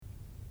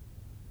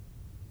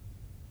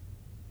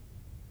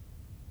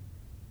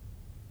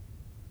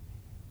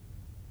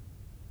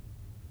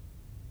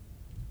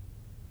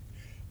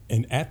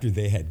And after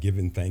they had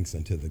given thanks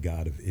unto the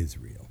God of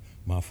Israel,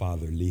 my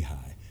father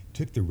Lehi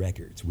took the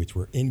records which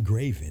were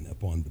engraven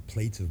upon the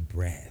plates of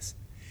brass,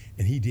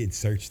 and he did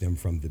search them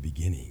from the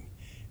beginning.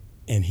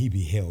 And he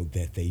beheld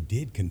that they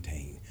did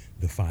contain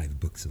the 5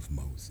 books of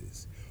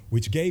Moses,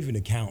 which gave an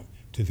account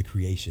to the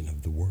creation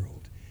of the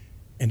world,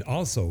 and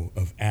also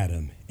of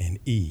Adam and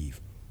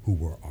Eve, who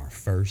were our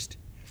first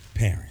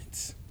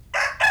parents.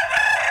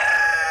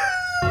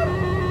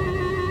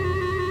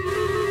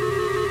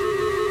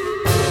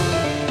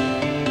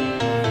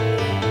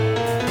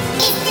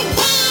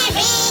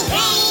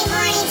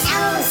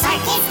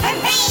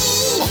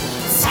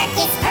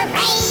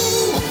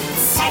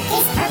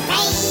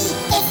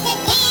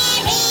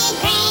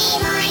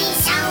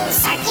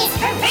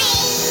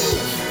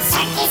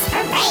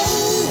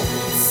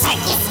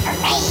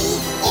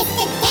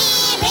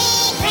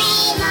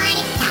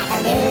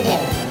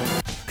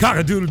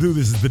 Cock-a-doodle-doo,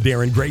 this is the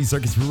Darren Gray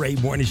Circus Parade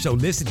Morning Show.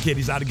 Listen,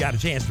 kiddies, I done got a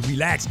chance to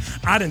relax.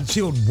 I done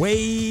chilled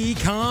way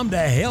calm the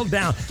hell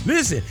down.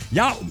 Listen,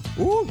 y'all,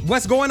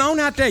 what's going on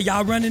out there?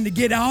 Y'all running to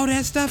get all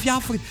that stuff?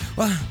 Y'all,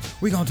 well,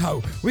 we gonna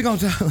talk. We're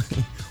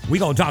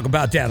going to talk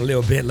about that a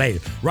little bit later.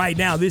 Right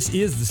now, this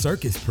is the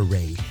Circus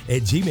Parade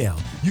at Gmail.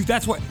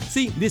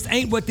 This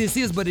ain't what this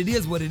is, but it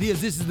is what it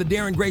is. This is the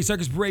Darren Gray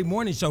Circus Parade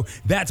Morning Show.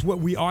 That's what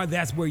we are.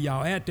 That's where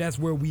y'all at. That's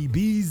where we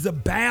bees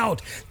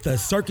about. The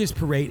Circus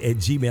Parade at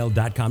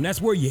gmail.com.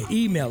 That's where you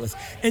email us.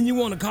 And you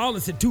want to call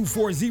us at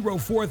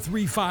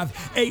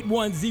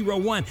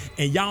 240-435-8101.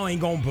 And y'all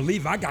ain't going to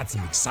believe it. I got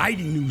some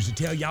exciting news to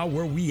tell y'all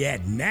where we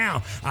at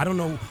now. I don't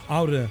know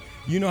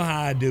you know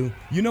how I do.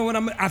 You know what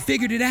I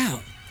figured it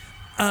out.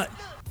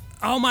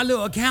 All my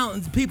little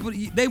accountants, people,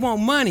 they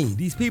want money.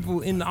 These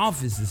people in the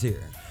offices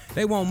here,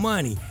 they want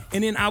money.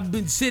 And then I've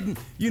been sitting,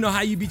 you know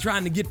how you be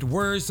trying to get the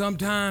word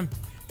sometime?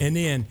 And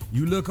then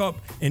you look up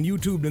and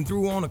YouTube done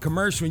threw on a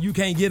commercial and you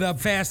can't get up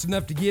fast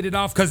enough to get it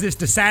off because it's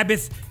the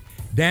Sabbath.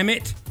 Damn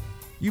it.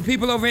 You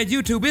people over at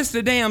YouTube, it's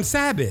the damn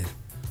Sabbath.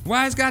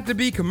 Why it's got to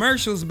be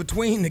commercials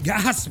between the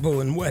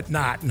gospel and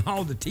whatnot and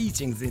all the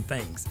teachings and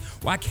things?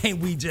 Why can't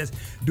we just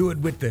do it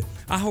with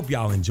I hope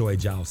y'all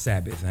enjoyed y'all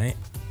Sabbath. I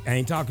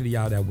ain't talking to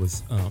y'all that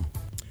was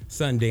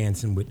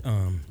sundancing with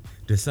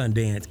the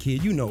Sundance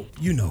Kid. You know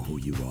who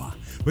you are.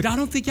 But I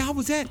don't think y'all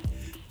was at.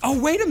 Oh,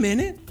 wait a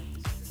minute.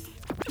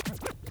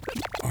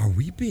 Are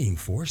we being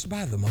forced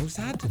by the Most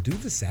High to do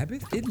the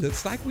Sabbath? It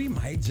looks like we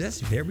might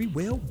just very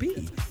well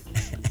be.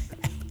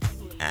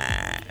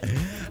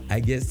 I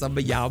guess some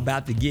of y'all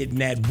about to get in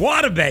that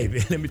water,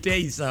 baby. Let me tell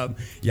you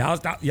something. Y'all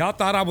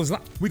thought I was.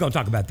 We're gonna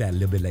talk about that a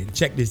little bit later.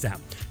 Check this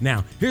out.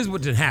 Now, here's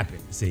what did happen.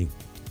 See,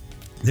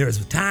 there was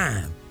a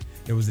time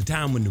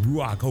when the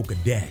Ruach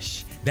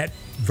HaKodesh, that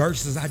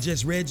verses I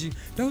just read you,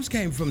 those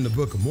came from the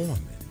Book of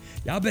Mormon.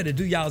 Y'all better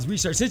do y'all's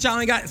research. Since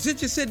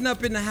you're sitting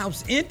up in the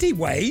house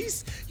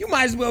anyways, you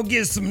might as well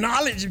get some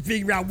knowledge and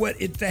figure out what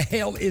the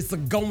hell is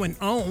going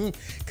on.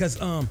 Cause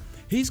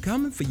he's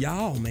coming for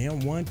y'all,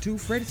 man. 1, 2,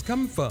 Freddy's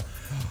coming for.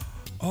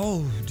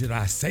 Oh, did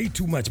I say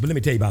too much? But let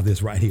me tell you about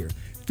this right here.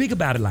 Think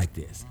about it like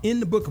this.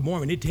 In the Book of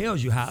Mormon, it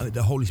tells you how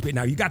the Holy Spirit.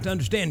 Now, you got to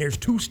understand there's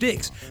 2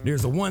 sticks.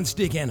 There's a 1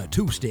 stick and a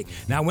 2 stick.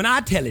 Now, when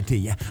I tell it to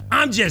you,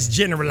 I'm just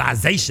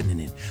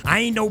generalizationing it. I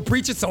ain't no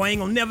preacher, so I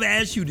ain't gonna never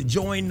ask you to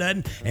join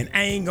nothing, and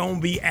I ain't gonna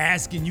be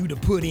asking you to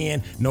put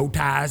in no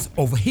ties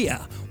over here.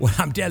 What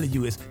I'm telling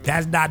you is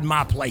that's not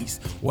my place.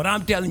 What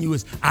I'm telling you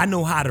is I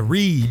know how to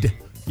read.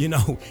 You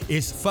know,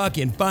 it's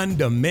fucking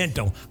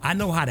fundamental. I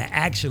know how to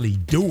actually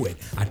do it.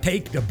 I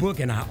take the book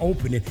and I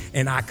open it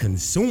and I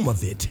consume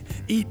of it.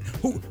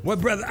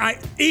 Brother? I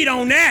eat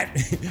on that.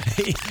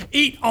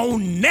 Eat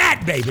on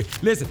that, baby.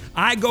 Listen,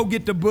 I go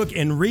get the book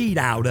and read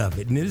out of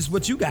it. And this is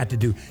what you got to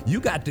do. You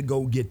got to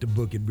go get the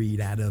book and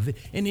read out of it.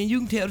 And then you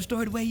can tell the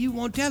story the way you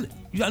want to tell it.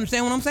 You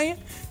understand what I'm saying?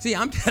 See,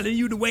 I'm telling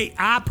you the way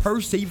I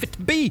perceive it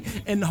to be.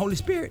 And the Holy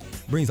Spirit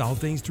brings all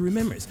things to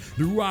remembrance.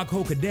 The Ruach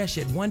HaKodesh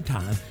at one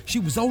time, she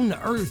was on the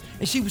earth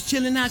and she was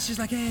chilling out. She's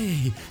like,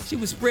 hey, she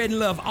was spreading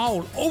love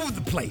all over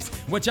the place.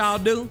 What y'all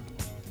do?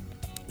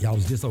 Y'all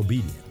was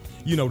disobedient.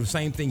 You know, the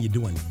same thing you're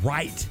doing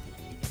right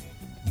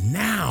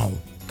now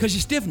because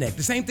you're stiff-necked.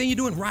 The same thing you're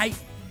doing right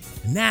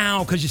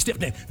now because you're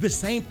stiff-necked. The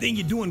same thing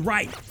you're doing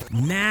right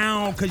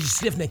now because you're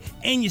stiff-necked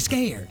and you're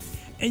scared.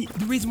 And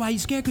the reason why you're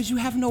scared because you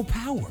have no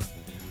power.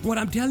 What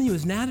I'm telling you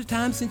is now the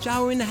time since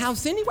y'all were in the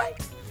house anyway,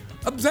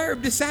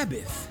 observe the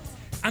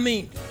Sabbath. I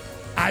mean,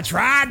 I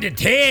tried to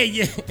tell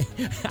you.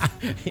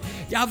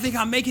 Y'all think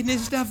I'm making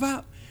this stuff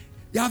up?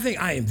 Y'all think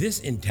I am this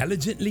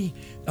intelligently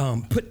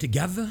put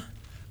together?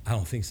 I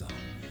don't think so.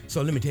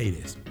 So let me tell you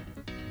this.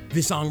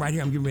 This song right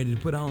here I'm getting ready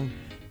to put on,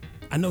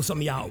 I know some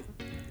of y'all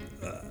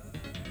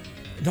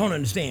don't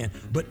understand,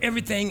 but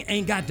everything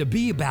ain't got to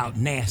be about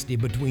nasty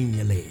between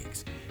your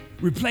legs.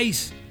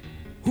 Replace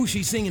who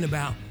she's singing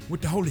about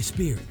with the Holy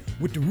Spirit,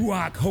 with the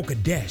Ruach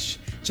HaKodesh.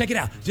 Check it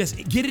out. Just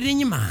get it in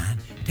your mind.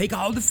 Take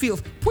all the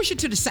filth, push it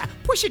to the side,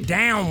 push it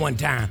down one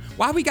time.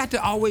 Why we got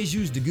to always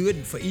use the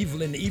good for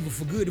evil and the evil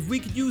for good? If we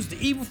could use the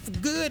evil for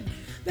good,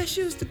 let's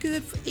use the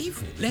good for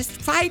evil. Let's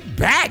fight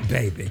back,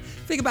 baby.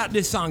 Think about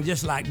this song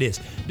just like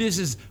this. This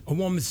is a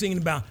woman singing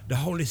about the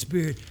Holy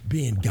Spirit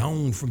being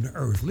gone from the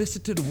earth.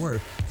 Listen to the word.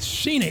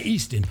 Sheena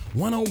Easton,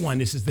 101.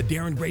 This is the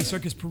Darren Gray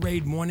Circus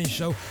Parade morning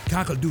show.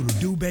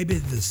 Cock-a-doodle-doo, baby.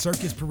 The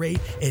Circus Parade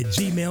at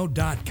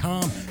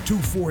gmail.com.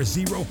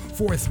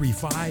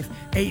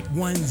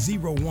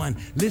 240-435-8101.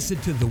 Listen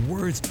to the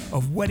words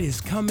of what is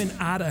coming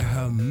out of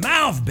her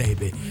mouth,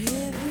 baby.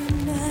 Every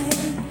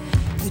night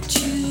that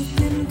you've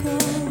been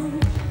gone,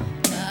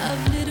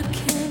 I've lit a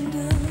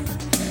candle.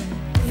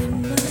 It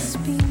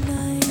must be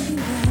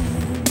 99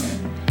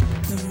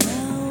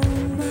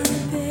 around my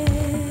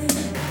bed,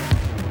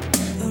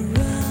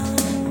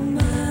 around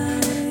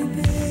my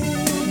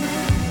bed.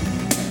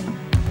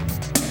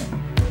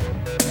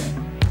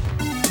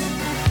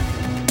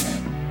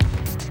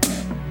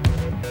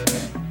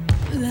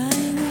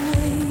 Lying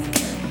awake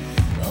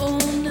all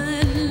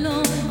night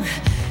long,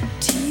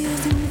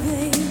 tears in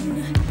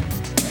vain.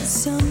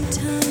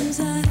 Sometimes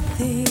I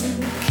think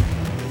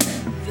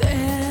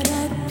that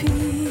I'd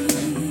be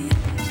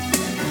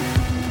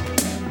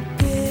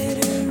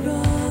better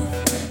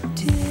off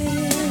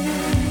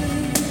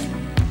dead.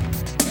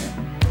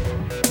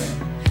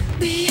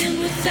 Being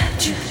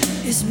without you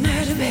is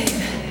murder,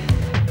 babe.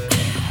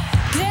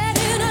 Get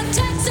in a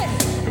taxi,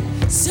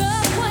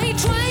 subway,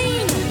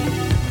 train.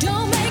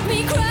 Don't make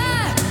me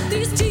cry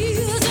these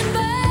tears in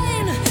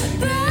vain,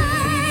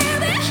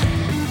 baby.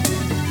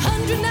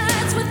 100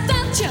 nights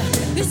without you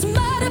is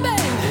murder,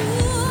 babe.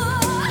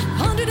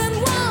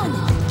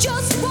 101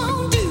 just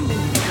won't do.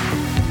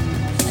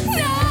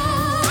 No.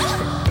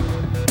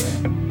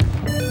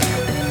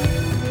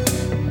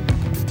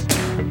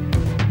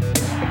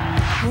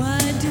 Why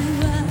do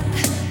I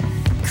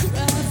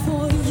cry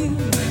for you?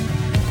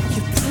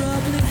 You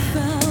probably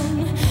found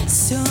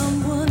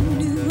someone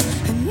new,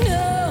 and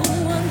no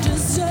one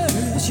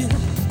deserves you.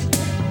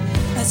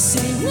 I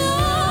say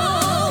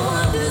no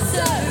one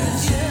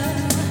deserves you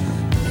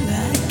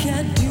like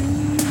I do.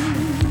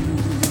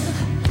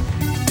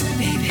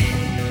 Baby,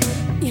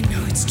 you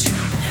know it's true.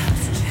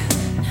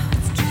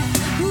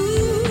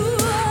 Ooh,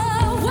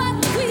 what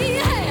we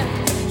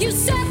had, you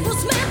said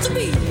was meant to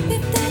be.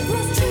 If that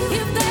was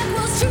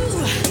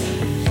true,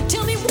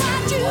 tell me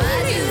why'd you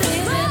leave me,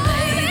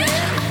 baby?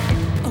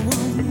 I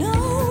won't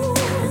know.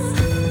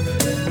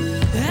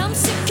 I'm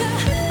sick of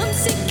crying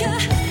these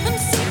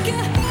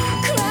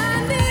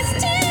tears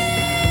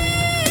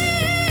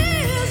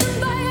in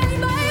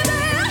vain, baby.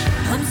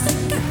 I'm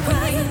sick of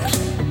crying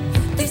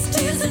these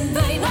tears in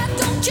vain. Why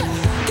don't you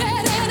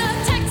get in a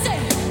taxi,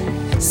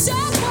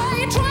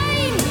 subway,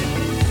 train?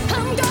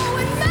 I'm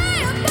going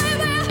mad,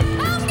 baby.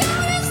 I'm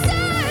going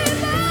insane,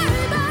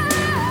 baby.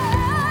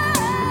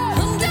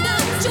 100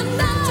 nights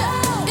without you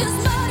is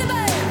murder,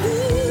 babe.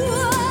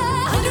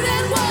 Ooh,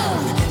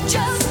 101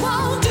 just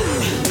won't do.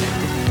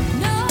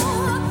 No,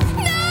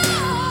 no, no,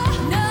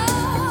 no,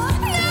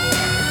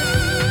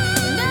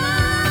 no.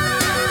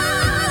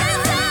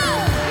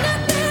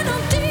 Nothing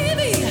on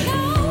TV.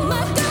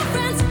 My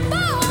girlfriends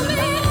for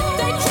me.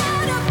 They try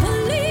to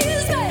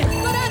please me,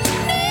 but I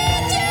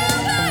need you,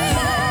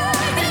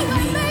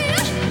 baby.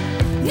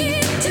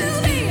 Need to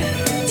be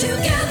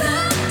together,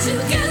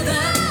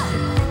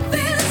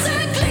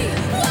 physically.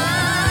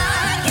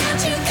 Why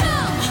can't you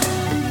come?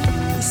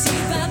 See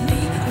about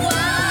me.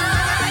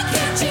 Why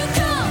can't you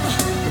come?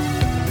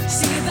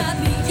 See about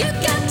me. You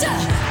got to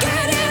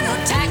get in a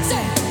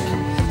taxi,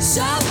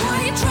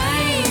 subway,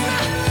 train.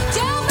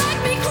 Don't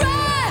make me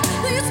cry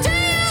these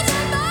tears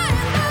in vain.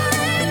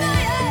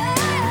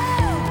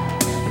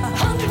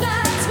 100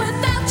 nights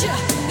without you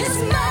is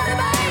murder,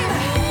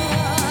 baby.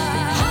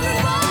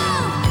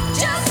 101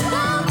 just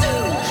won't do.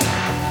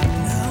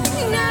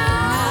 No,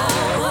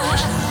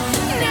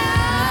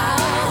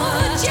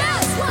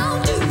 just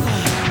won't do.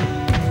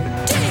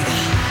 Dig,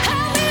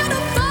 I'm in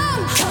a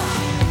funk,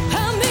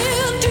 I'm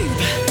in deep.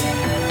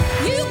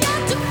 You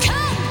got to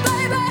come,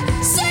 baby,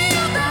 see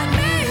about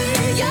me,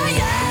 yeah,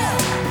 yeah.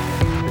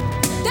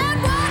 That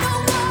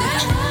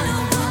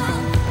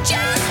 101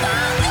 just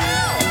won't do.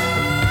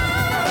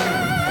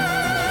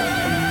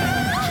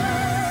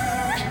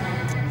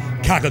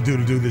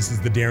 Cock-a-doodle-doo, this is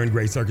the Darren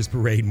Gray Circus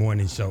Parade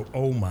morning show.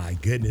 Oh my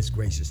goodness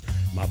gracious.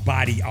 My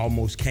body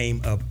almost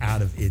came up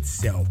out of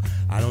itself.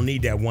 I don't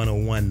need that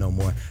 101 no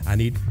more. I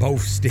need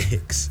both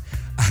sticks.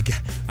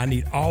 I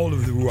need all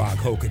of the Ruach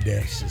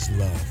HaKodesh's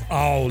love.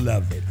 All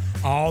of it.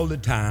 All the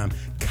time.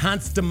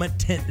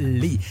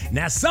 Constantly.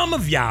 Now some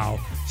of y'all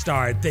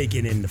start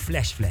thinking in the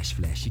flesh.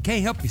 You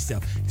can't help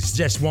yourself.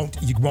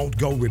 You won't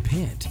go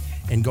repent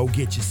and go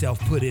get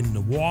yourself put in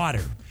the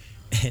water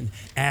and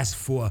ask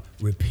for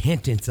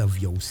repentance of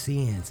your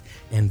sins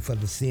and for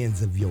the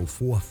sins of your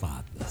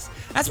forefathers.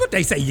 That's what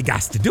they say you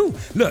got to do.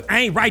 Look,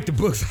 I ain't write the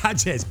books, I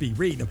just be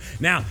reading them.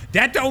 Now,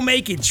 that don't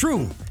make it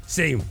true.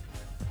 See,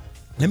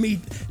 let me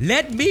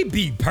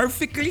be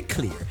perfectly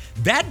clear.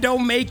 That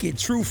don't make it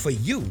true for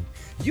you.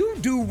 You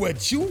do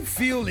what you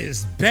feel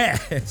is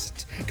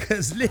best.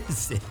 Because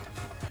listen,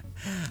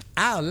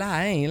 I'll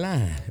lie, I ain't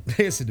lying.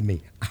 Listen to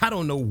me. I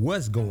don't know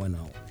what's going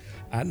on.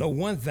 I know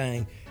one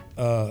thing.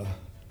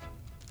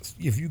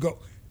 If you go,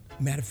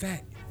 matter of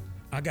fact,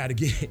 I gotta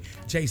get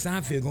Jay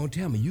Seinfeld gonna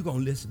tell me you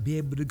gonna be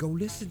able to go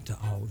listen to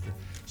all of it.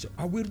 So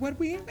are we?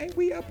 Ain't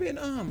we up in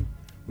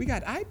We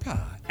got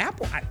iPod,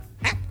 Apple.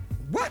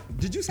 What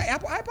did you say?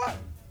 Apple iPod?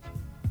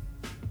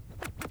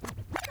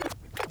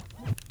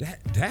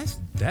 That's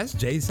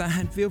Jay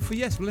Seinfeld for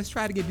yes. Well, let's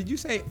try it again. Did you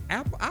say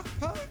Apple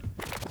iPod?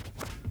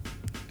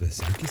 The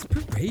Circus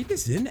Parade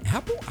is in the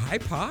Apple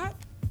iPod.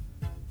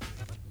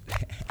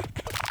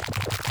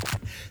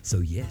 So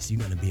yes,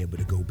 you're gonna be able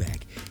to go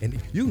back, and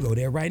you can go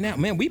there right now.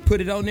 Man, we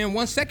put it on there in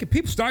 1 second.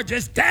 People start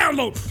just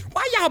download.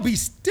 Why y'all be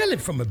stealing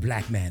from a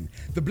black man?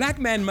 The black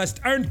man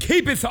must earn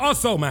keep it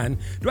also, man.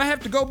 Do I have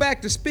to go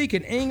back to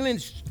speaking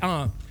English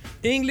or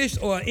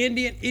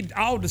Indian? It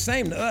all the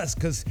same to us,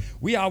 cause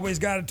we always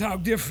gotta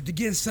talk different to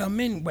get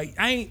something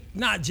anyway.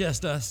 Not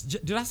just us.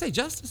 Did I say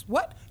justice?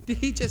 What? Did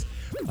he just?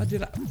 Or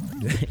did I?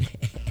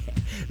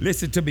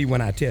 Listen to me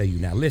when I tell you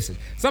now. Listen,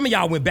 some of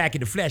y'all went back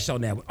in the flesh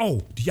on that one.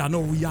 Oh, do y'all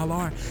know who y'all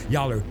are?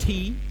 Y'all are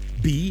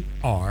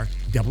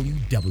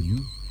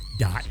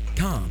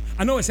TBRWW.com.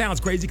 I know it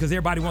sounds crazy because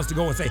everybody wants to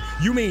go and say,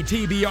 you mean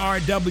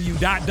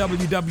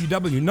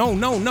TBRW.www.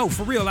 No,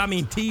 for real. I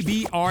mean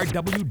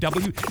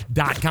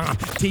TBRWW.com.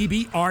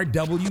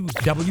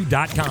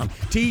 TBRWW.com.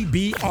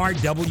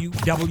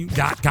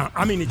 TBRWW.com.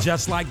 I mean it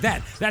just like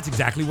that. That's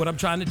exactly what I'm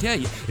trying to tell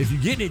you. If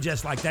you're getting it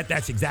just like that,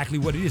 that's exactly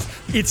what it is.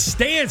 It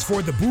stands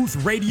for the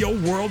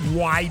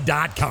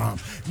BoothRadioWorldwide.com.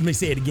 Let me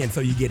say it again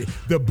so you get it.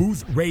 The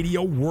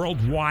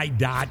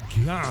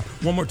BoothRadioWorldwide.com.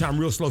 One more time,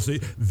 real slow. Say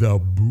the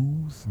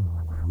Booth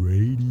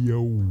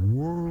Radio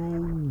Worldwide.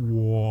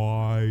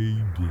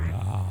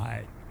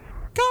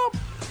 Come.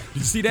 Did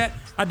you see that?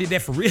 I did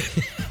that for real.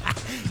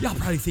 Y'all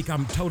probably think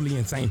I'm totally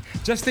insane.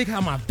 Just think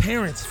how my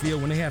parents feel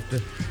when they have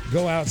to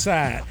go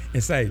outside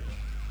and say,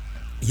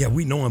 yeah,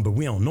 we know him, but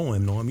we don't know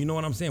him. You know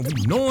what I'm saying? We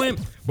know him,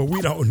 but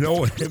we don't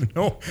know him.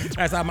 No.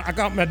 That's how I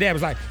got my dad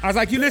was like,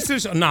 you listen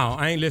to this? No,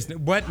 I ain't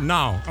listening. What?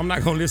 No, I'm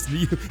not gonna listen to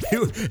you.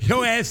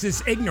 Your ass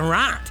is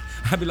ignorant.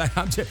 I'd be like,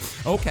 I'm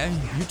just okay.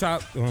 You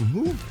talk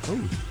who?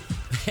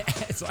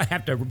 So I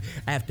have to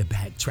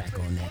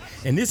backtrack on that.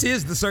 And this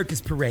is the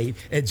Circus Parade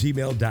at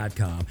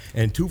gmail.com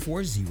and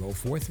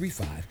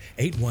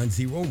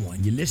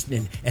 240-435-8101. You're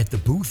listening at the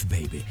booth,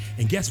 baby.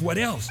 And guess what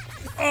else?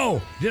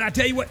 Oh, did I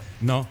tell you what?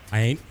 No,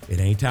 I ain't. It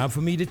ain't time for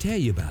me to tell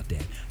you about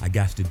that. I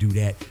got to do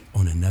that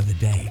on another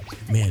day.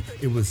 Man,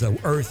 it was an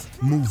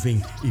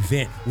earth-moving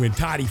event when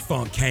Toddy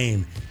Funk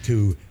came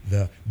to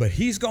but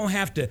he's gonna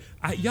have to.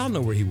 Y'all know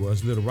where he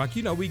was, Little Rock.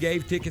 You know we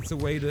gave tickets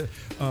away to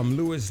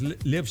Louis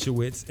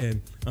Lipschitz and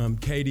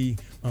Katie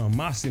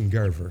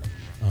Mossengerver.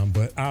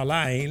 But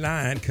I ain't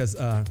lying, cause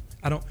I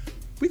don't.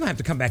 We're gonna have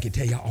to come back and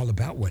tell y'all all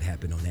about what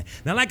happened on that.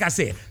 Now, like I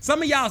said,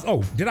 some of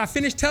y'all, did I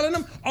finish telling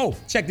them? Oh,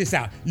 check this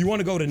out. You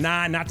wanna go to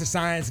Nye, Not the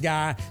Science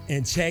Guy,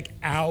 and check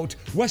out,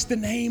 what's the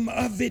name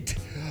of it?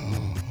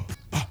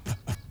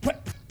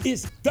 What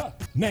is the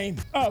name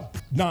of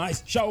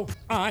Nye's show?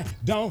 I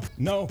don't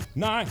know.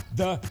 Nye,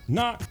 the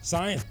Not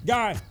Science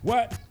Guy.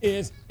 What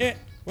is it?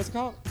 What's it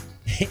called?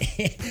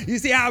 You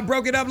see how I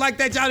broke it up like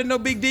that? Y'all didn't know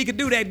Big D could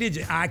do that, did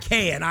you? I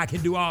can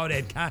do all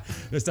that kind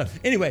of stuff.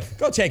 Anyway,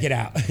 go check it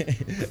out.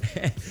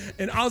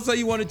 And also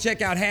you want to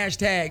check out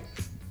hashtag,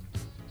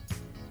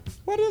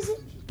 what is it?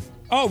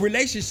 Oh,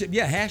 relationship.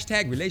 Yeah,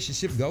 hashtag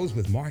relationship goes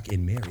with Mark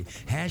and Mary.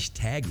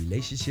 Hashtag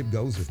relationship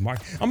goes with Mark.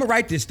 I'm going to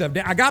write this stuff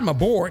down. I got my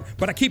board,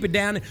 but I keep it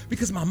down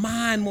because my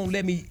mind won't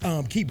let me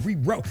keep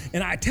rewrote.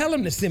 And I tell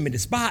them to send me the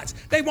spots.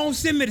 They won't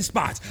send me the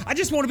spots. I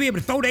just want to be able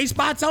to throw their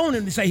spots on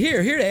them and say,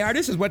 here they are.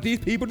 This is what these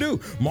people do.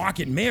 Mark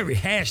and Mary,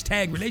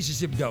 hashtag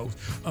relationship goes.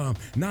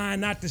 Nah,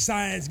 not the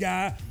science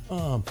guy.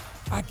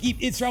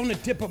 It's on the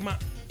tip of my,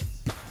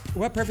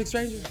 what, Perfect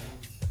Stranger?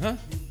 Huh?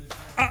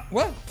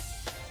 What?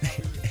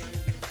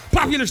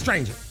 Popular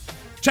Stranger.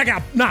 Check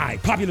out Nye,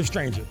 Popular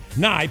Stranger.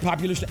 Nye,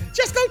 Popular Stranger.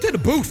 Just go to the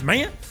booth,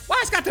 man. Why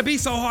it's got to be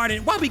so hard?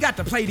 And why we got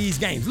to play these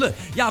games? Look,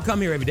 y'all come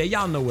here every day.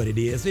 Y'all know what it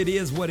is. It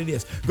is what it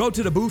is. Go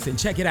to the booth and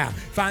check it out.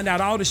 Find out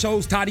all the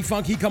shows. Toddy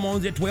Funk, he come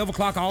on at 12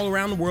 o'clock all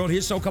around the world.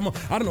 His show come on.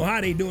 I don't know how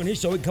they doing his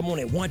show. It come on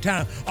at one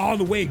time all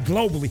the way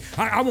globally.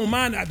 I won't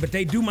mind that, but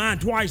they do mine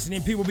twice, and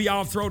then people be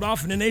all thrown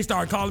off, and then they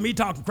start calling me,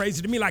 talking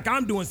crazy to me like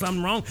I'm doing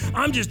something wrong.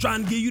 I'm just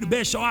trying to give you the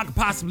best show I could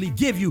possibly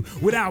give you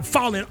without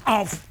falling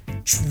off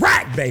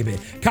track, baby.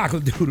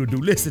 Cockle-doodle-doo.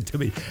 Listen to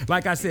me.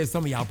 Like I said,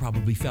 some of y'all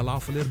probably fell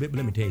off a little bit, but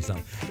let me tell you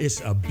something.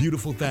 It's a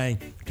beautiful thing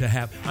to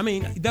have. I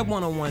mean, that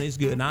one-on-one is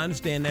good, and I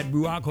understand that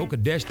Ruach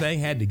HaKodesh thing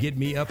had to get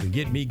me up and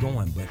get me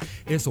going, but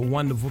it's a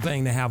wonderful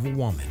thing to have a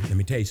woman. Let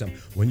me tell you something.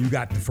 When you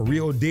got the for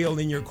real deal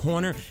in your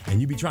corner,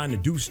 and you be trying to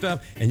do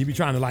stuff, and you be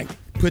trying to, like,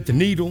 put the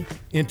needle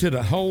into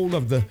the hole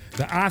of the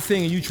eye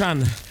thing, and you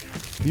trying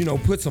to,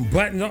 put some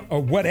buttons on,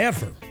 or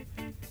whatever.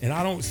 And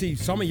I don't see,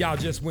 some of y'all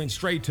just went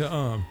straight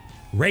to,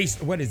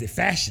 race, what is it,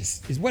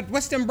 fascist?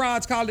 What's them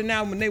broads called it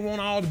now when they want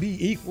all to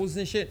be equals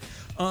and shit?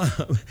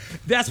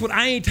 That's what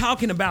I ain't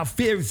talking about,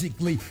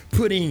 physically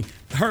putting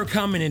her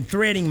coming and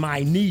threading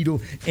my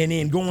needle and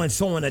then going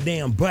sewing a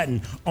damn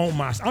button on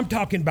my. I'm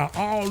talking about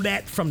all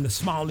that from the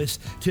smallest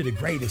to the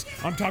greatest.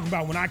 I'm talking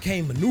about when I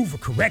can maneuver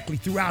correctly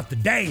throughout the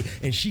day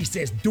and she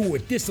says do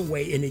it this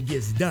way and it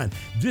gets done.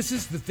 This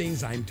is the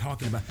things I'm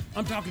talking about.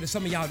 I'm talking to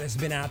some of y'all that's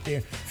been out there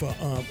for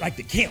like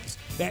the camps.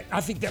 That I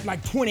think that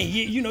like 20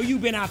 years. You know,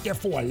 you've been out there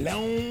for a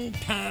long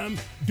time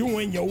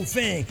doing your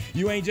thing.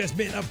 You ain't just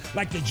been up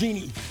like the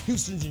Jeannie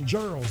Houstons and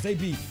Geralds. They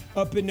be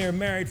up in there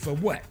married for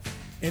what?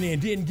 And then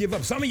didn't give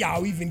up. Some of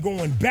y'all even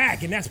going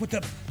back, and that's what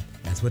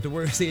the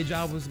word said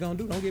y'all was gonna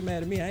do. Don't get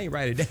mad at me, I ain't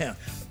write it down.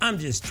 I'm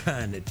just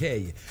trying to tell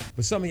you.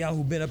 But some of y'all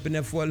who've been up in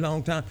there for a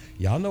long time,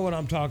 y'all know what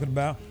I'm talking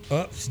about.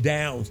 Ups,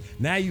 downs.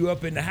 Now you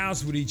up in the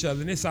house with each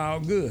other and it's all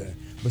good.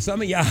 But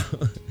some of y'all,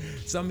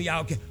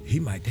 they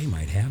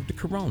might have the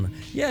corona.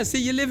 Yeah,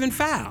 see, you're living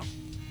foul.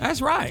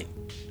 That's right.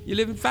 You're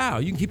living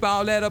foul. You can keep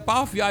all that up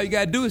off you. All you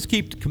gotta do is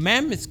keep the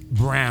commandments,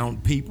 brown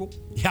people.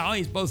 Y'all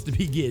ain't supposed to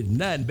be getting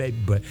nothing, baby,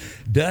 but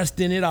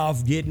dusting it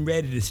off, getting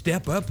ready to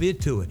step up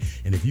into it.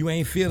 And if you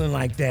ain't feeling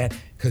like that,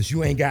 cause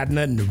you ain't got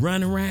nothing to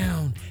run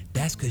around,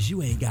 that's cause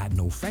you ain't got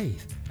no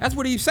faith. That's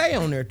what he say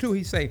on there too.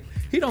 He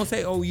don't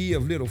say, oh ye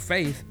of little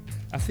faith.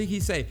 I think he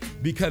say,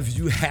 because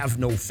you have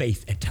no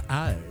faith at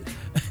all,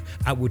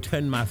 I will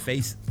turn my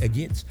face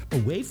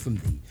away from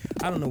thee.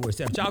 I don't know where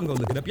it's at. Y'all can go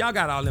look it up. Y'all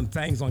got all them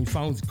things on your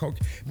phones.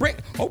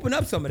 Open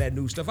up some of that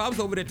new stuff. I was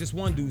over at this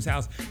one dude's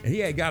house, and he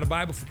had got a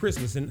Bible for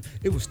Christmas, and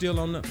it was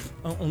still on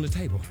the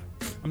table.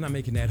 I'm not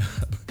making that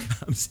up.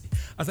 I was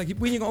like,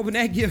 when you gonna open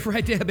that gift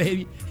right there,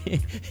 baby?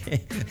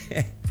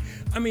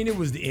 I mean, it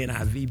was the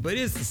NIV, but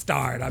it's the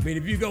start. I mean,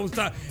 if you want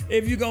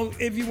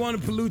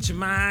to pollute your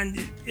mind,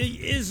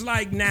 it's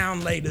like now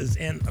and later's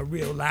and a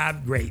real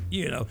live great.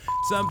 You know,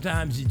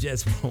 sometimes you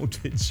just want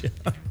to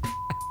jump.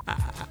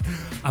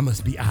 I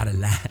must be out of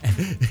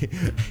line.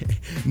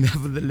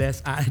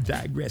 Nevertheless, I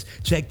digress.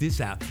 Check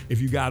this out. If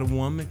you got a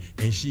woman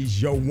and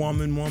she's your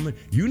woman,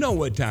 you know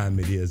what time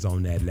it is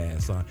on that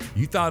last song.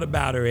 You thought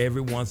about her every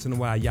once in a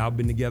while. Y'all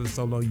been together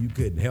so long you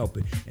couldn't help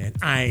it. And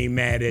I ain't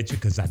mad at you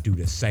because I do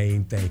the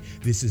same thing.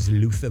 This is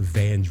Luther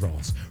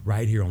Vandross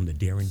right here on the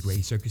Darren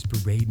Gray Circus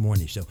Parade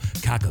Morning Show.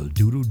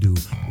 Cock-a-doodle-doo.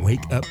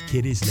 Wake up,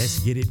 kiddies. Let's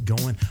get it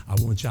going. I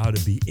want y'all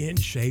to be in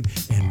shape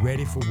and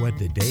ready for what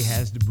the day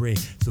has to bring.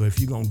 So if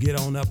you're going to get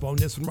on up on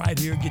this one right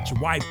here, get your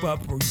wife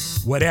up or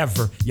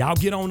whatever. Y'all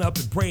get on up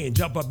and pray and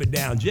jump up and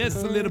down just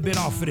a little bit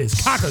off of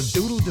this.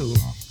 Cock-a-doodle-doo.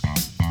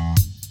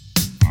 What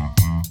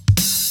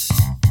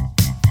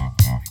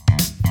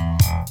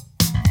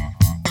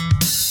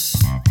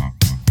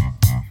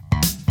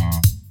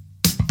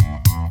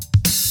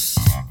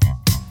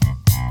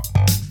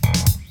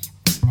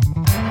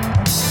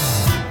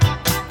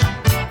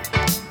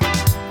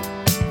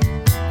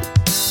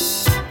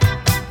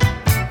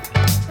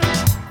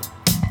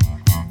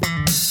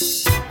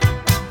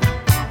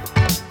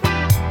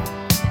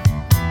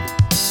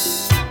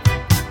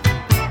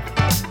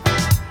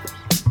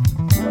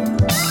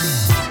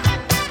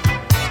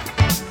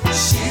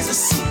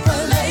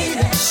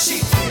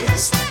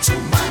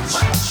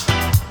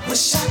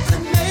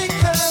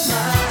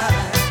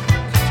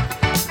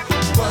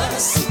a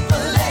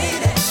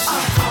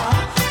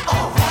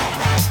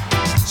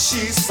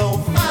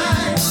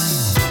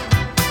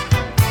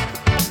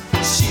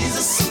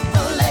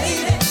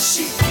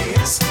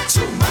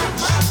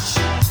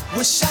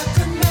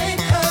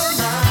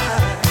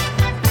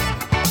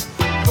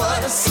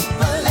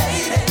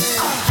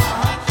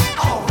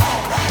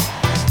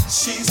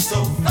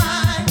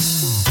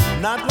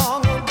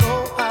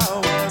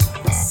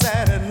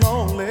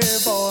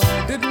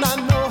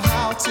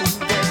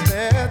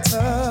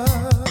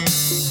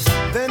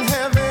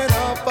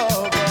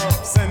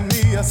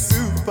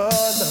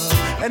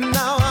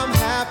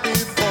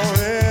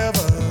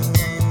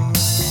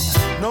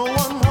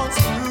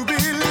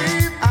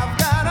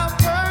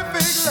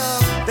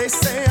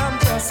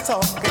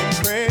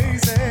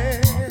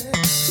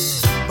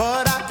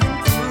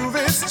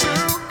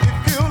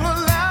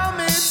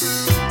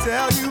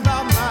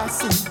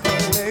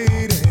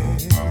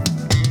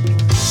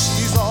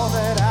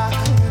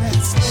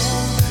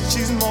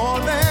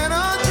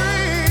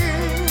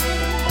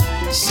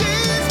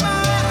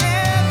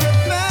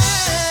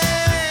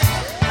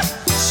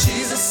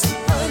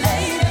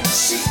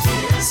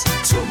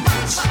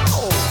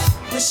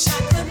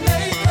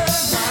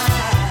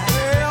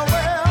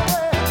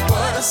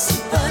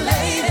super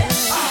lady.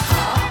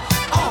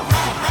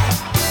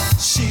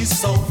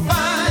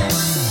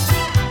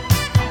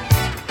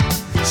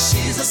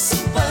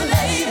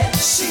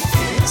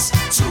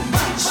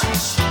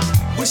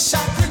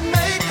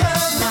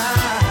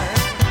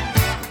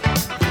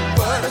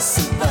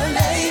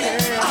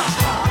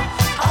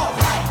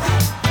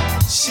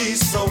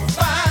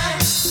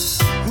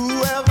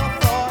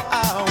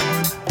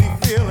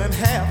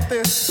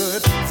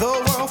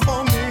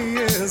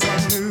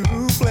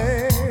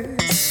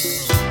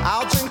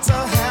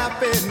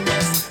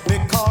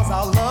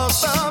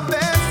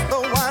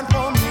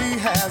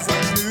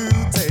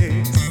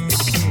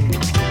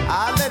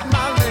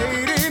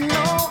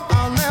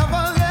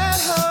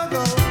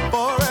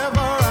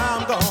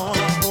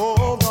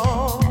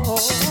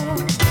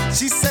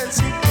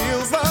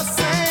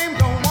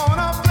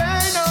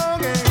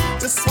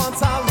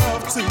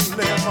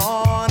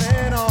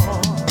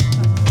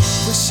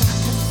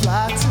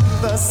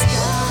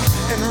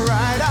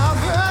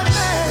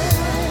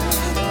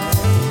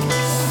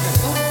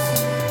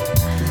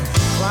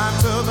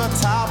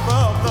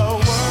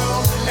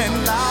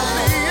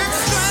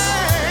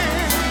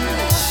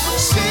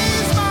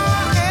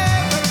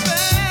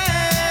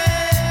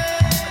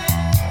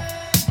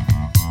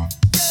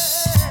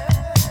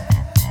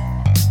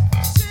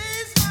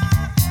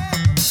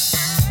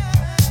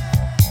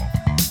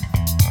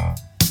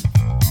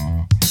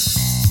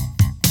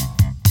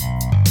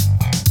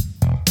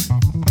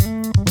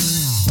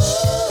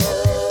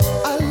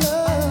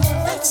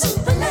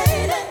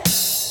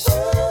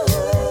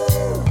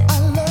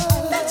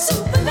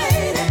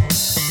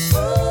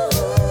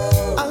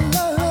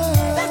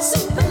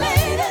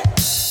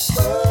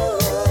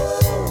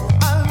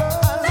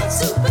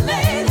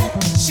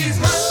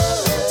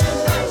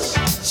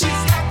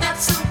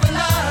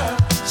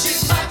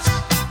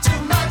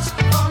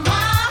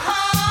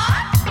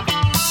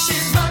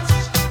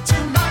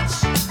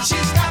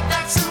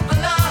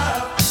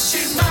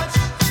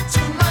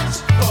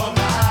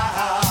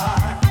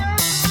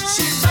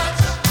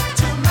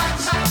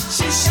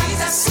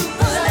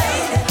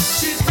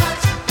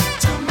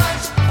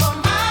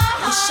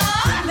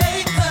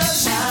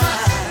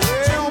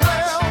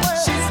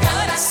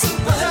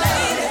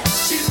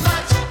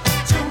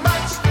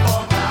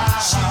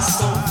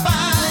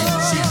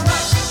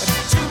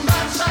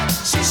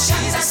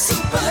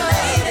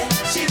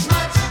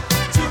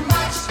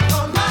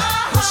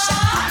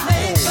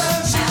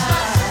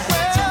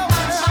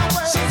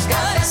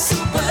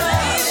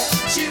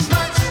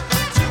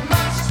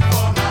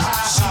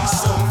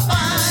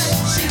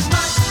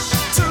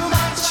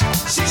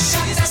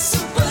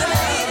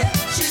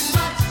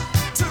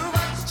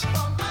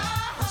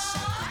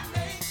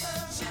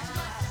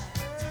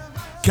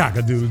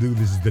 Cock-a-doodle-doo.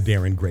 This is the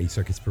Darren Gray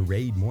Circus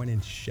Parade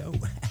Morning Show.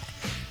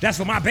 That's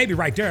for my baby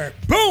right there.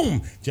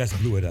 Boom! Just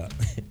blew it up.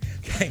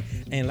 Okay,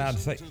 ain't allowed to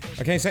say.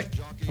 I can't say.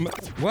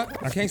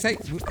 What? I can't say.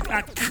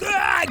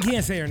 I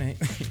can't say her name.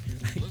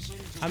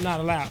 I'm not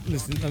allowed.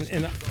 Listen,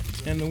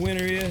 and the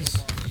winner is.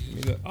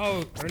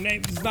 Oh, her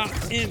name is not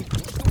in.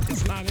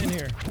 It's not in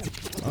here.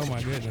 Oh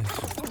my goodness.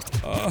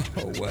 Oh,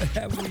 what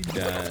have we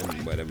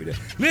done? What have we done?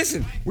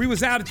 Listen, we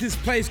was out at this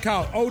place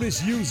called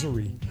Otis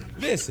Usury.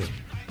 Listen,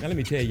 now let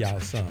me tell y'all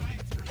something.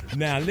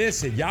 Now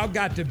listen, y'all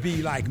got to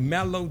be like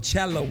mellow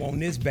cello on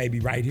this baby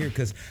right here,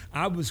 because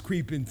I was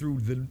creeping through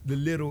the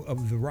Little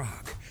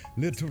Rock,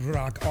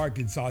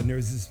 Arkansas, and there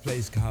was this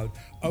place called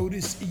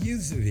Otis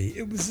Usury.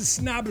 It was a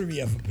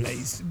snobbery of a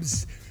place. It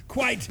was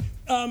quite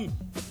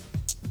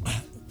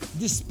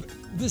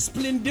the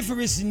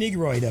splendiferous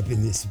negroid up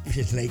in this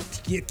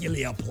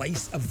particular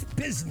place of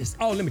business.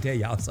 Oh, let me tell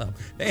y'all something.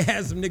 They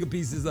had some nigga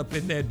pieces up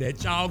in there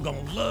that y'all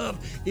gonna love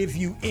if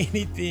you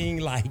anything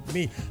like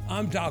me.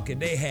 I'm talking,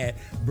 they had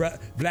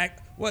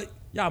black, well,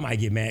 y'all might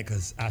get mad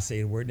because I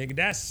say the word nigga.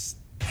 That's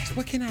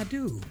what can I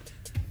do?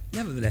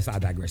 Nevertheless, I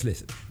digress.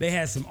 Listen, they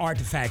had some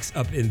artifacts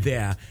up in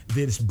there.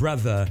 This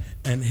brother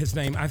and his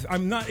name, if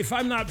I'm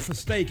not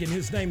mistaken,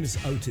 his name is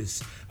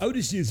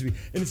Otis Usury,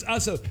 and it's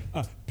also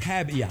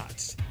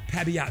Pabiot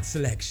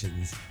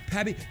Selections.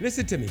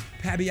 Listen to me,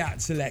 Pabiot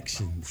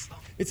Selections.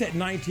 It's at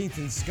 19th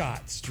and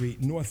Scott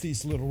Street,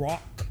 Northeast Little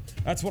Rock.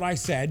 That's what I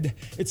said.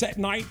 It's at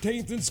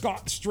 19th and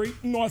Scott Street,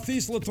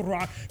 Northeast Little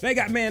Rock. They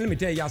got, man, let me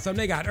tell y'all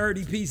something. They got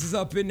Erdy pieces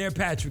up in there,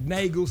 Patrick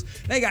Nagels.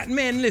 They got,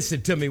 man,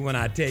 listen to me when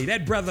I tell you.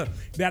 That brother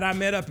that I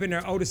met up in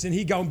there, Otis, and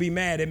he gonna be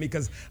mad at me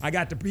because he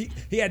had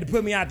to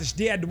put me out,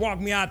 he had to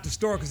walk me out the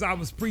store because I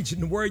was preaching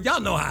the word.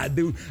 Y'all know how I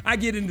do. I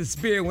get in the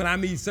spirit when I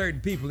meet certain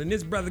people, and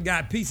this brother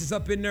got pieces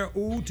up in there,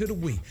 ooh, to the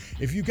wee.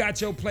 If you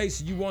got your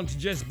place you want to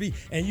just be,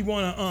 and you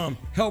want to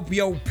help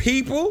your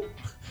people,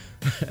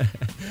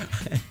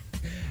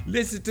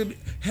 listen to me.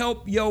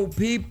 Help your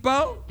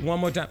people.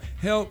 One more time.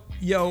 Help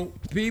your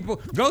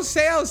people. Go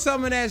sell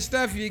some of that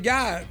stuff you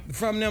got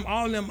from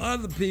all them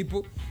other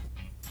people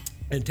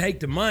and take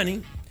the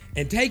money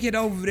and take it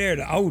over there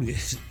to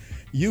Otis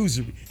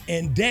Usury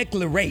and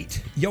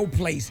declarate your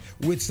place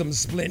with some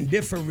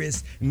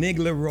splendiferous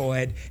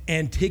Negroid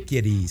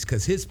antiquities.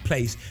 Because his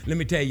place, let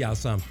me tell y'all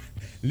something.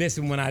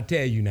 Listen when I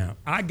tell you now.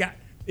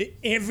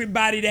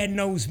 Everybody that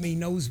knows me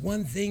knows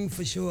one thing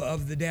for sure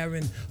of the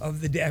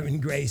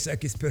Darren Gray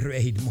Circus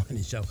Parade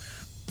Morning Show.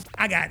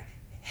 I got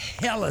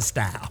hella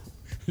style.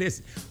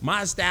 Listen,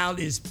 my style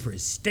is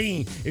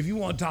pristine. If you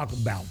want to talk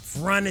about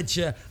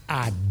furniture,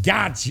 I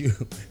got you.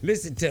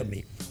 Listen to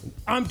me.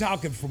 I'm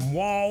talking from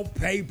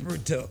wallpaper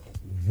to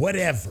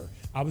whatever.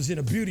 I was in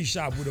a beauty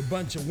shop with a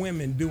bunch of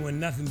women doing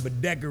nothing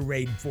but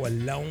decorating for a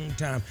long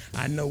time.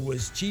 I know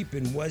what's cheap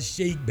and what's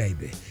chic,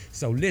 baby.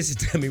 So listen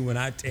to me when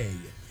I tell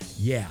you.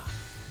 Yeah,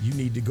 you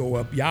need to go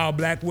up. Y'all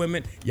black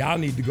women, y'all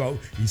need to go.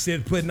 You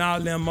said putting all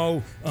them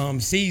old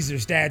Caesar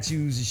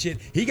statues and shit.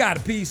 He got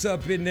a piece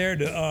up in there,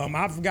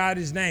 I forgot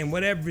his name,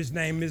 whatever his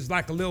name is,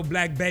 like a little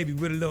black baby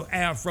with a little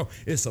afro.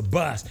 It's a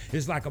bust.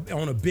 It's like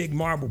on a big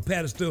marble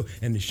pedestal,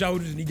 and the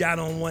shoulders, and he got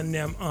on one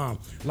of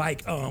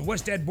them,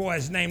 what's that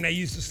boy's name that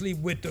used to sleep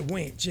with the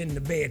winch in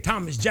the bed?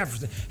 Thomas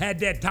Jefferson. Had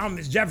that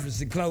Thomas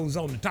Jefferson clothes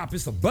on the top.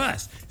 It's a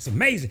bust. It's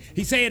amazing.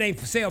 He say it ain't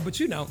for sale,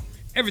 but you know,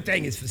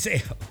 everything is for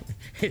sale,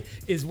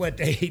 is what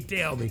they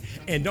tell me.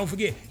 And don't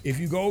forget, if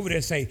you go over there,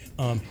 say,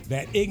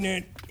 that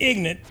ignorant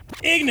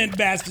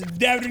bastard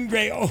Darren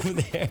Gray over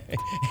there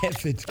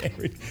at the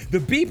Darren. The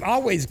beep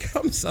always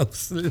comes so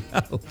slow.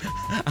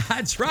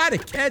 I try to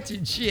catch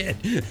it, shit,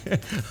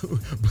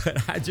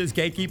 but I just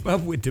can't keep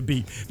up with the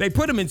beep. They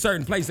put them in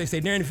certain places. They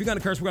say, Darren, if you're gonna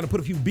curse, we're gonna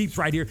put a few beeps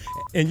right here,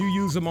 and you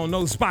use them on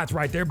those spots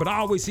right there, but I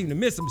always seem to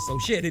miss them, so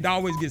shit, it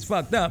always gets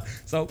fucked up.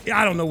 So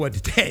I don't know what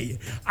to tell you.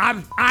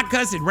 I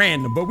cuss it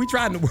random, but we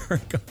trying to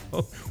work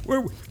on,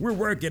 we're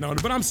working on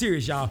it. But I'm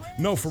serious, y'all.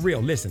 No, for real.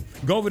 Listen,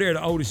 go over there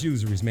to Otis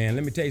Usury's, man.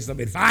 Let me tell you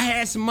something. If I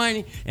had some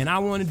money and I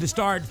wanted to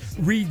start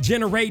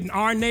regenerating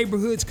our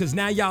neighborhoods, because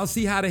now y'all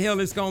see how the hell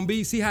it's gonna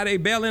be, see how they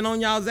bailing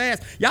on y'all's ass,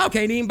 y'all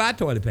can't even buy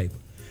toilet paper.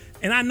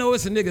 And I know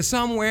it's a nigga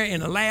somewhere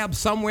in a lab,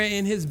 somewhere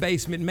in his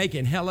basement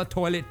making hella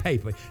toilet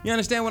paper. You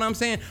understand what I'm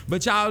saying?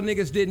 But y'all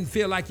niggas didn't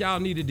feel like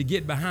y'all needed to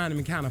get behind him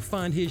and kind of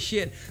fund his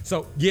shit.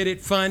 So get it,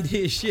 fund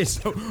his shit.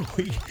 So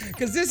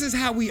because this is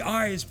how we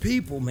are as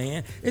people,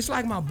 man. It's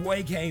like my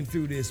boy came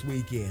through this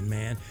weekend,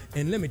 man.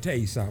 And let me tell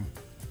you something.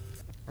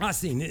 I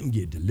seen them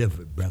get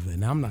delivered, brother,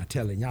 and I'm not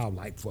telling y'all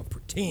like for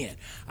pretend.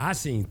 I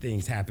seen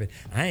things happen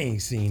I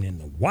ain't seen in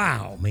a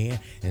while, man.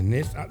 And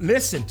this,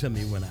 listen to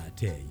me when I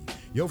tell you.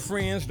 Your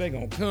friends, they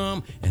gonna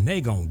come and they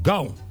gonna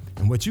go.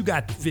 And what you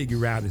got to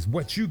figure out is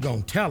what you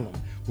gonna tell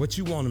them, what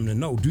you want them to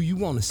know. Do you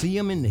want to see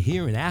them in the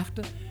here and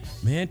after?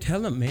 Man,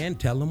 tell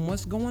them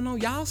what's going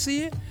on. Y'all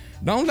see it.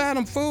 Don't let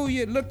them fool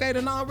you. Look, they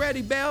done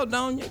already bailed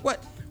on you.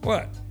 What?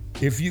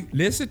 If you,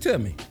 listen to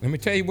me. Let me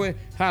tell you let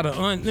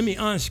me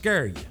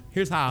unscare you.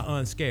 Here's how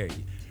I unscare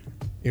you.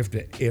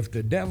 If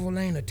the devil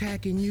ain't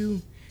attacking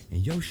you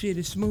and your shit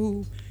is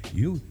smooth,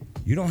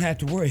 You don't have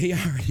to worry. He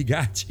already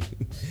got you.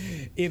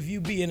 If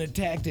you being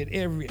attacked at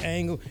every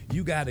angle,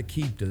 you got to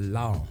keep the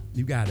law.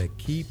 You got to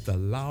keep the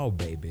law,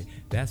 baby.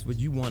 That's what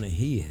you want to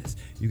hear.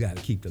 You got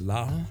to keep the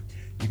law.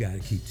 You got to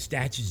keep the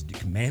statutes, the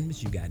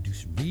commandments. You got to do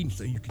some reading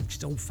so you can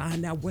still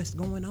find out what's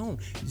going on.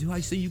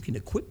 So you can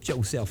equip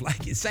yourself,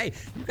 like you say.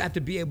 You got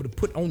to be able to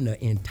put on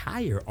the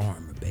entire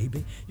armor,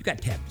 baby. You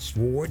got to have the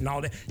sword and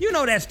all that. You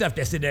know that stuff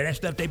that's in there, that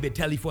stuff they've been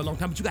telling you for a long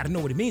time, but you got to know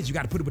what it means. You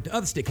got to put it with the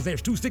other stick, because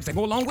there's two sticks that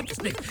go along with the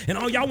stick. And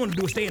all y'all want to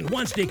do is stay in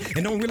one stick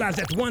and don't realize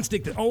that the one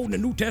stick, the Old and the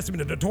New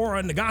Testament, the Torah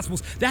and the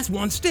Gospels, that's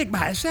one stick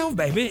by itself,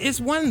 baby.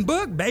 It's one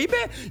book, baby.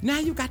 Now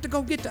you got to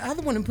go get the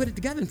other one and put it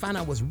together and find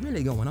out what's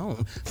really going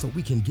on so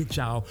we can get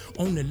y'all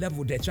on the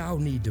level that y'all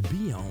need to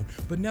be on.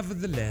 But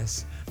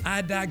nevertheless,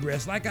 I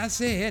digress. Like I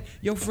said,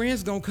 your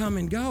friends gonna come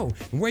and go.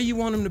 Where you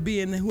want them to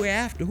be and who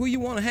after? Who you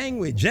want to hang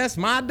with? Just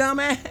my dumb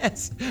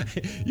ass?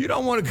 You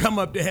don't want to come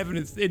up to heaven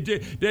and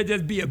there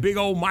just be a big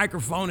old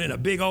microphone and a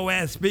big old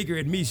ass speaker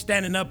and me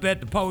standing up at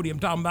the podium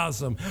talking about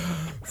some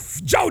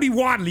Jody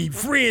Watley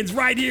friends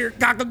right here,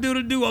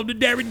 cock-a-doodle-doo on the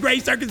Darren Gray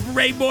Circus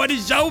Parade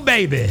Morning Show,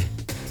 baby.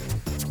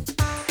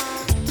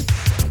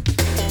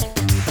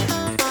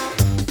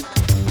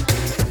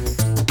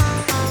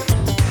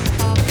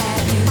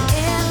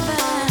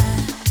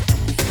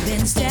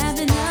 Stabbed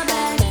in the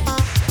back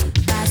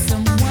by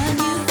someone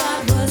you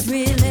thought was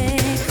really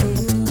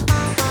cool.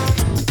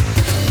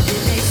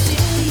 Did they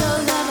steal your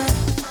lover?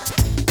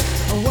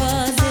 Or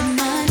was it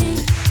money?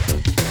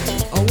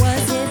 Or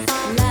was it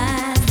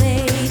lies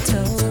they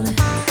told?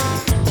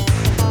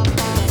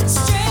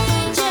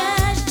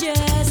 Strangers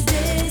just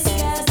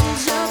disguised as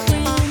your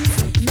friends.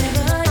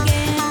 Never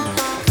again,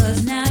 'cause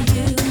now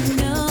you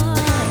know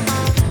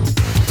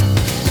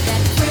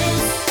that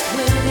friends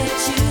will let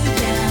you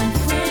down.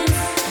 Friends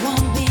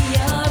won't be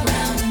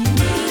around when you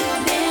need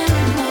them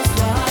most.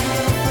 Are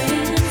your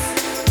friends?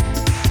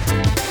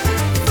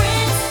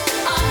 Friends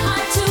are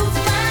hard to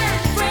find.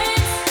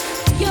 Friends,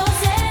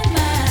 yours and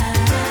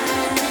mine.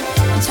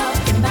 I'm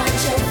talking about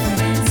your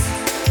friends.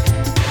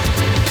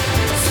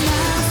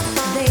 Smiles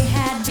they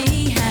had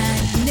behind,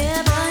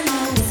 never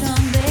know what's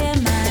on their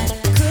mind.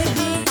 Could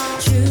be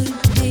true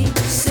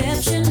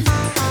deception.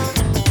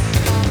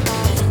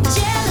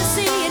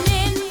 Jealousy and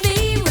envy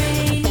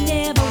reign.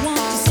 Never want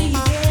to see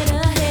you get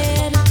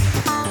ahead.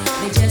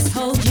 They just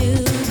hold you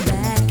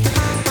back.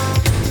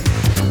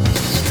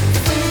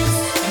 Friends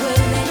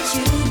will let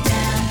you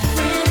down.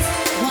 Friends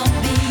won't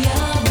be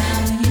around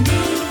when you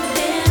need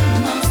them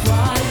most.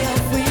 Are your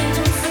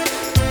friends?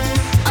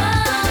 Oh,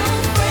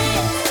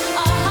 friends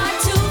are hard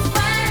to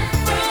find.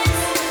 Friends,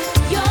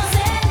 yours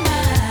and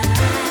mine.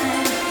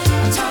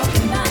 I'm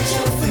talking about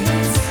your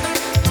friends.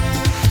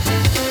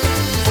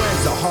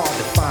 Friends are hard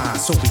to find,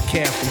 so be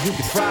careful. You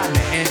can try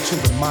to enter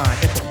the mind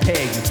and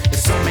prepare you. And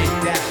some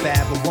ain't that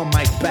bad, but one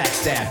might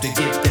backstab to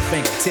get their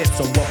fingertips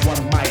on what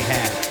one might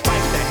have.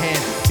 Bite the hand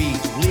that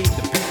feeds you, leave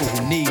the people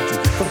who need you.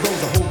 For those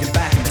that hold you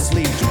back and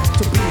mislead you.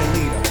 To be a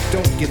leader,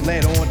 don't get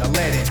led on or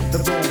led in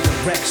the wrong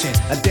direction.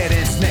 A dead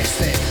end's next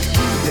thing.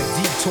 Need a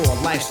detour,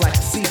 life's like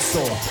a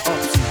seesaw.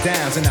 Ups and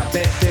downs, and I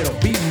bet there'll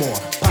be more.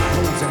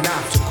 Potholes and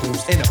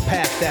obstacles in a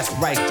path that's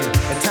righteous.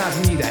 At times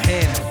we need a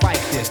hand to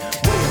fight this.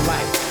 Way of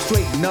life,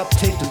 straighten up,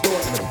 take the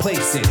thought and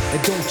replace it.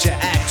 And don't you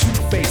act, you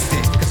face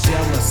it. 'Cause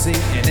jealousy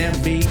and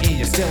envy, and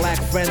you still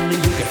act friendly,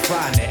 you can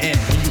fry in the end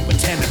when you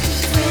pretend to be.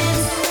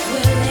 Friends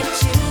will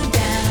let you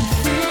down.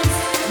 Friends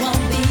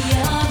won't be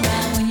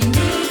around when you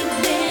need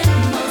them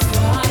most.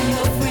 Are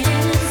your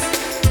friends?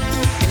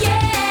 Yeah,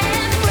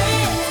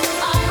 friends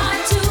are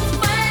hard to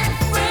find.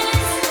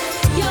 Friends,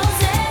 yours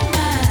and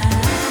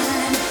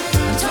mine.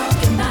 I'm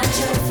talking about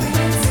your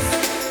friends.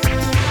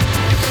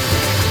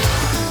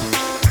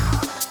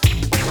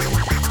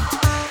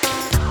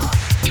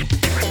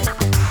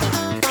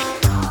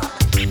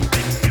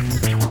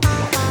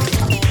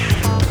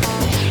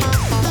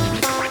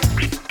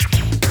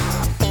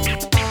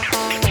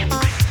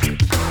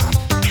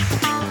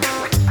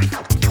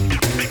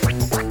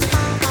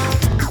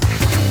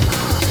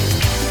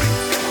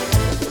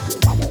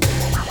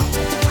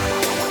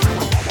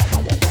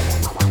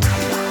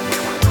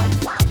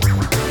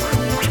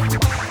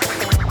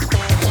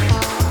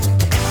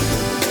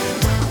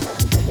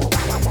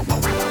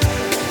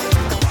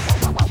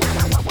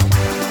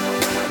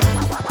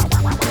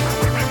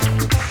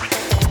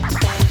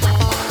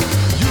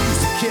 You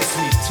used to kiss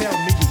me, tell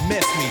me you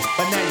miss me,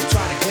 but now you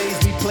try to glaze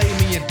me, play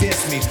me, and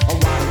diss me. I'm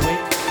wide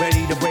awake,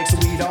 ready to break so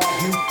we'd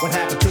argue. What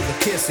happened to the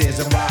kisses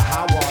and why?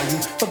 How are you?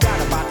 Forgot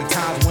about the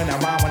times when I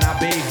rhymed when I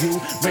bathed you.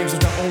 Rings was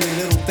the only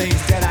little things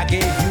that I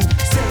gave you.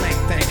 Still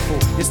ain't thankful,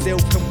 you're still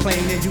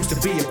complaining. Used to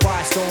be a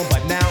quiet storm,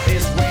 but now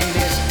it's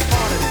raining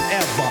harder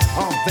than ever.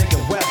 I'm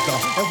thinking weather,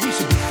 and we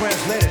should be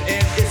friends. Let it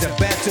end. Is it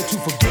better to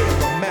forget or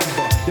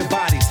remember? Your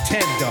body's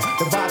tender,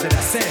 the vibe that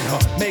I send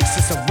her makes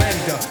her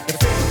surrender. The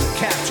feeling to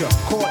capture,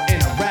 caught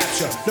in a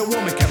rapture. No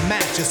woman can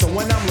match you, so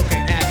when I'm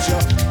looking at you,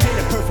 paint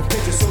a perfect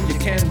picture so you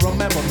can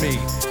remember me.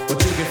 But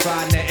you can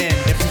find the end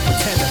if you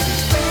pretend to be.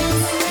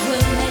 Friends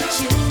will let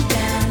you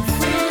down.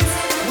 Friends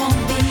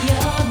won't be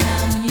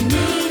around when you need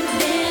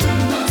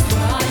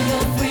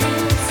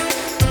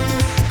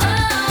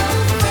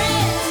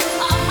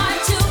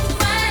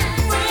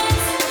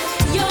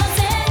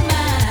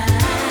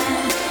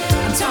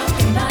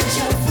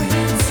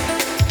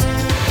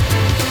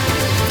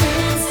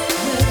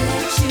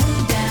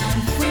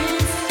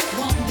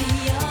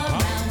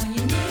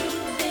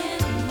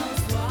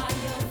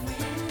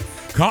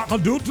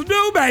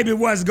Cock-a-doodle-doo, baby,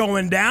 what's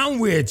going down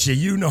with you?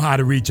 You know how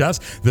to reach us.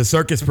 The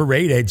Circus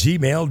Parade at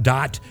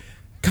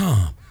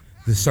gmail.com.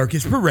 The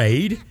Circus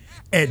Parade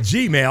at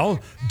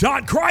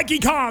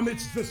gmail.com.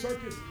 It's the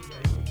Circus Parade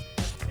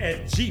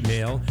at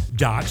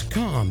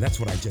gmail.com. That's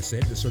what I just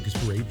said. The Circus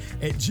Parade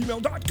at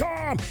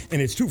gmail.com.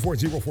 And it's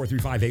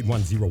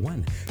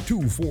 240-435-8101.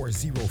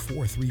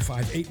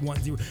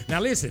 240-435-8101. Now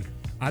listen,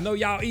 I know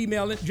y'all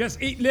emailing.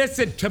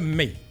 Listen to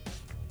me.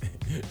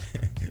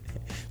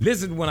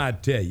 Listen when I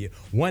tell you.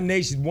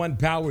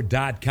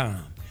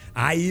 OneNationOnePower.com.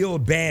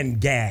 Aiel Ben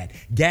Gad.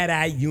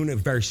 Gadite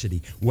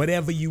University.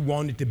 Whatever you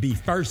want it to be.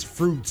 First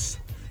fruits.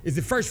 Is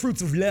it first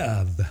fruits of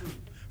love?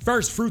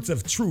 First fruits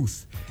of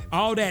truth.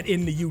 All that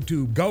in the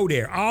YouTube. Go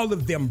there. All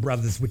of them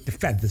brothers with the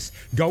feathers.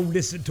 Go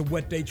listen to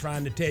what they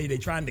trying to tell you. They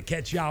trying to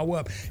catch y'all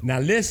up. Now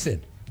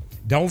listen.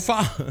 Don't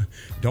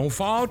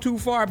fall too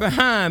far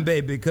behind,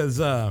 baby,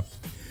 because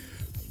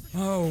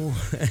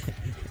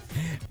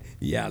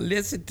yeah,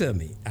 listen to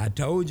me. I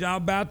told y'all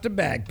about the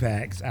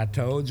backpacks. I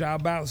told y'all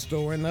about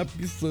storing up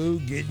your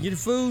food, getting your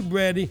food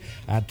ready.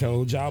 I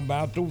told y'all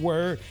about the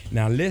word.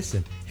 Now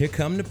listen, here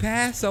come the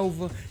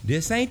Passover.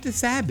 This ain't the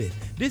Sabbath.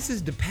 This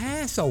is the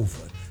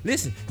Passover.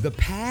 Listen, the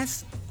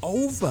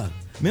Passover.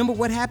 Remember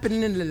what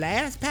happened in the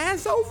last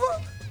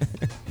Passover?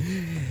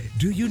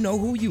 Do you know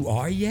who you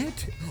are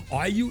yet?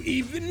 Are you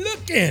even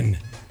looking?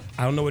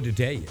 I don't know what to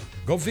tell you.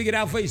 Go figure it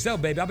out for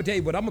yourself, baby. I'm going to tell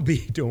you what I'm going to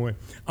be doing.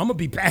 I'm going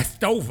to be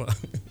passed over.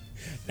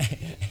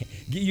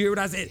 You hear what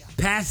I said?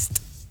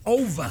 Passed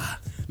over.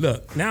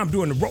 Look, now I'm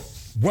doing the rope.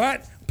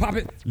 What? Pop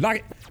it, lock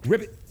it,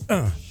 rip it.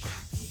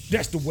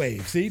 That's the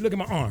wave. See? Look at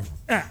my arm.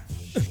 Yeah.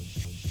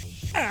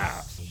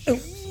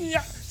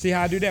 See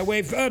how I do that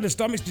wave? The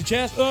stomach, the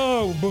chest.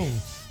 Oh, boom.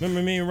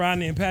 Remember me and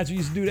Rodney and Patrick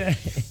used to do that?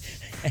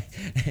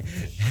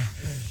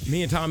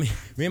 Me and Tommy,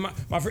 me and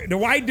my friend, the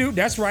white dude,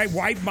 that's right,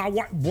 my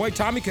white boy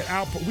Tommy could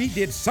output. Me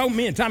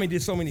and Tommy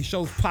did so many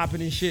shows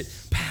popping and shit.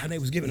 Pow, they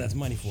was giving us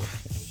money for it.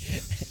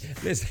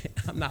 Listen,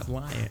 I'm not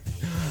lying.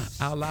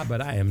 I'll lie, but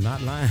I am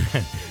not lying.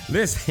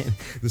 Listen,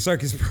 the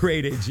Circus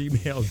Parade at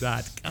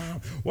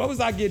gmail.com. What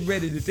was I getting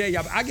ready to tell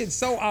y'all? I get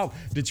so off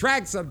the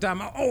track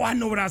sometimes. I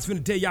know what I was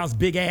finna tell y'all's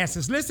big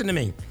asses. Listen to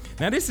me.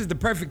 Now, this is the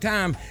perfect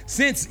time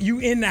since you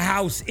in the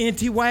house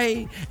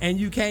anyway, and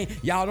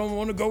y'all don't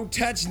want to go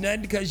touch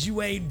nothing because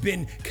you ain't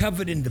been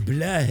covered in the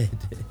blood.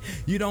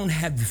 You don't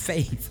have the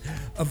faith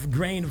of a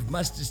grain of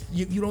mustard.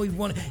 You don't even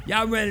want to,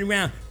 y'all running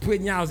around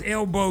putting y'all's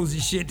elbows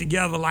and shit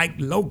together like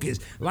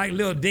locusts, like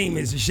little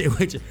demons and shit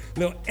with your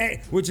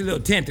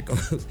little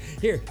tentacles.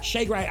 Here,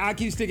 shake right. I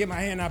keep sticking my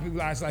hand out people's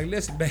eyes like,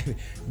 listen, baby,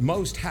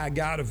 Most High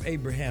God of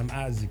Abraham,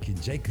 Isaac,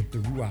 and Jacob, the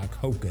Ruach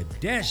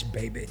HaKodesh,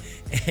 baby,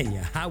 and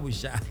Yahweh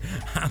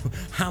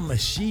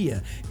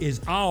HaMashiach is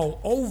all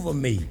over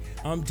me.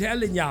 I'm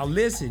telling y'all,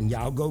 listen,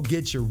 y'all go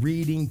get your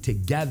reading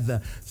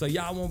together so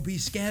y'all won't be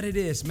scared of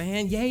this,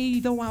 man. Yea,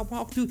 though I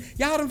walk through,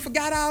 y'all done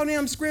forgot all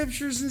them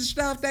scriptures and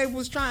stuff they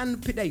was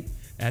trying to pay.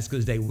 That's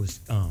because they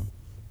was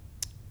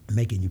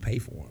making you pay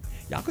for them.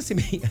 Y'all can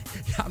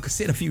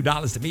send a few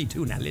dollars to me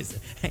too. Now listen,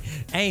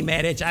 I ain't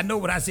mad at you. I know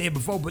what I said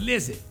before, but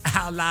listen,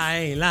 I'll lie, I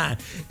ain't lying.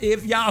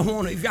 If y'all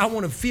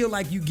wanna feel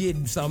like you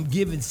giving some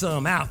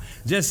out,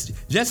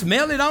 just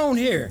mail it on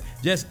here.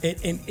 Just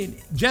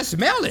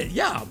mail it,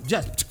 y'all.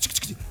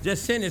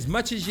 Just send as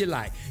much as you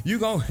like.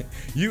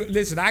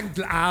 Listen,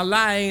 I'll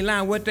lie, I ain't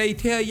lying. What they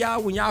tell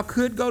y'all when y'all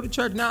could go to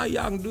church, now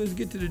y'all can do is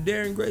get to the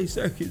Darren Gray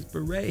Circus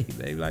Parade.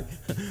 They like,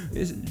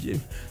 this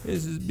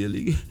is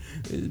Billy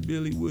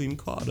William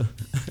Carter.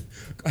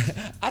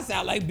 I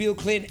sound like Bill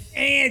Clinton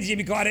and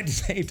Jimmy Carter at the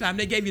same time.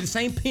 They gave you the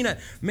same peanut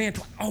man.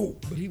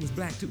 But he was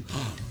black too.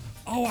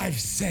 Oh, I've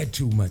said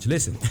too much.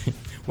 Listen,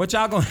 what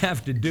y'all gonna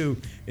have to do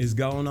is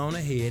go on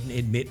ahead and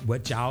admit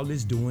what y'all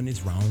is doing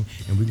is wrong,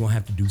 and we're gonna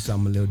have to do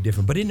something a little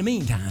different. But in the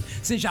meantime,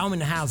 since y'all in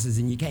the houses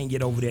and you can't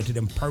get over there to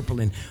them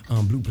purple and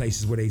blue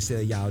places where they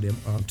sell y'all them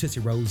Tootsie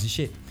Rolls and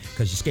shit,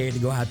 because you're scared to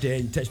go out there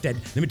and touch that.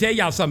 Let me tell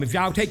y'all something. If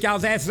y'all take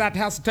y'all's asses out the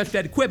house and touch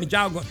that equipment,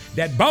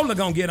 that bowler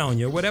gonna get on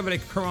you, whatever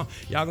y'all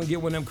gonna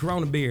get one of them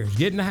Corona beers.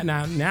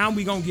 Now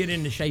we gonna get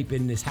into shape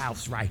in this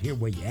house right here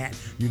where you at.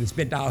 You done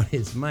spent all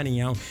this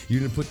money on.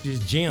 You done put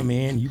this gym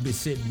in. You been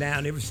sitting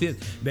down ever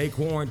since they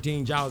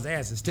quarantined y'all's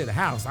asses to the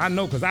house. I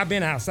know, because I've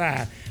been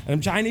outside.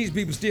 Them Chinese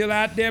people still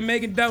out there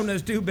making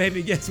donuts too,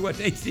 baby. Guess what?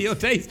 They still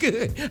taste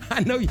good. I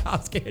know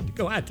y'all scared to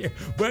go out there,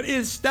 but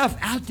it's stuff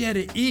out there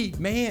to eat,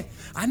 man.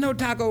 I know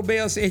Taco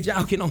Bell said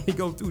y'all can only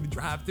go through the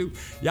drive-thru.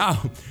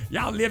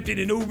 Y'all lifted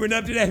and Ubering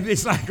up to that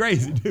bitch like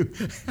crazy, dude.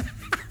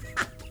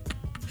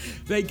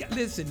 They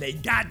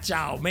got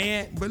y'all,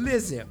 man. But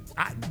listen,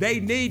 they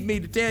need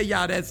me to tell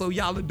y'all that so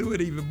y'all will do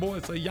it even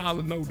more, so y'all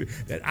will know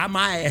that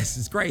my ass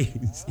is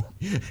crazy.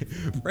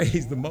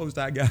 Praise the Most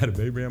I got it,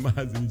 baby. I'm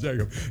Isaac and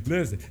Jacob.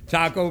 Listen,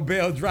 Taco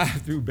Bell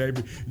drive-thru,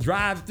 baby.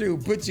 Drive-thru.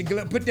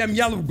 Put them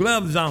yellow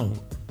gloves on.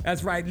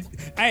 That's right.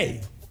 Hey,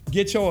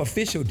 Get your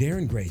official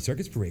Darren Gray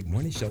Circus Parade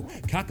morning show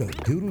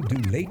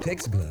cock-a-doodle-doo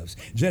latex gloves.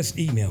 Just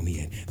email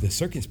me at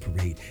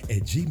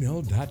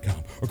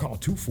thecircusparade@gmail.com or call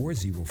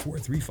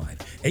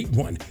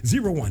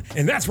 240-435-8101.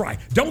 And that's right,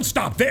 don't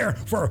stop there.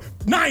 For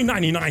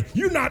 $9.99,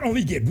 you not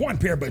only get one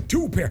pair, but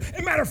two pair. As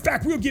a matter of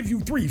fact, we'll give you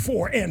 3,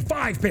 4, and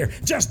 5 pair.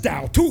 Just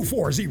dial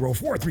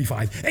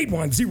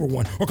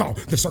 240-435-8101 or call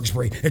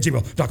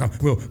thecircusparade@gmail.com.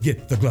 We'll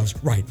get the gloves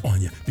right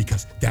on you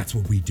because that's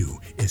what we do,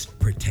 is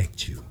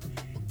protect you.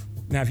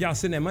 Now, if y'all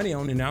send that money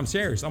on it, now I'm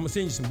serious. I'm going to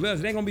send you some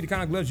gloves. It ain't going to be the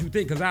kind of gloves you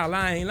think, because I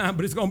ain't lying,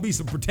 but it's going to be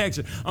some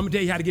protection. I'm going to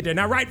tell you how to get there.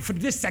 Now, right for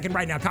this second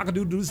right now,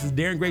 cock-a-doodle-doo, this is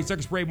Darren Gray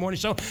Circus Parade Morning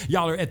Show.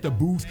 Y'all are at the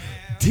booth,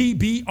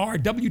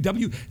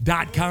 tbrww.com.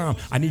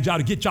 I need y'all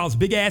to get y'all's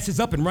big asses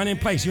up and run in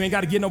place. You ain't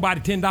got to give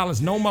nobody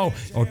 $10 no more,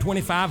 or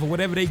 $25 or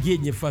whatever they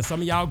getting you for.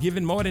 Some of y'all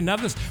giving more than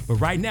others, but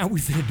right now we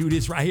finna do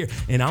this right here,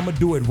 and I'm going to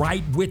do it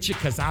right with you,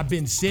 because I've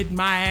been sitting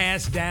my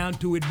ass down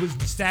to it was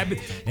the Sabbath,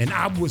 and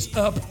I was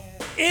up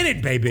in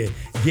it, baby,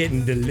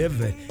 getting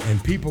delivered.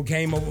 And people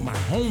came over my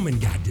home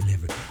and got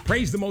delivered.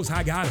 Praise the Most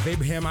High God of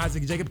Abraham,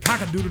 Isaac, and Jacob.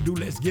 Cock-a-doodle-doo,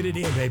 let's get it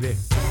in, baby.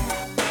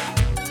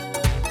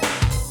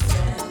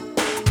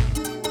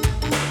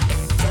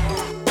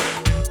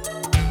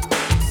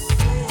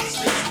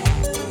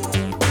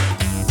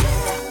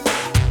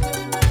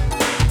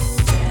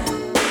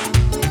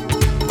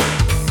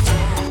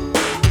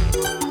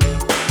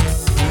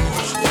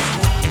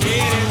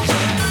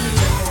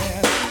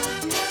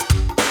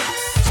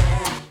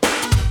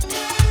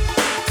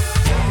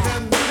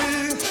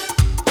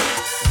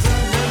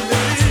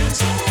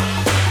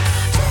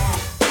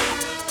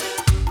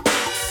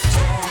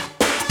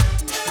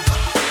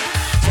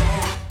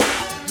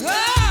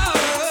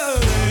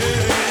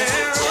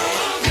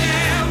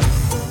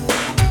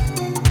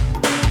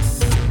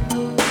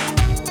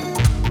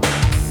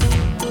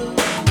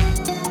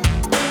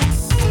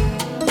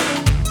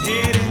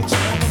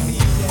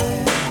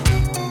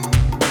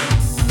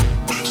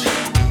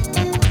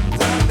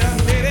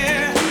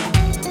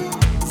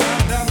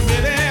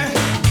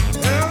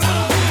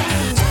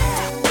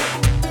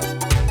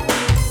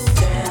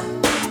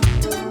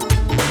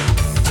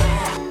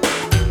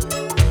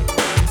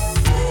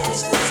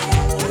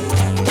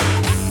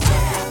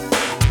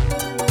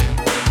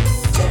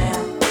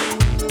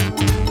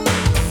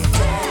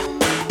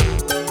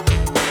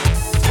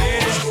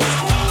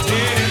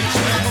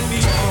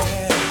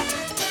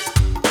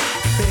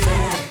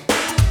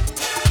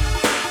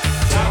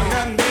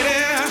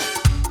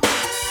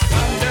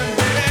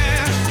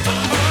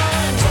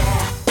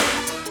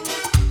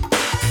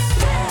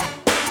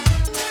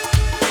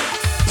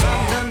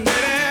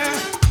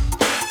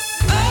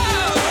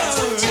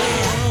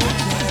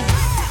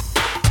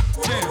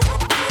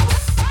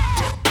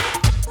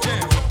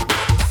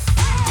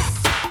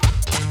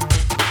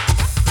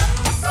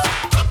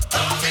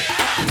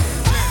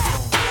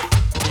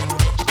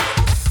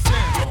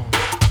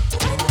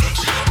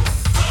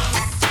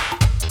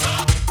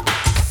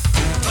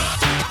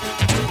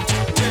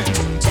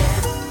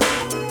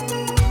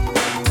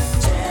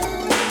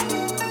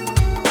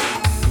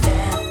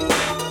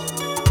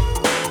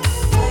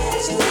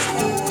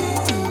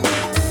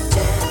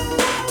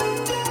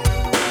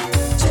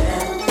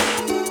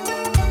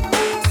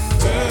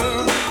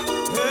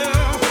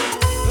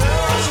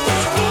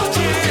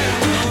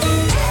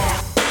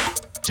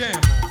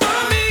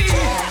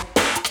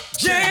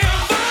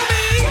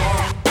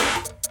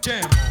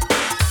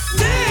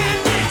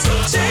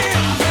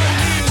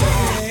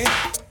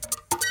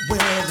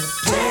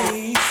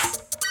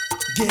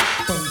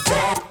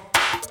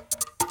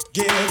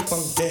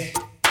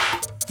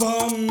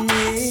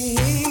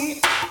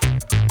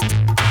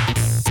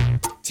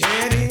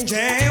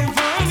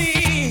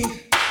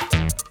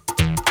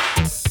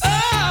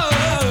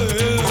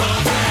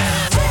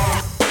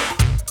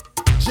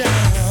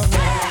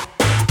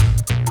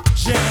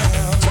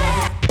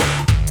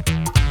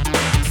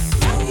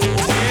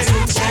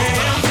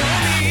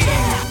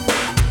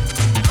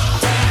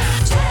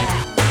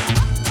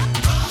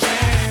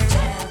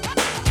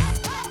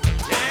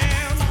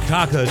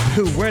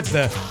 Dude,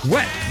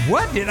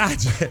 what did I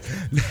just,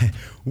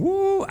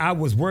 woo, I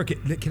was working.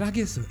 Can I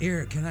get some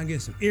air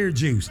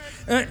juice?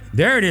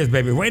 There it is,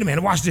 baby. Wait a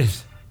minute, watch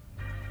this.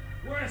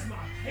 Where's my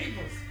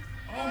papers?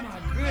 Oh my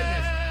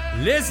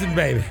goodness. Listen,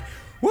 baby.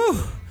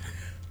 Woo.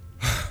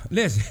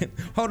 Listen,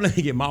 hold on, let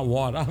me get my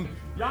water.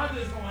 Y'all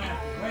just gonna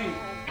have to wait.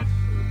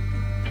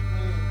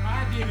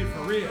 I did it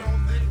for real.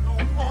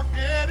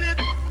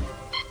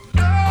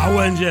 I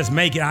wasn't just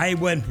making, I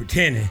wasn't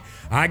pretending.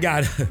 I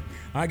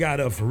got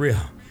up for real.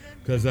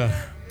 Cause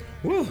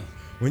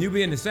when you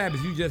be in the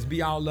Sabbath, you just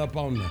be all up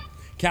on the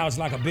couch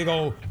like a big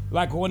old,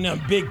 like one of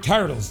them big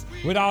turtles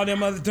with all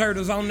them other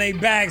turtles on their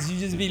backs. You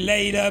just be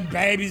laid up,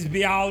 babies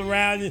be all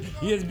around you.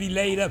 You just be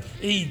laid up,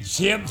 eat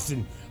chips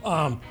and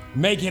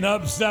making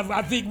up stuff.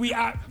 I think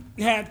I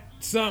had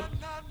some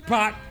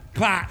pot.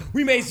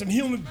 We made some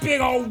human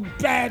big old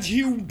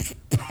huge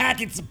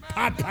packets of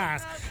pot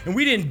pies. And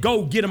we didn't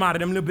go get them out of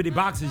them little bitty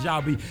boxes.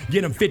 Y'all be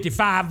getting them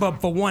 55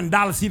 up for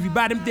 $1. See, if you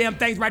buy them damn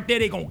things right there,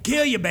 they gonna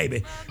kill you,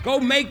 baby. Go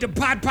make the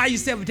pot pie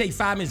yourself. It'll take you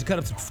 5 minutes to cut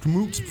up some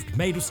fruit, some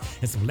tomatoes,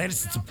 and some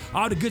lettuce, and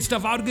all the good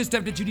stuff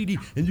that you need to eat.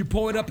 And you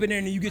pour it up in there,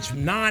 and then you get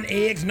some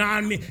non-eggs,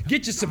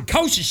 get you some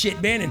kosher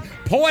shit, man, and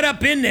pour it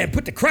up in there.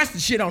 Put the crust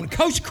and shit on, the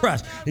kosher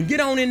crust, and get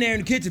on in there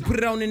in the kitchen, put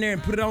it on in there,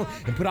 and put it on,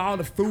 and put all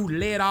the food,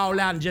 lay it all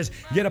out, and just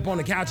get up on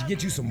the couch and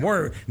get you some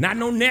word. Not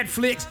no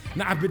Netflix.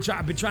 Now, I've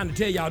been trying to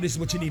tell y'all this is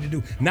what you need to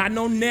do. Not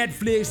no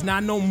Netflix,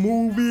 not no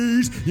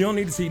movies. You don't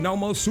need to see no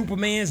more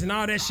Supermans and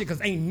all that shit,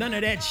 because ain't none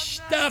of that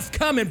stuff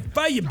coming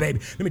for you, baby.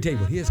 Let me tell you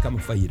what is coming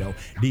for you, though.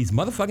 These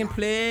motherfucking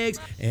plagues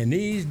and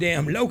these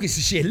damn locusts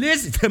and shit.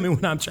 Listen to me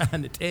when I'm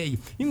trying to tell you.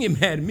 You can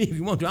get mad at me if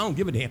you want to. I don't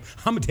give a damn.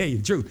 I'm going to tell you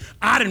the truth.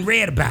 I done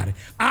read about it.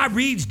 I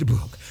reads the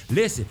book.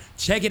 Listen,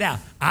 check it out.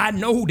 I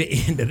know the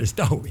end of the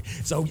story.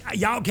 So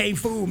y'all can't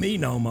fool me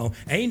no more.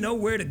 Ain't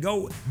nowhere to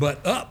go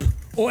but up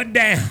or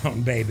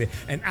down, baby.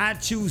 And I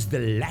choose the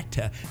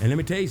latter. And let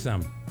me tell you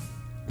something.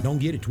 Don't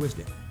get it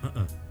twisted.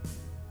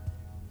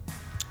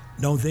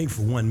 Don't think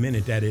for 1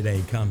 minute that it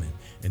ain't coming.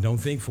 And don't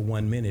think for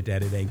 1 minute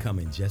that it ain't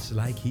coming. Just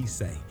like he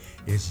say,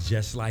 it's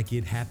just like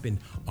it happened.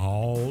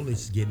 All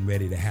it's getting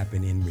ready to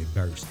happen in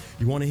reverse.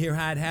 You want to hear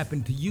how it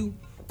happened to you?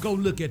 Go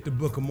look at the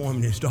Book of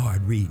Mormon and start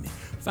reading it.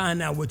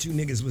 Find out what you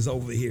niggas was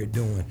over here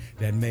doing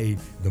that made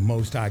the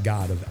Most High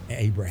God of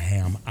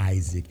Abraham,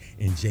 Isaac,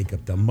 and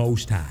Jacob, the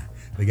Most High,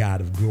 the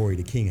God of glory,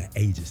 the King of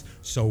ages,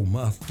 so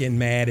muffin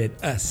mad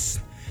at us.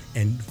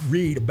 And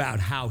read about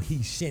how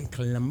he sent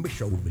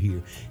Columbus over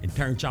here and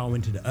turned y'all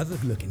into the other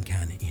looking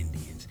kind of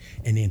Indians,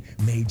 and then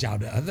made y'all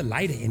the other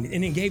lighter Indians,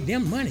 and then gave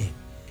them money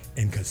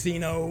and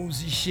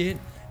casinos and shit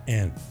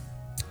and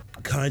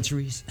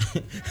countries.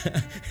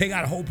 They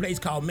got a whole place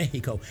called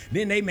Mexico.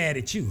 Then they mad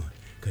at you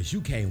because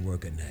you can't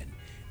work or nothing.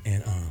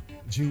 And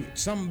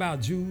something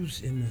about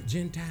Jews and the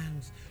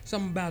Gentiles,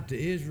 something about the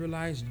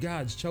Israelites,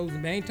 God's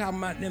chosen. They ain't talking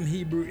about them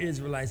Hebrew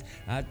Israelites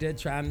out there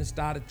trying to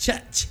start a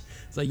church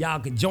so y'all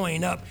can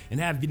join up and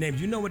have your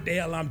names. You know what the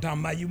hell I'm talking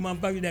about, you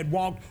motherfuckers that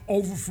walked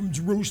over from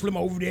Jerusalem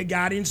over there,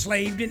 got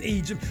enslaved in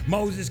Egypt.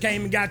 Moses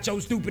came and got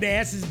your stupid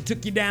asses and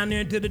took you down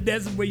there into the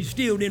desert where you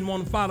still didn't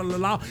want to follow the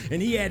law,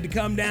 and he had to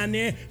come down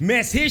there,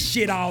 mess his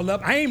shit all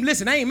up. I ain't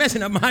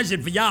messing up my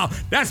shit for y'all.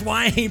 That's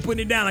why I ain't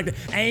putting it down like that.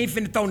 I ain't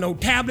finna throw no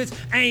tablets.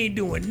 I ain't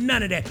doing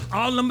none of that.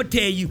 All I'm gonna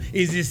tell you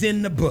is it's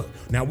in the book.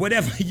 Now,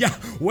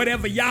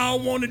 whatever y'all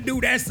want to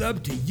do, that's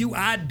up to you.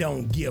 I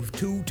don't give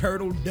two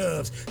turtle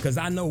doves, because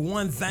I know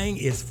one thing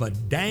is for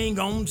dang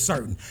on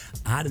certain.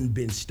 I done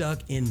been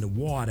stuck in the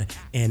water,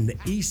 and the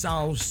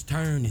Esau's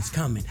turn is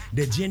coming.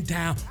 The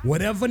Gentile,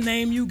 whatever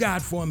name you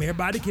got for him,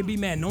 everybody can be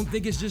mad. Don't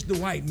think it's just the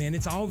white man.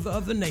 It's all the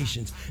other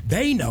nations.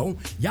 They know.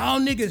 Y'all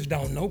niggas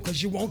don't know,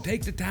 because you won't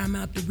take the time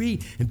out to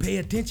read and pay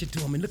attention to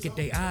them and look at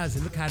their eyes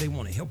and look how they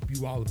want to help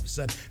you all of a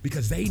sudden,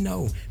 because they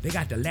know they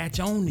got to latch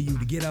on to you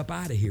to get up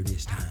out of here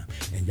this time.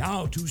 And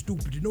y'all too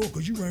stupid to know,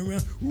 because you run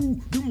around,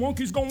 ooh, them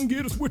monkeys gonna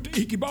get us with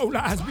the icky bowl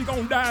eyes. We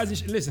gonna die and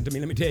shit. Listen to me,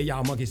 let me tell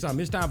y'all monkeys something.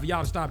 It's time for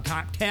y'all to stop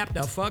tap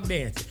the fuck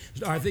dancing.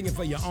 Start thinking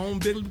for your own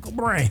biblical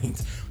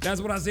brains.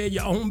 That's what I said,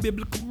 your own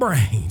biblical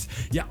brains.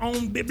 Your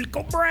own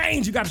biblical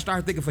brains. You got to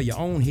start thinking for your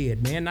own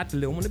head, man. Not the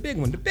little one, the big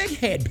one. The big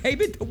head,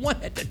 baby. The one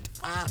at the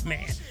top,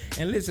 man.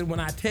 And listen, when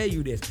I tell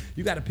you this,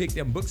 you got to pick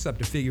them books up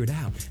to figure it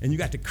out. And you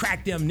got to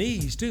crack them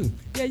knees, too.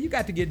 Yeah, you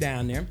got to get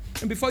down there.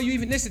 And before you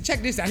even, listen,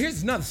 check this out.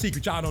 Here's another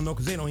secret y'all don't know,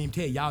 because they don't even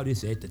tell y'all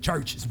this at the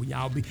churches when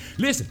y'all be.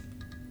 Listen.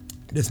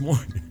 This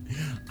morning,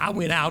 I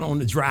went out on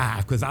the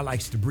drive because I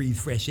likes to breathe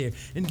fresh air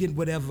and get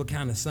whatever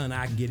kind of sun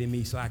I can get in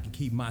me so I can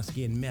keep my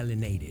skin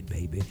melanated,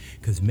 baby,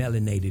 because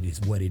melanated is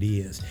what it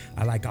is.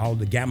 I like all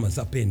the gammas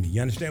up in me.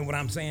 You understand what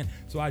I'm saying?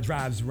 So I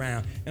drives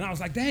around, and I was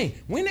like, dang,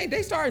 when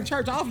they starting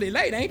church awfully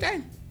late, ain't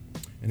they?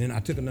 And then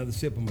I took another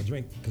sip of my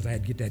drink because I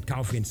had to get that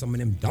coffee and some of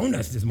them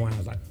donuts this morning.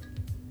 I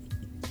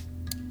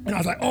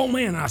was like, oh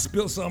man, I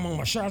spilled some on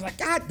my shirt. I was like,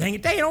 God dang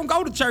it, they don't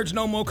go to church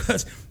no more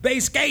because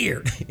they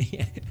scared.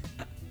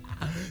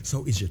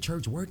 So is your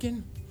church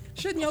working?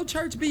 Shouldn't your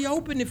church be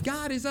open if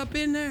God is up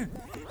in there?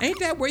 Ain't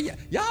that where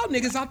y'all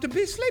niggas ought to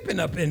be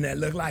sleeping up in there,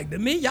 look like to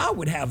me? Y'all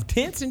would have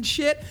tents and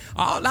shit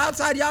all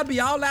outside. Y'all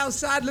be all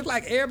outside. Look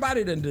like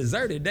everybody done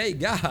deserted they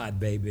God,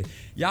 baby.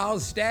 Y'all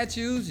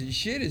statues and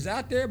shit is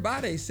out there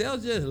by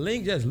themselves, just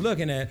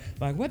looking at,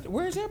 like, what?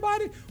 Where's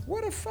everybody?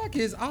 Where the fuck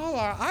is all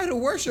our idol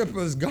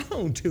worshipers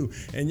gone to?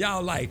 And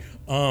y'all like,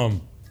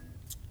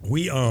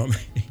 we done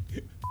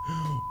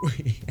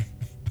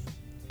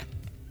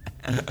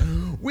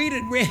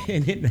ran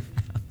in the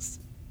house.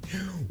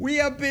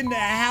 We up in the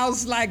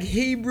house like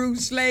Hebrew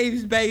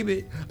slaves,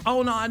 baby,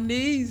 on our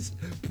knees,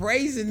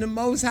 praising the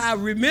Most High,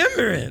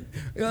 remembering.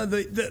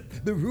 The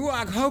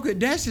Ruach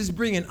HaKodesh is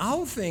bringing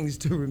all things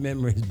to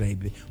remembrance,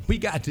 baby. We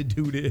got to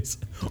do this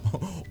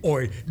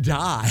or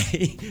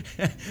die.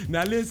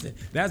 Now listen,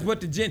 that's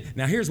what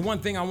now here's one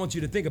thing I want you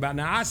to think about.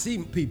 Now I see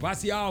people, I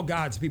see all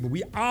God's people.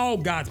 We all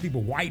God's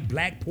people, white,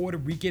 black, Puerto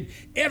Rican,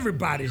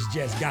 everybody's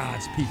just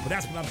God's people.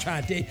 That's what I'm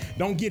trying to tell you.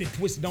 Don't get it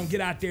twisted. Don't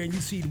get out there and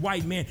you see the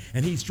white man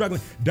and he's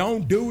struggling.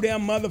 Don't do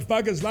them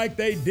motherfuckers like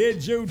they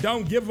did you.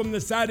 Don't give them the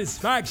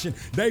satisfaction.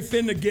 They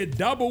finna get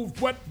double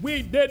what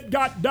we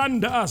got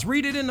done to us.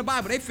 Read it in the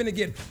Bible. They finna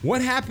get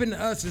what happened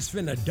to us is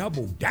finna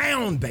double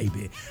down,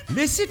 baby.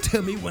 Listen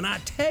to me when I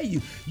tell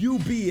you, you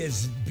be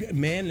as,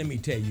 man, let me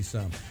tell you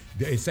something.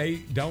 They say,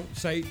 don't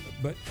say,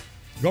 but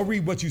go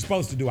read what you're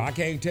supposed to do. I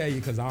can't tell you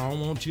because I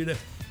don't want you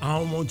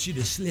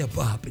to slip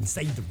up and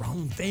say the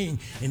wrong thing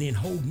and then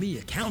hold me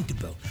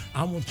accountable.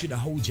 I want you to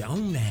hold your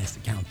own ass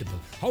accountable.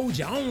 Hold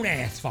your own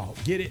asphalt.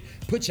 Get it?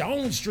 Put your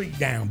own street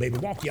down, baby.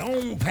 Walk your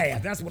own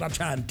path. That's what I'm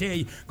trying to tell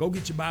you. Go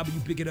get your Bible. You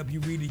pick it up. You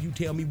read it. You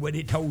tell me what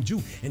it told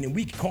you. And then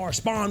we can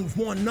correspond with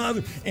one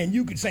another. And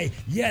you can say,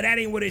 yeah, that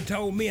ain't what it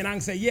told me. And I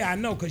can say, yeah, I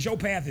know, because your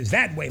path is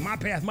that way. My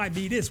path might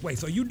be this way.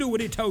 So you do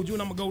what it told you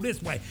and I'm going to go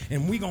this way.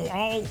 And we going to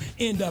all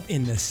end up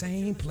in the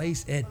same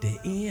place at the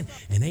end.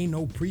 And ain't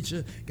no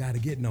preacher got to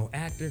get no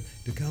actor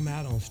to come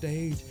out on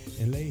stage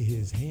and lay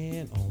his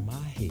hand on my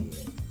head.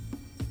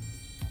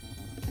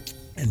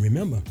 And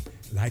remember,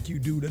 like you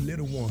do the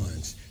little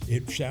ones,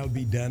 it shall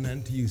be done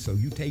unto you. So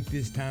you take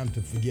this time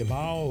to forgive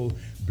all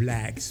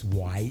blacks,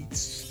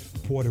 whites,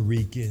 Puerto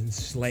Ricans,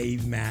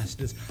 slave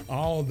masters,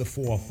 all the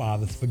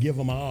forefathers. Forgive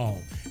them all.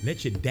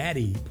 Let your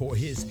daddy pour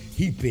his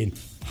heaping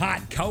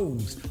hot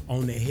coals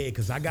on their head,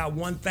 because I got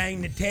one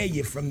thing to tell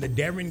you from the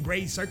Darren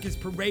Gray Circus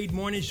Parade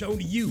Morning Show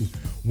to you.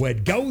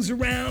 What goes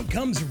around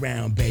comes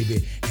around,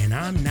 baby, and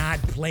I'm not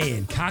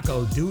playing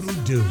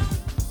cock-a-doodle-doo.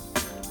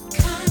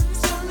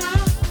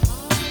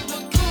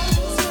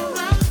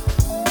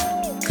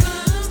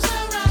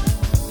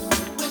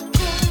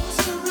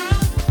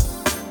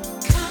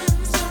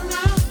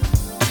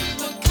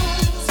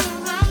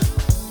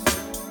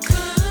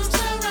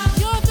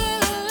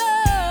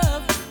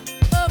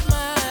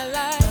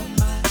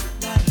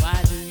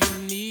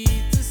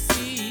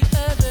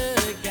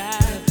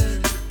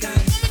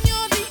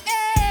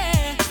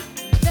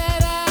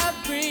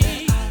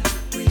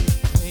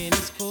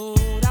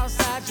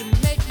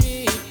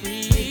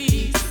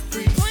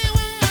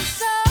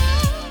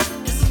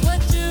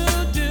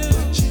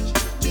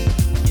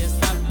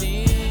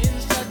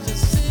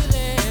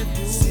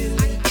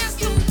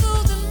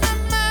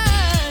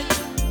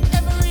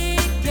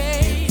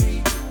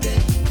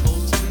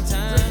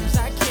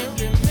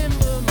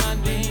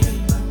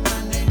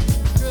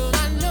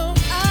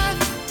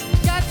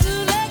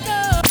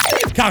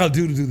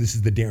 Cock-a-doodle-doo, this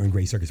is the Darren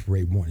Gray Circus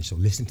Parade Morning Show.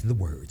 Listen to the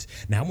words.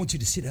 Now, I want you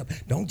to sit up.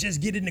 Don't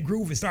just get in the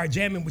groove and start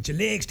jamming with your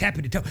legs,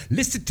 tapping the toe.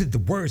 Listen to the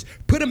words.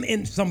 Put them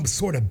in some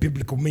sort of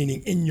biblical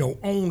meaning in your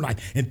own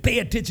life. And pay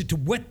attention to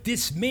what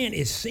this man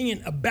is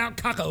saying about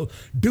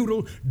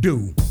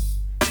cock-a-doodle-doo.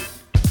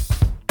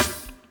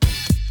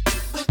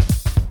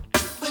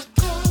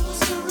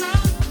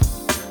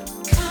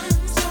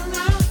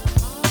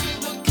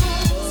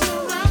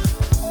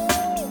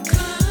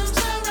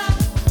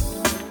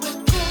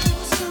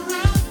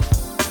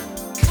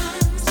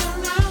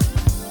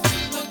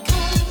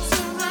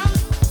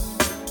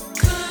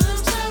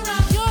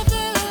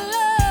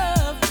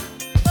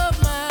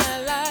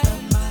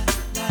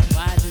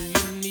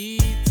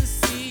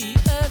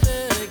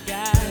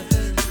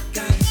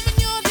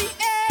 You're the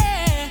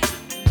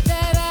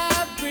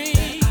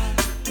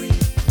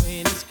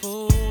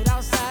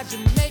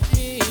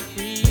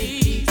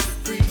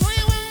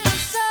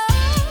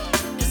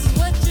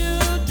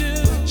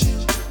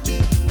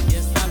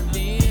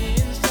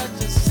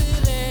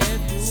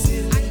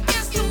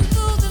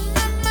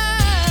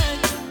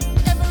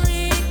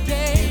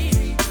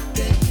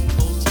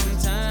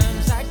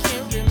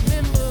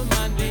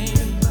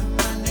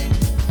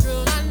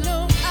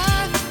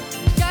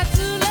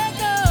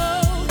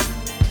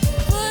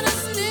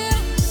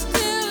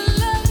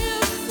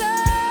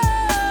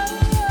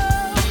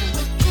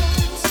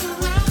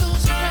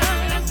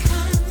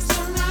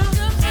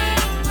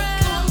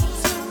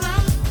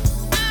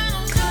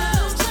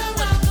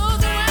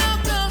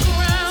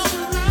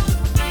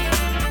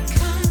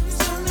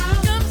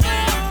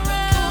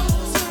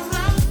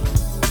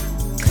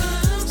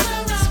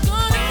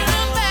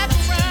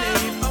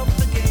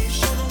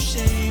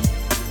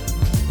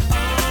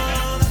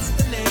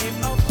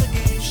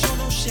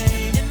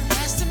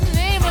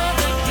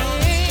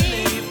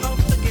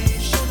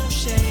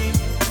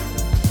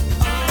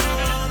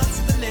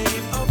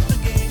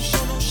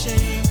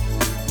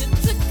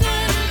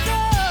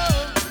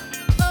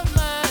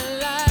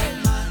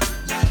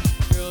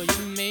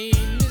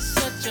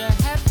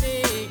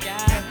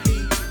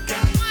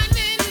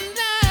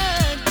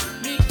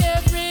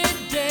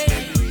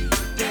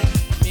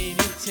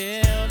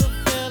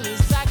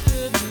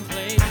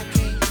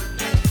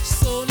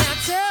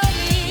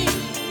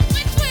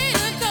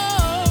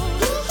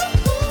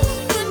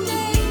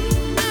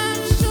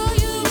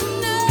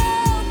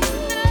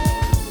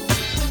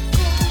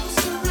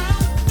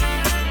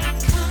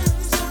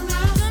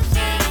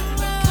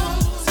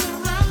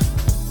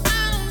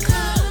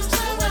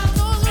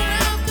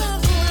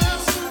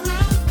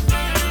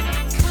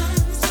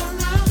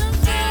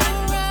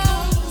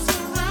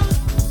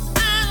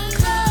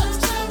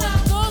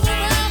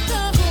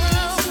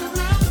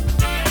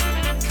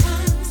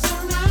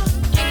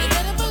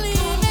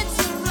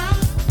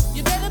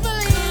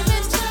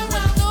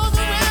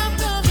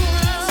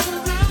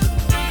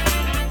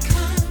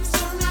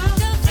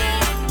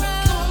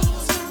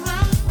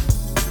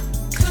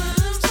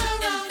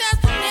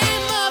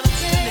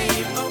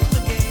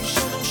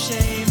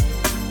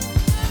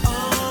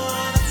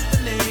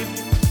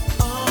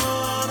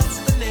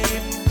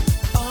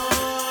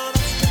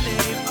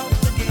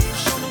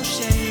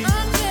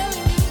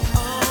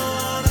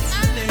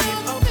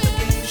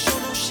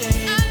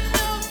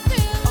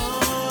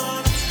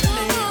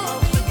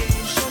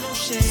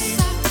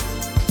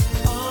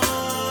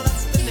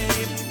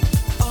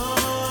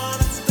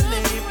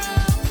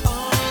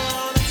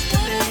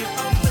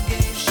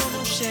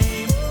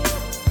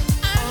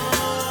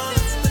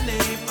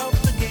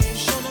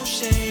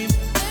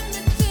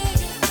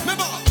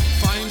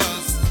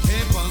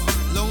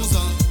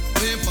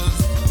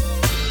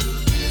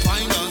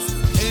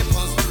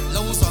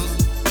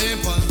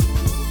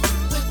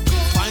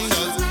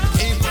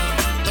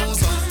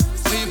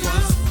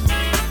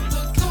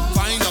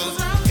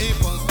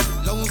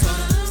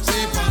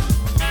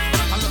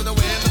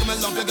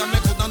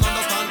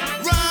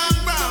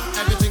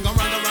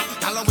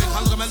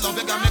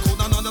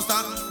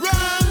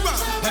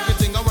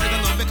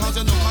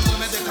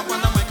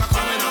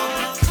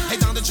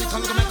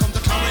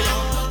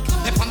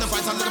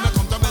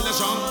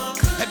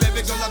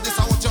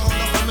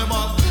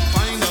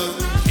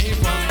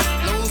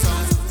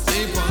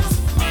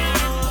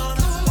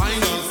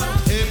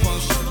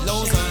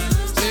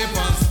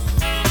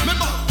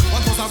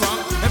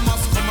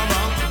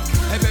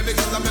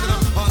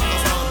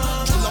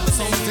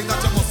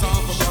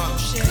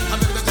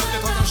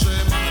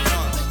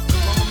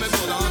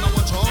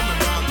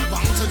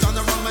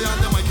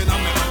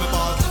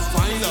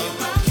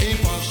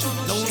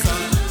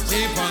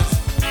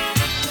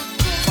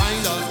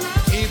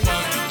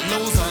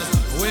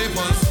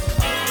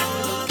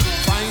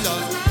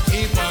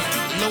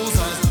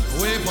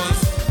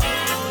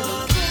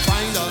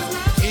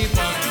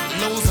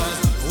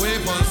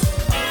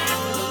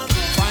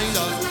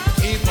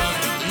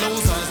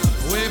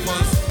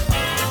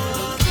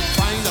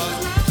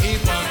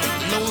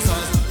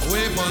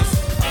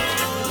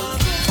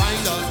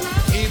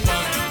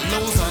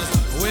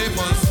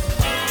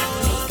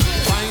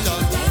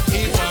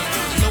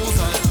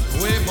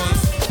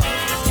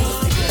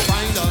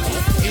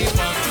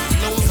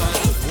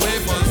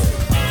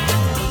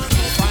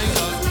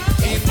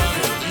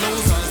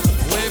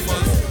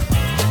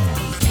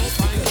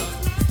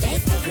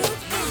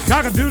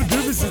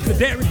Cock-a-doodle-doo, this is the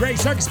Darren Gray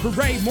Circus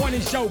Parade morning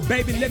show,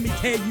 baby. Let me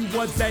tell you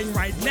one thing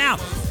right now.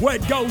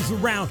 What goes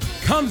around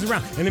comes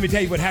around. And let me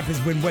tell you what happens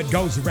when what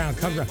goes around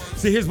comes around.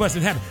 See, here's what's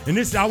happening. And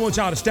this, I want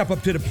y'all to step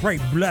up to the parade.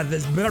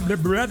 Brothers.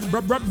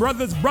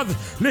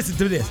 Listen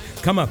to this.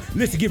 Come up.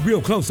 Listen, get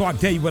real close so I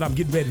can tell you what I'm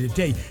getting ready to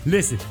tell you.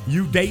 Listen,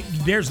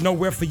 there's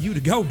nowhere for you to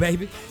go,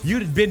 baby.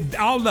 You'd have been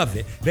all of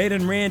it. They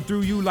done ran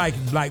through you like,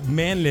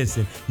 man,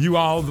 listen, you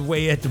all the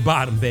way at the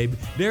bottom, baby.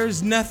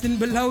 There's nothing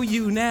below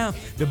you now.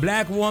 The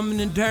black woman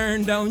done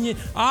turned on you.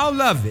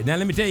 All of it. Now,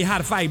 let me tell you how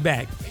to fight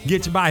back.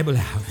 Get your Bible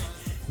out.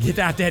 Get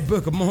out that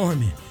Book of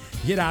Mormon.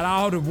 Get out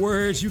all the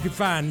words you can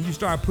find and you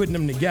start putting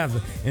them together,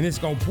 and it's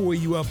going to pull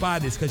you up out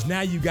of this, because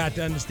now you got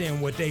to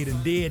understand what they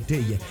done did to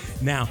you.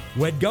 Now,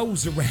 what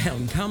goes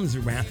around comes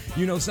around.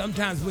 You know,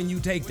 sometimes when you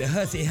take the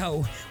hussy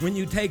hoe, when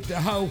you take the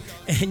hoe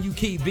and you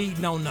keep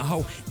beating on the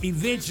hoe,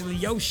 eventually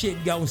your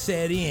shit gonna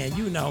set in.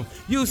 You know,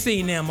 you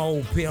seen them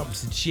old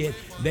pimps and shit.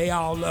 They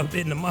all up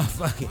in the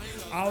motherfucking,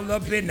 all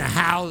up in the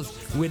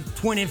house with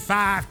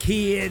 25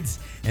 kids,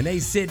 and they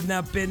sitting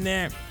up in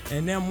there,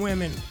 and them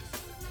women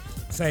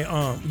say,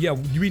 yeah,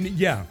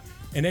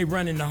 and they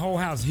running the whole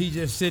house. He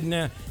just sitting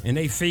there, and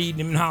they feeding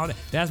him and all that.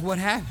 That's what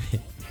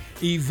happened.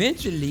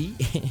 Eventually,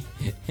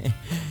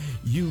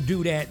 you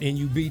do that and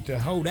you beat the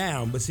hoe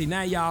down. But see,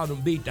 now y'all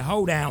done beat the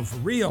hoe down for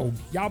real.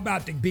 Y'all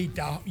done beat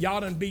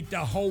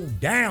the hoe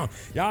down.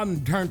 Y'all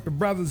done turned the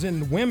brothers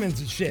into women's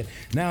and shit.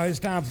 Now it's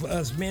time for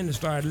us men to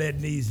start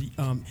letting these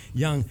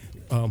young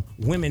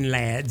women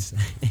lads,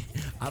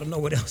 I don't know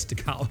what else to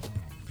call them,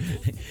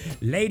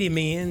 lady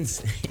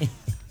men's.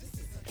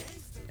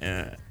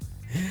 You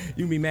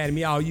can be mad at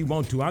me all you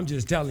want to. I'm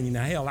just telling you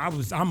now. Hell,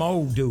 I'm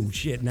old dude.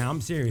 Shit, now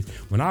I'm serious.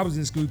 When I was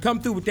in school,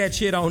 come through with that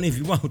shit on if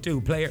you want to,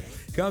 player.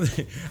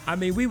 I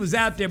mean, we was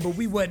out there, but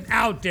we wasn't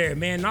out there,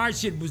 man. Our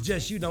shit was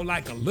just, you know,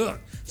 like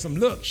some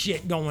look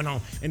shit going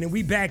on. And then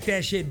we backed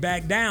that shit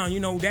back down. You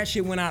know, that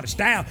shit went out of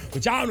style.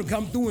 But y'all done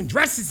come through in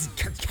dresses and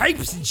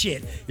capes and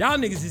shit. Y'all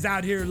niggas is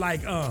out here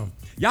like,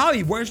 y'all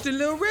ain't worse than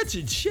Little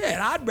Richard. Shit,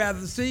 I'd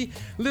rather see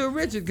Little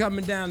Richard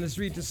coming down the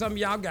street than some of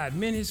y'all got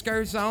mini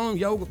skirts on,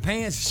 yoga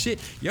pants, shit.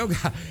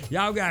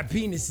 Y'all got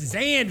penises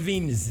and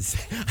Venuses.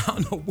 I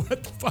don't know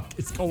what the fuck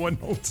is going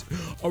on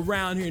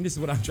around here, and this is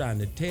what I'm trying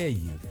to tell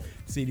you.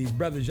 See, these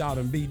brothers y'all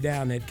done beat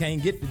down that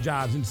can't get the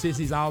jobs, and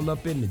sissies all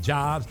up in the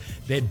jobs.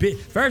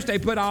 First they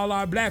put all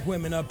our black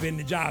women up in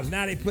the jobs.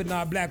 Now they putting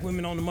our black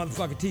women on the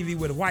motherfucking TV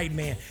with a white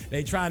man.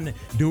 They trying to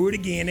do it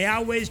again. They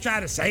always try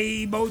to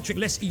say,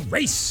 let's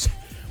erase.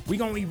 We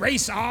gonna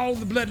erase all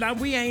the bloodline.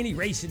 We ain't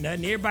erasing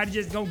nothing. Everybody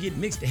just gonna get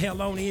mixed the hell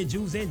on in,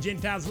 Jews and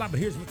Gentiles a lot. But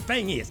here's what the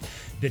thing is.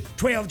 The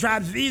 12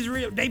 tribes of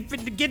Israel, they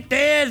fit to get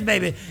theirs,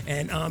 baby.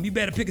 And you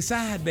better pick a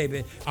side,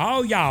 baby.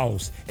 All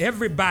y'alls,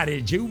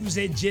 everybody, Jews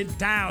and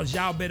Gentiles,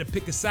 y'all better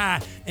pick a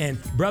side. And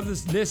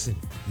brothers, listen,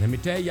 let me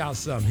tell y'all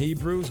something.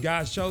 Hebrews,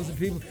 God's chosen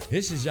people,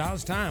 this is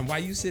y'all's time. Why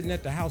you sitting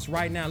at the house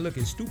right now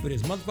looking stupid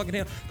as motherfucking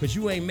hell? Because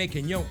you ain't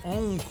making your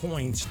own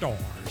coin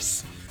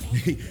stars.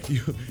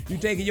 you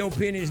taking your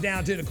pennies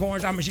down to the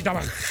corners. I mean, she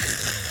talking about.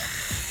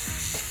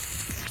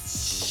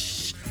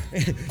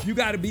 You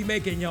got to be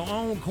making your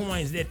own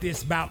coins at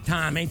this about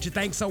time, ain't you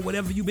think so?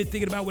 Whatever you've been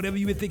thinking about, whatever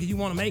you've been thinking you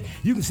want to make,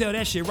 you can sell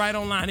that shit right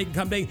online. They can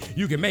come,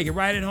 you can make it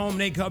right at home.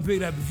 They come pick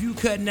it up. If you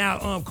cutting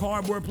out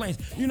cardboard planes,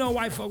 you know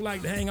white folk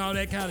like to hang all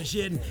that kind of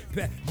shit and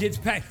gets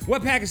packed.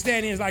 What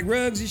Pakistanians like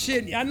rugs and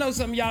shit? I know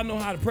some of y'all know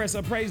how to press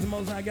up. Praise the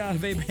Most High God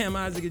of Abraham,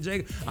 Isaac, and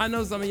Jacob. I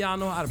know some of y'all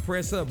know how to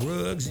press up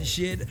rugs and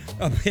shit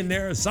up in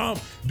there or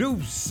something. Do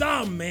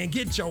something, man.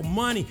 Get your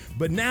money.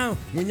 But now,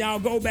 when y'all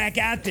go back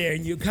out there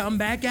and you come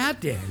back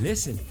out there,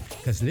 listen,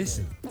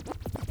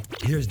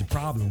 here's the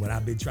problem, what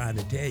I've been trying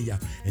to tell y'all.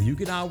 And you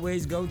can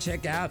always go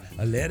check out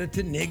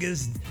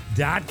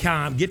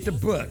alettertoniggas.com. Get the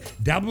book,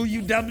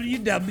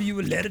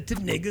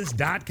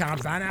 www.alettertoniggas.com.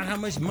 Find out how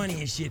much money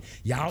and shit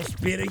y'all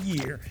spend a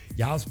year.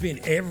 Y'all spend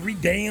every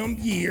damn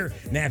year.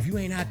 Now, if you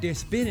ain't out there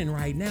spending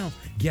right now,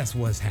 guess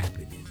what's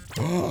happening?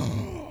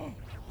 Oh,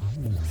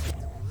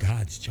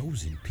 God's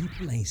chosen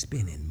people ain't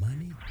spending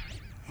money.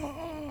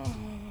 Oh,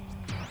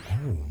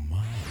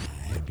 my.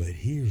 But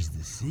here's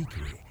the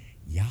secret.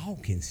 Y'all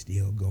can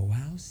still go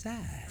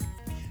outside.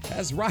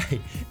 That's right.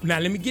 Now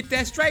let me get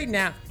that straight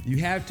now. You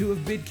have to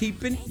have been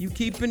keeping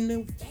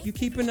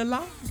the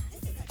law.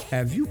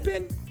 Have you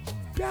been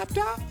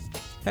baptized?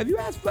 Have you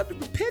asked for the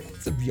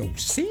repentance of your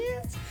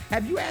sins?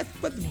 Have you asked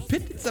for the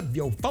repentance of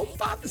your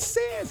forefathers'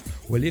 sins?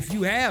 Well, if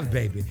you have,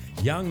 baby,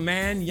 young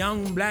man,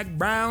 young black,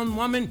 brown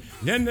woman,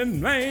 in the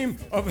name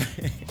of...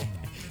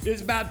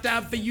 It's about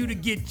time for you to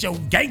get your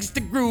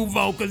gangster groove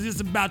on, because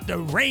it's about to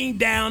rain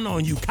down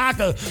on you.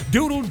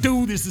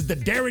 Cock-a-doodle-doo. This is the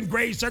Darren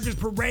Gray Circus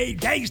Parade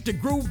Gangster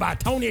Groove by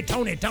Tony.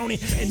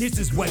 And this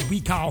is what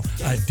we call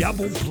a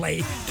double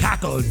play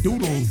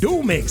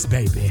cock-a-doodle-doo mix,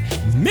 baby.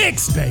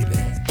 Mix, baby.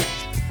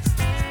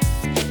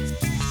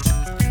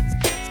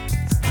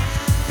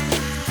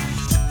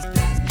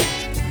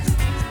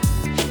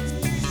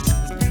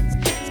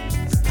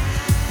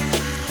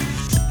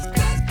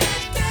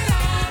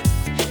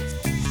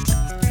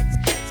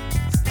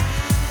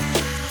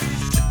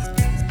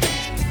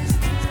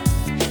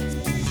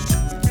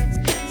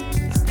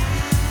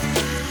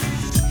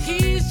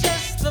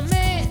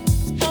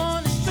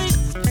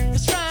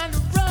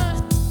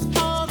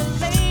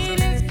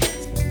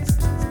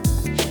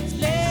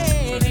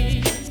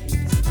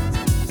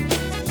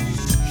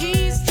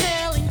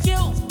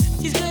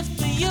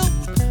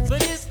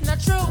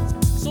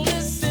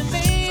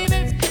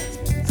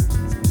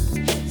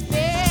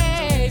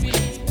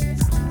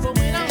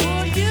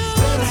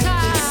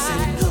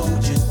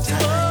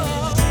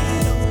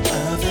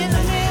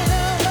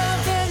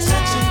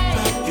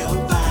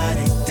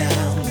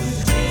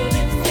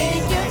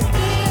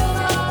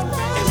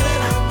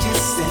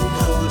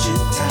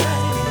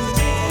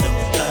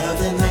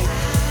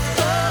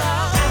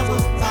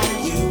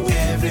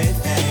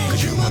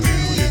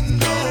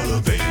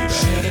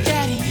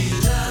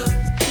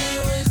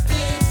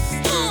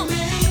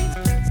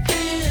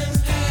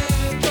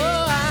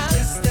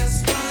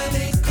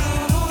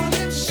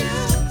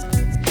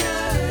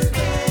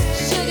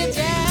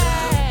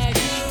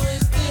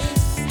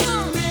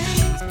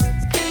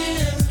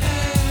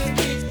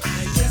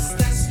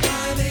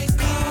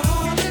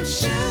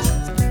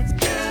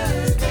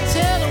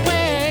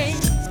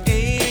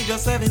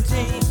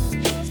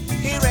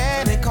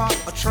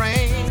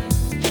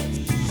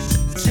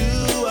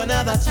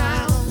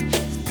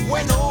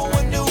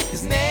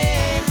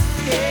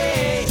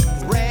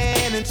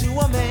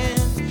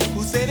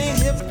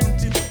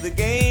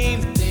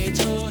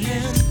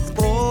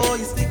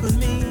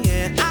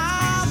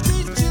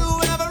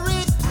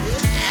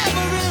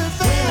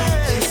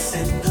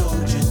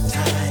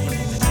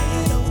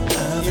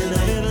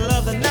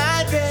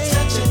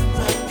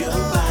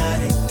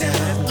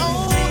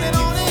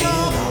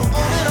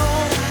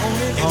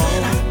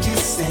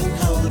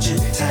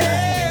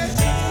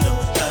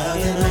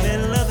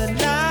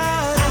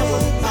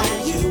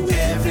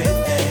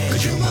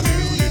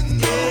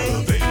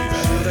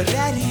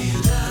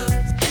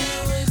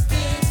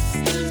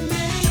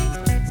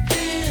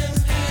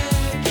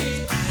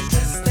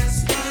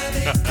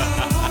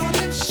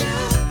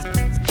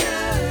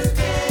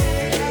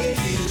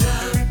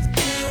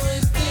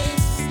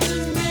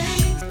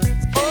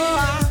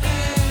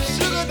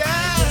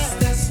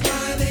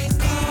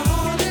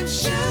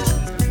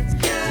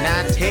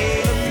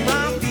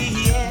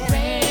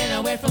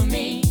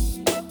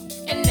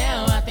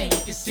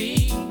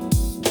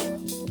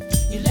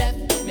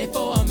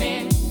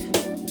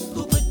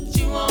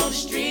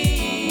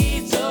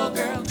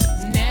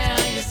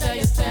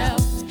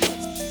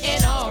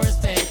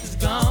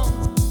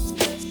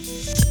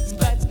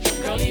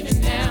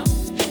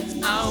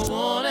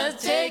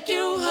 take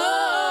you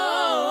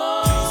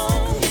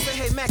home. Say,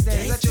 hey, Mac, Dad,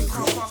 is that your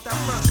car parked out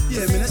front?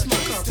 Yeah, man, that's my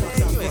car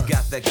parked out You ain't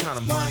got that kind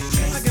of money,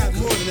 man. I got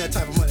more than that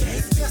type of money.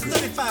 That's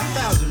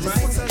 35,000, right?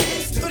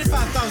 35,000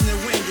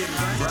 that Wayne getting,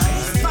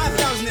 right?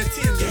 5,000 that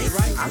Tim getting,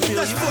 right?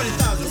 That's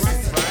 40,000, right?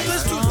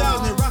 That's 2,000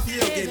 that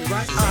Raphael getting,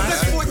 right?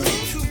 That's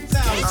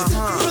 42,000.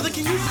 Brother,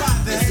 can you buy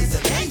that?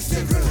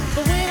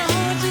 But when I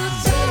hold you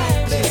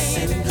tight,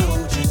 listen,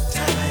 hold you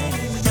tight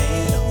in the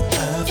middle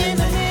of the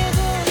night,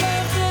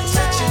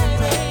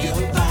 touching up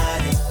your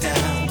body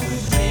down,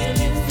 when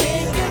you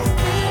make it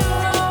feel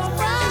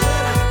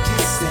alright.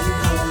 Kiss and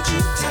hold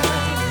you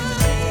tight in the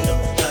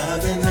middle of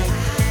the night.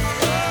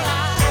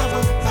 I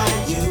will buy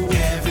you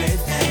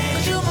everything,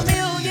 'cause you're my $1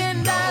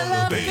 million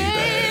baby.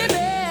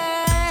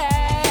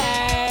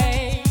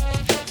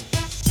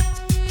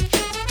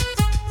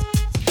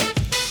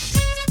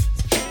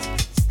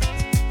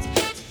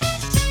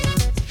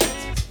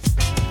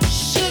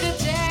 Sugar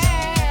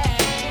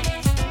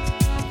daddy,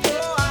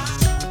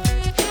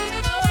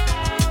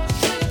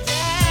 sugar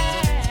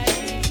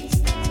daddy.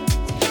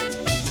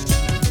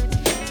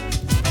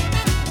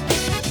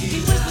 He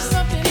whispered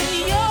something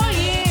in your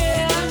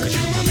ear, 'cause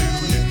you're my $1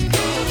 million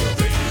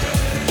baby.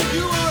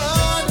 You were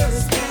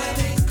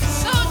understanding,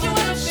 told you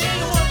everything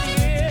you want to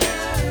hear.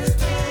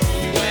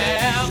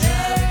 Well,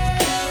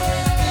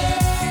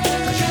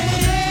 'cause you're my $1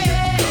 million baby.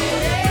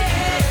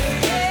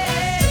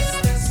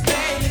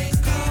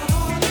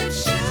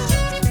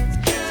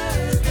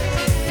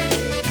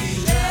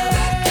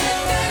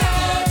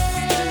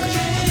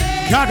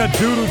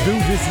 Cock-a-doodle-doo,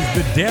 this is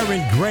the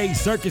Darren Gray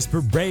Circus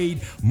Parade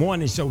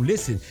morning show.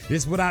 Listen,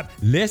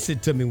 listen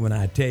to me when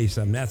I tell you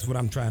something. That's what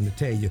I'm trying to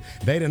tell you.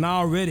 They done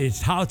already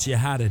taught you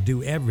how to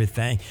do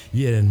everything.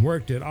 You done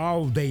worked at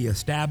all day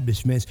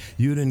establishments.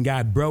 You done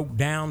got broke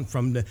down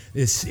from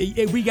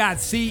we got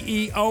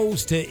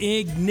CEOs to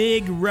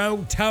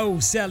Negro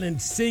toes selling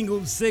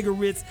single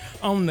cigarettes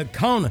on the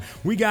corner.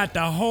 We got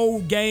the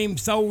whole game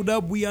sold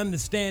up. We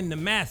understand the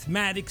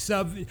mathematics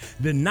of it,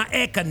 the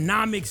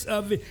economics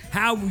of it,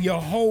 how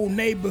your whole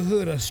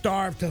neighborhood will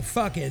starve to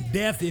fucking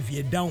death if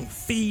you don't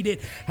feed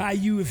it. How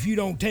if you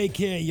don't take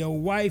care of your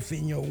wife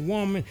and your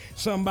woman,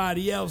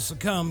 somebody else will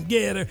come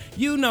get her.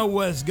 You know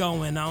what's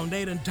going on.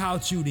 They done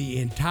taught you the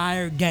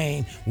entire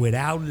game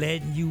without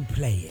letting you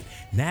play it.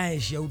 Now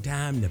it's your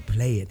time to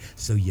play it,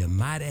 so you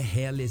might as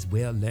hell as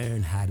well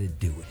learn how to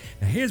do it.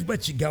 Now here's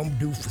what you gonna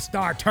do for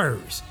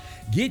starters.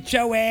 Get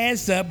your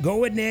ass up,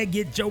 go in there,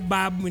 get your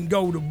Bible, and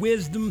go to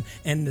Wisdom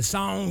and the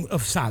Song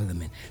of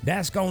Solomon.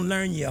 That's gonna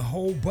learn you a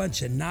whole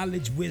bunch of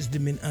knowledge,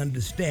 wisdom, and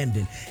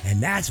understanding.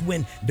 And that's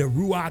when the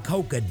Ruach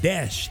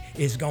HaKodesh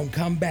is gonna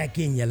come back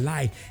in your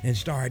life and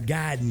start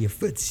guiding your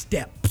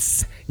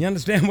footsteps. You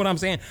understand what I'm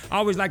saying? I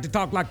always like to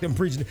talk like them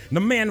preachers. The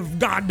man of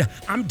God,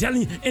 I'm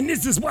telling you, and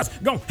this is what's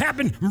gonna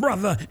happen,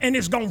 brother, and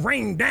it's gonna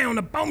rain down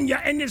upon you,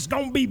 and it's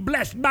gonna be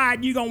blessed by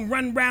it. You're gonna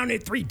run around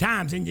it 3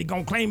 times, and you're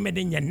gonna claim it,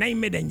 and you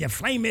name it, and you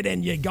flame it,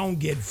 and you're gonna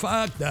get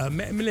fucked up.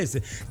 Man,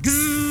 listen,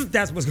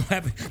 that's what's gonna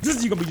happen.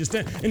 You're gonna be just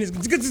standing, and it's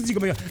you're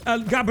gonna be,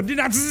 God, but then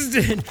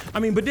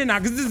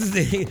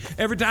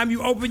every time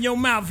you open your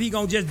mouth, he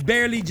gonna just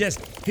barely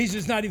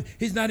his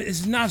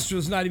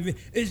nostrils not even,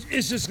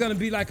 it's just gonna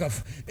be like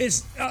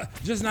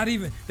just not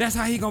even, that's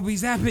how he gonna be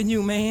zapping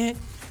you, man.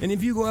 And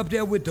if you go up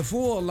there with the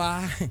full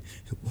lie,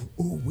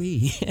 ooh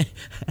wee,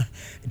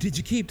 did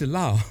you keep the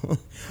law?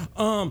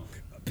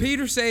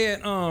 Peter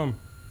said,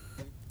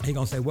 he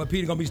gonna say, what?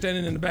 Peter gonna be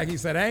standing in the back. He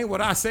said, ain't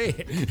what I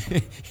said.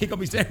 He gonna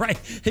be standing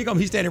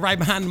right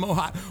behind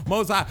the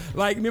Most High.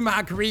 Like, remember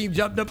how Kareem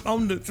jumped up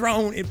on the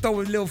throne and throw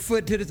his little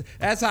foot to the,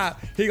 that's how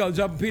he gonna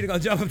jump. Peter gonna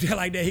jump up there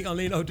like that. He gonna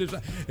lean over to the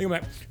side. He gonna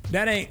be like,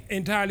 that ain't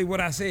entirely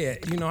what I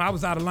said. You know, I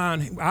was out of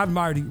line. I've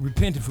already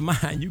repented for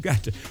mine. You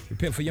got to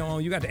repent for your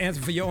own. You got to answer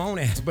for your own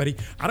ass, buddy.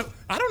 I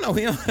don't know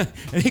him.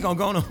 And he gonna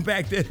go on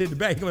back there in the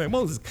back. He gonna be like,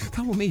 Moses,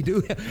 come with me,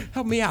 dude.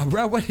 Help me out,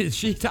 bro. What is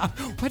she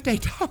talking? What they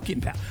talking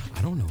about?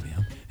 I don't know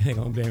them.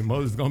 Damn,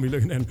 Moses gonna be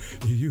looking at him.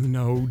 You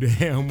know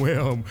damn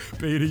well,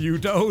 Peter, you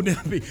told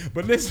them.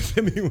 But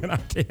listen to me when I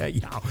tell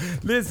y'all.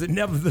 Listen,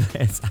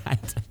 nevertheless,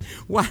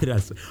 why did I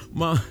say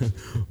my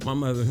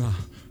mother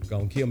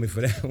gonna kill me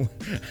for that one?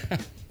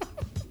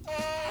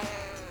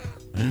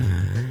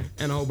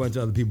 And a whole bunch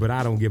of other people, but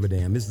I don't give a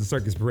damn. It's the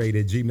Circus Parade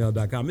at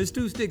gmail.com. It's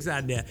 2 sticks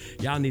out there.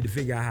 Y'all need to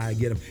figure out how to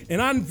get them.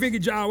 And I done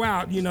figured y'all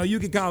out. You know, you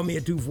can call me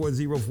at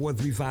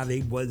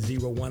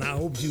 240-435-8101. I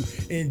hope you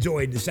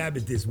enjoyed the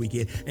Sabbath this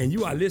weekend. And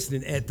you are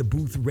listening at the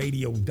Booth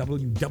Radio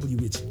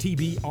WW. It's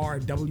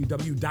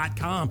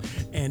tbrww.com.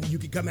 And you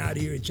can come out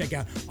here and check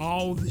out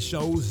all the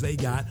shows they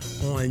got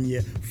on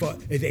you.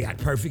 They got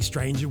Perfect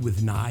Stranger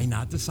with Nye,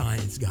 Not the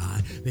Science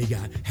Guy. They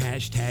got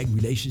hashtag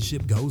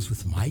Relationship Goes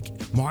with Mark.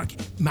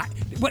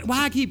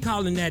 Why I keep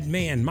calling that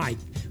man Mike?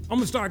 I'm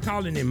gonna start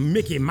calling him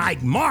Mickey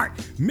Mike Mark.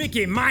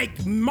 Mickey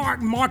Mike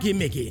Mark Marky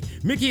Mickey.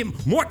 Mickey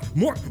Mark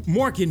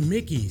and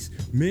Mickey's.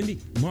 Mindy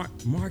Mark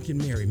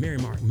and Mary. Mary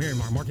Mark.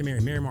 Mark and Mary.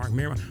 Mary Mark.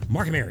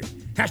 Mark and Mary.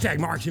 Hashtag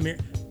Mark and Mary.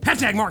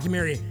 Hashtag Mark and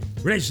Mary.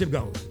 Relationship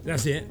goes.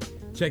 That's it.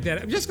 Check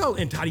that out. Just go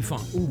in Toddy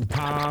Funk. Ooh,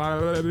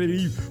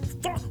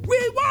 funk. We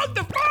want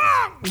the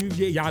funk.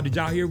 Yeah, did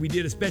y'all hear? We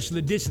did a special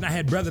edition. I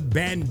had Brother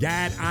Ban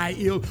Gad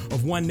I-Ill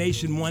of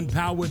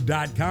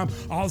OneNation1Power.com.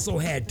 Also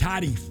had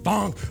Toddy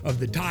Funk of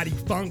the Toddy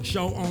Funk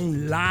Show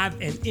on live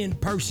and in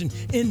person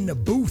in the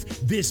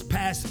booth this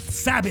past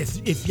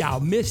Sabbath. If y'all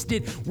missed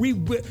it,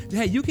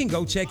 hey, you can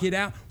go check it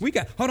out.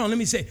 Hold on, let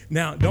me say.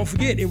 Now, don't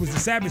forget, it was the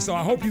Sabbath, so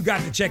I hope you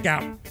got to check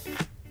out.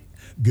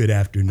 Good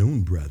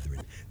afternoon,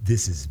 brethren.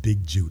 This is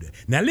Big Judah.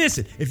 Now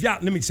listen,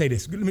 let me say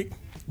this.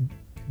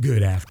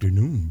 Good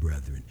afternoon,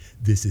 brethren.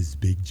 This is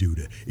Big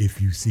Judah.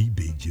 If you see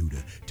Big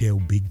Judah, tell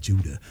Big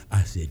Judah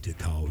I said to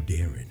call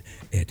Darren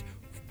at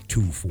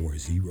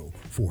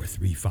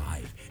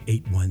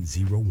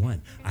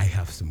 240-435-8101. I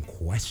have some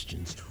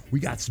questions. We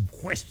got some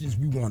questions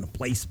we want to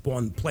place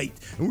on the plate,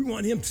 and we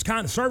want him to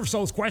kind of service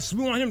those questions.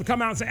 We want him to come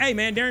out and say, "Hey,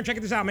 man, Darren,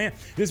 check this out, man.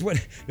 This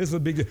is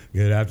Big.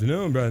 Good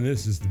afternoon, brother.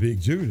 This is the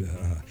Big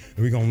Judah. And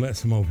we're gonna let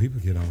some more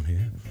people get on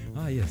here.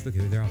 Oh yes, look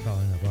at it. They're all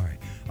calling up. All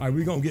right,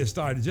 we're gonna get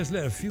started. Just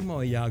let a few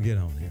more of y'all get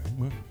on here.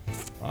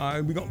 All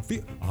right, we're gonna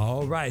feel.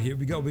 All right, here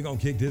we go. We're gonna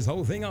kick this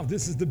whole thing off.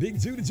 This is the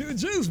Big Judah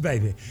Juice,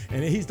 baby.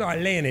 And then he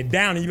started laying it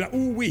down, and you're like,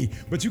 ooh wee.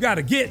 But you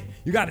gotta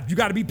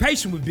be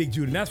patient with Big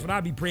Judah. And that's what I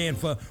be praying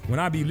for when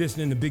I be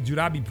listening to Big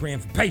Judah. I be praying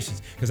for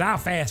patience, because I'll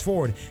fast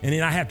forward, and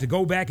then I have to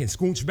go back and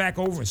scooch back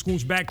over and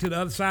scooch back to the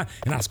other side,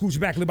 and I scooch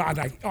back a little bit. I was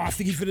like, oh, I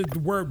think he fit the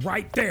word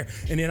right there.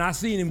 And then I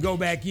seen him go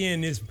back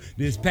in this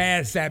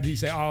past Sabbath. He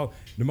said, oh,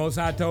 the Most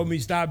High told me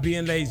stop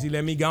being lazy.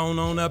 Let me go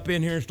on up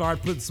in here and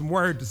start putting some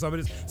word to some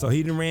of this. So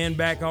he done ran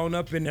back on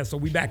up in there. So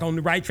we back on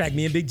the right track.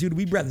 Me and Big Judah,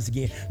 we brothers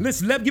again.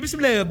 Listen, love, give me some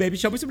love, baby.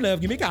 Show me some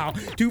love. Give me a call.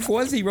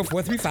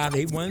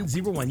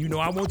 240-435-8101. You know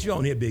I want you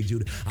on here, Big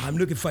Judah. I'm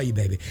looking for you,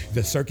 baby.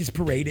 The Circus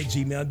Parade at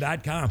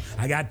gmail.com.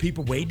 I got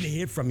people waiting to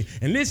hear from you.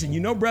 And listen,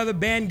 you know, Brother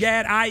Ban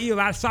Gad I-Ill,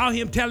 I saw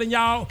him telling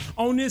y'all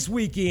on this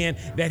weekend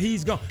that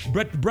he's going,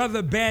 but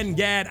Brother Ban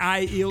Gad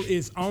I-Ill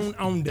is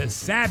on the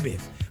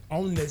Sabbath.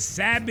 On the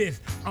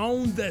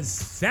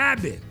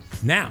Sabbath.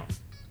 Now,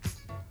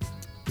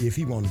 if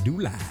he want to do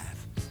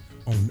live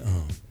on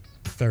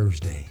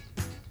Thursday,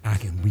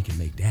 we can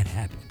make that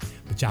happen.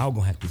 But y'all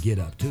gonna have to get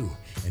up too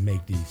and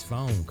make these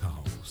phone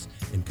calls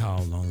and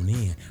call on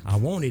in. I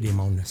wanted him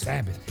on the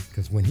Sabbath,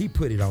 because when he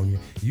put it on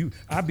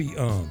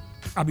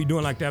I be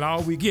doing like that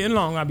all weekend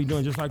long. I be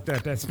doing just like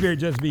that. That spirit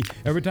just be,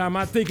 every time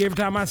I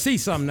see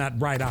something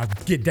not right, I'll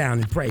get down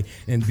and pray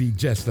and be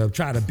just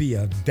try to be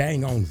a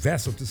dang on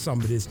vessel to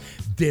some of this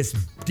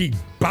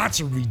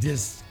debauchery,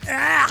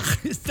 I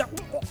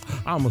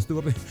almost threw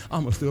up in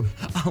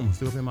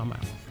my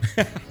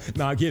mouth.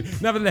 No, I'm kidding.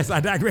 Nevertheless,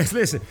 I digress.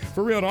 Listen,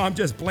 for real though, I'm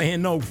just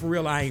playing. No, for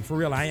real, I ain't. For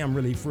real, I am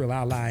really. For real,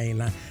 I ain't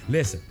lying.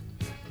 Listen,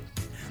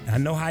 I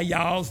know how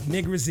y'all's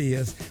niggers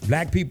is.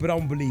 Black people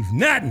don't believe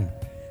nothing.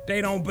 They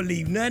don't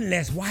believe nothing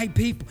unless white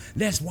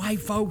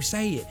folks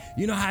say it.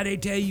 You know how they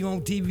tell you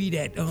on TV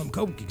that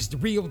coke is the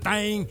real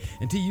thing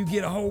until you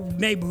get a whole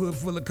neighborhood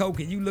full of coke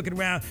and you looking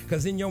around,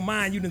 because in your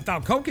mind you done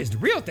thought coke is the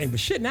real thing. But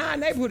shit, now our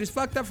neighborhood is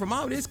fucked up from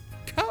all this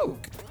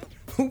coke.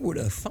 Who would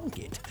have thunk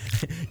it?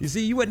 You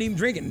see, you wasn't even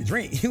drinking the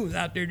drink. You was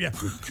out there just...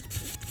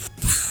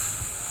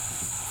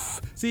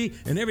 See,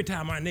 and every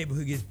time our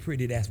neighborhood gets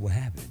pretty, that's what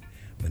happened.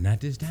 But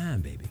not this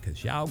time, baby,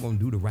 because y'all gonna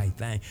do the right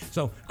thing.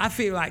 So I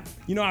feel like,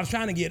 I was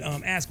trying to get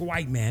Ask a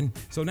White Man.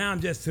 So now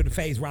I'm just to the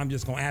phase where I'm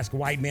just gonna ask a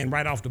white man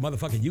right off the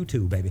motherfucking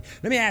YouTube, baby.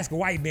 Let me ask a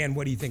white man,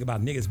 what do you think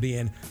about niggas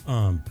being,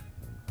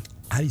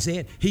 how do you say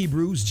it?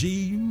 Hebrews,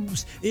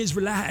 Jews,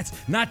 Israelites,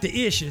 not the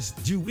ishes,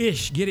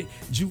 Jewish, get it?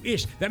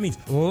 Jewish. That means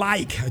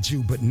like a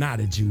Jew, but not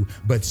a Jew,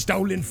 but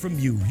stolen from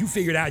you. You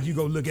figure it out, you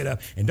go look it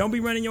up. And don't be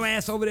running your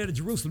ass over there to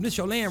Jerusalem. This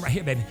your land right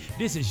here, baby.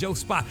 This is your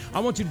spot. I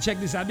want you to check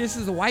this out. This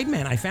is a white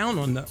man I found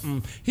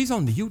on he's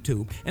on the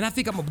YouTube. And I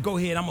think I'm gonna go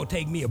ahead, I'm gonna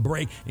take me a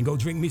break and go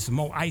drink me some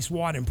more ice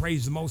water and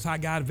praise the Most High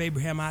God of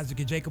Abraham, Isaac,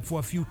 and Jacob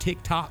for a few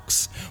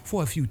TikToks,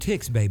 for a few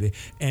ticks, baby.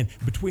 And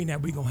between that,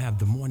 we're gonna have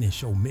the morning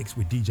show mixed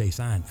with DJ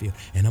Seinfeld.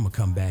 And I'm gonna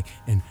come back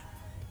and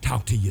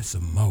talk to you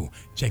some more.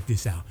 Check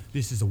this out.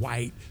 This is a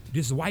white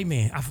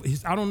man.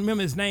 I don't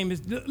remember his name.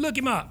 Look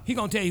him up. He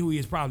gonna tell you who he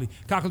is probably.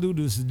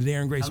 Cock-a-doodle. This is the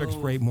Darren Gray Circus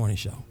Parade Morning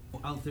Show.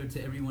 Out there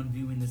to everyone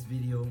viewing this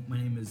video, my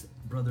name is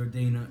Brother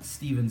Dana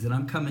Stevens, and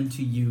I'm coming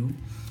to you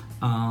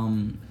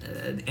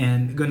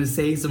and going to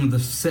say some of the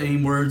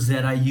same words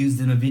that I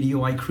used in a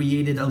video I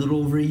created a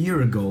little over a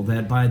year ago,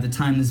 that by the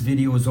time this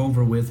video is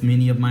over with,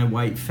 many of my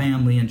white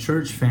family and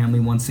church family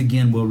once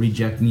again will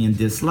reject me and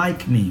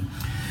dislike me.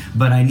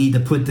 But I need to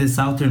put this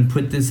out there and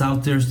put this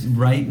out there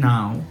right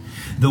now.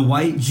 The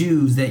white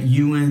Jews that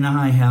you and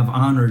I have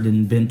honored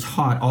and been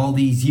taught all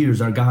these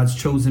years are God's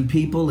chosen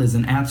people is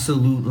an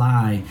absolute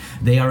lie.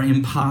 They are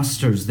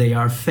imposters. They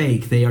are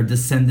fake. They are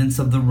descendants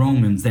of the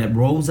Romans that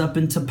rose up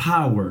into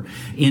power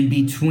in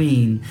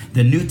between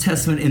the New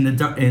Testament and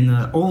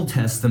the Old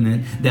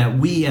Testament that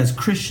we as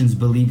Christians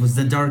believe was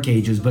the Dark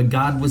Ages. But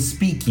God was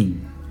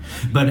speaking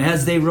But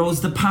as they rose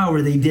to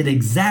power, they did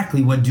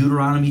exactly what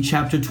Deuteronomy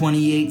chapter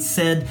 28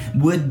 said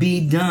would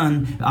be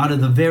done out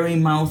of the very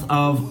mouth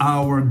of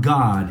our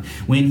God,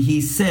 when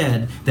he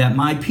said that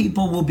my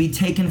people will be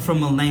taken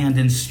from a land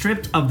and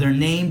stripped of their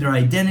name, their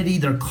identity,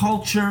 their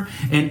culture,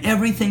 and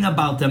everything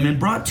about them, and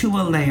brought to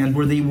a land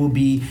where they will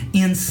be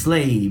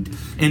enslaved,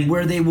 and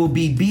where they will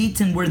be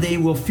beaten, where they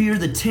will fear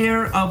the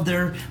terror of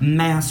their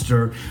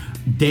master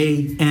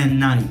day and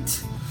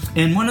night.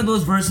 And one of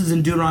those verses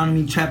in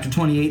Deuteronomy chapter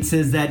 28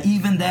 says that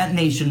even that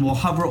nation will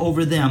hover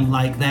over them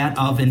like that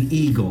of an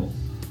eagle.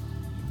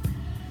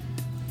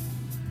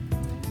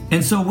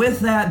 And so with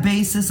that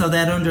basis of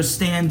that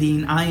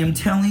understanding, I am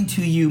telling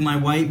to you, my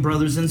white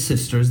brothers and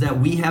sisters, that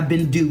we have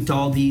been duped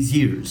all these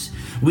years.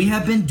 We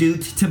have been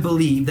duped to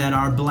believe that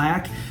our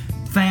black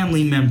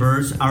family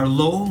members are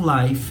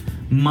low-life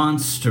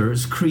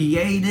monsters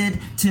created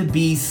to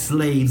be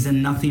slaves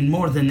and nothing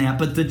more than that.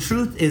 But the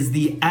truth is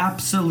the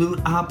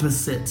absolute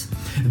opposite.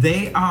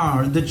 They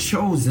are the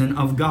chosen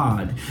of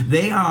God.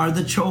 They are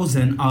the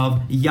chosen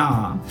of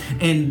Yah.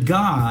 And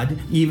God,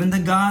 even the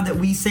God that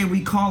we say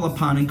we call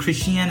upon in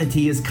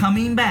Christianity, is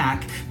coming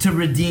back to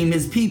redeem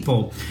his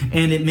people.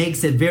 And it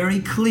makes it very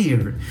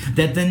clear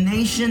that the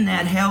nation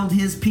that held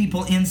his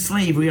people in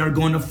slavery are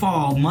going to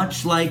fall,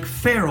 much like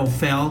Pharaoh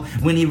fell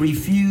when he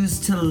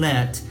refused to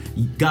let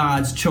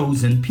God's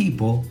chosen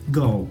people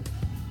go.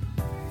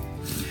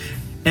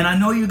 And I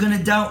know you're going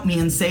to doubt me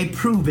and say,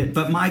 prove it.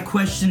 But my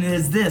question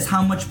is this: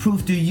 how much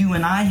proof do you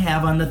and I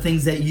have on the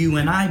things that you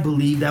and I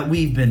believe that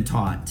we've been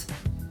taught?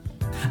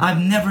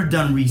 I've never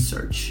done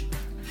research.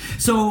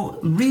 So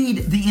read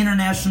The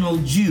International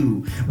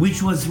Jew,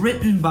 which was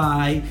written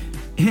by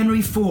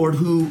Henry Ford,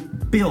 who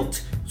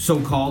built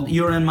so-called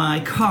You're in My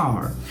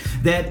Car.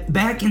 That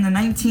back in the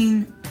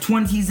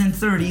 1920s and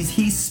 30s,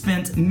 he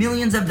spent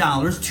millions of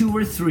dollars, 2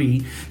 or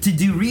 3, to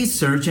do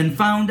research and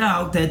found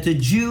out that the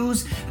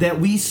Jews that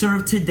we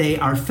serve today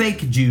are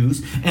fake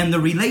Jews, and the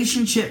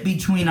relationship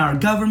between our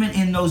government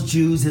and those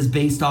Jews is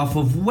based off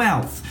of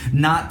wealth,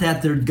 not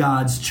that they're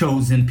God's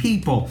chosen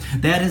people.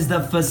 That is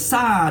the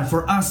facade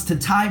for us to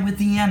tie with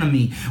the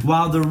enemy,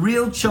 while the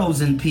real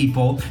chosen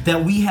people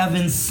that we have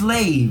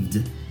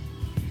enslaved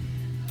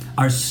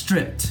are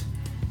stripped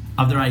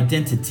of their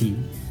identity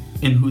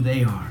in who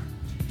they are.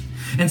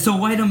 And so,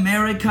 white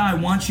America, I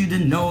want you to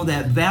know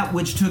that that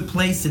which took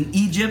place in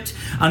Egypt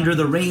under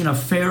the reign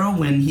of Pharaoh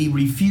when he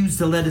refused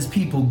to let his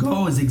people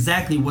go is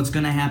exactly what's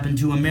going to happen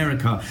to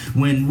America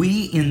when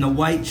we in the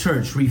white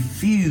church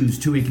refuse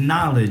to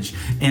acknowledge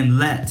and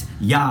let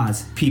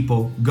Yah's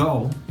people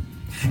go.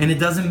 And it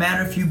doesn't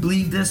matter if you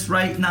believe this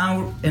right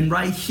now and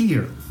right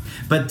here,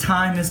 but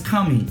time is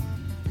coming,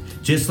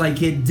 just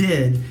like it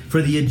did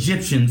for the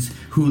Egyptians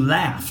who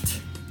laughed.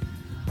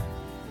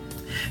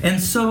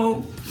 And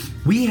so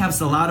we have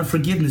a lot of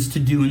forgiveness to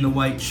do in the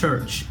white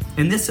church.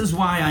 And this is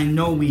why I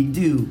know we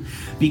do,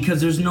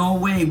 because there's no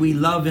way we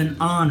love and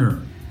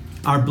honor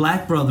our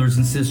black brothers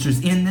and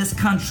sisters in this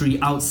country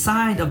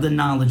outside of the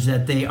knowledge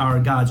that they are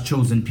God's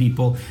chosen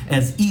people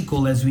as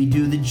equal as we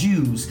do the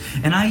Jews.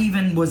 And I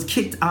even was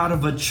kicked out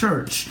of a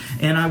church,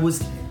 and I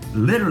was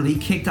literally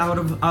kicked out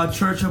of a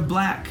church of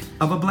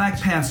a black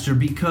pastor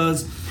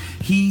because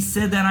he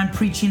said that I'm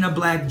preaching a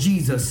black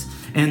Jesus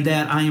and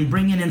that I am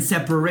bringing in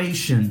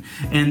separation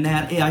and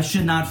that I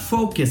should not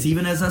focus.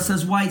 Even as us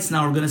as whites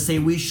now are going to say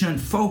we shouldn't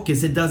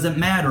focus. It doesn't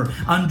matter.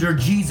 Under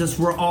Jesus,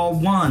 we're all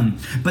one.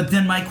 But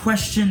then my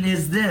question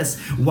is this: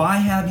 why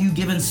have you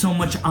given so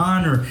much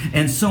honor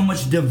and so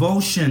much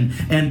devotion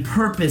and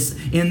purpose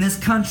in this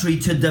country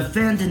to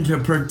defend and to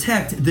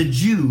protect the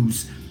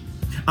Jews?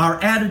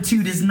 Our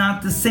attitude is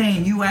not the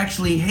same. You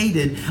actually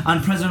hated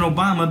on President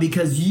Obama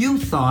because you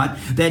thought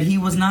that he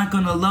was not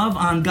going to love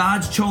on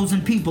God's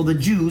chosen people, the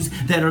Jews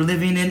that are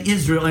living in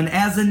Israel. And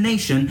as a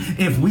nation,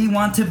 if we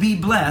want to be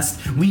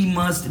blessed, we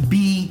must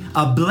be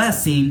a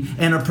blessing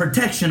and a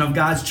protection of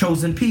God's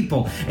chosen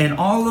people. And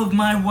all of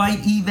my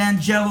white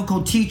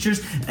evangelical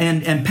teachers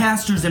and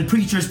pastors and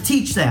preachers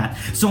teach that.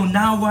 So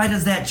now why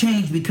does that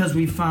change? Because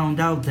we found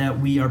out that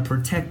we are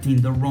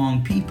protecting the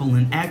wrong people,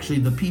 and actually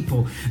the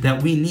people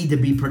that we need to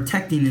be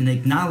protecting and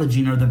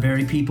acknowledging are the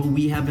very people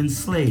we have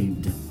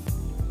enslaved.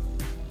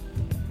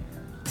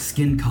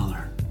 Skin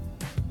color.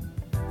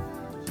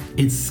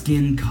 It's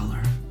skin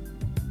color.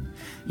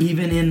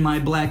 Even in my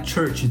black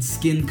church, it's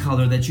skin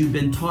color that you've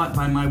been taught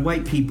by my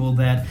white people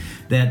that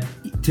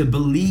to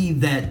believe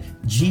that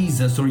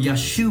Jesus or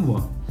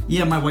Yeshua.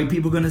 Yeah, my white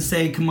people are going to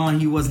say, come on,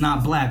 he was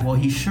not black. Well,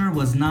 he sure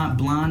was not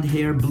blonde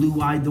hair,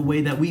 blue-eyed the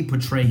way that we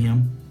portray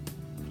him.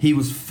 He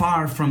was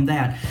far from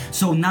that.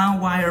 So now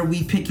why are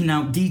we picking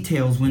out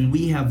details when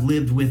we have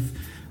lived with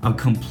a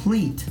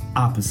complete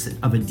opposite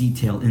of a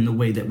detail in the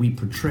way that we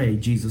portray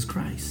Jesus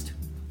Christ?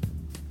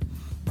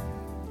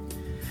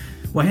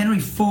 Well, Henry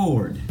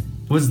Ford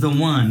was the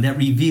one that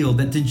revealed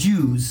that the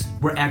Jews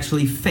were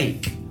actually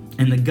fake.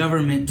 And the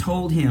government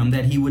told him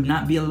that he would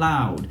not be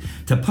allowed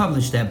to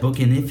publish that book.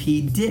 And if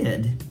he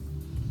did,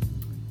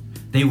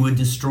 they would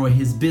destroy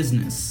his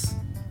business.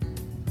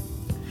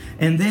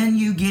 And then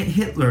you get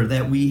Hitler,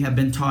 that we have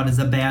been taught is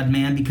a bad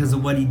man because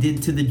of what he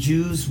did to the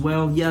Jews.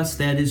 Well, yes,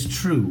 that is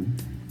true.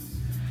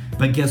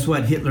 But guess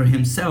what? Hitler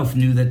himself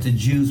knew that the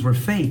Jews were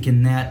fake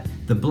and that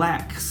the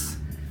blacks,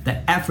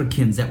 the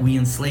Africans that we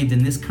enslaved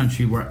in this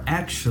country were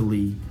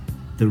actually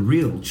the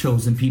real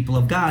chosen people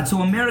of God.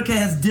 So America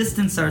has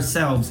distanced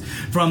ourselves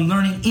from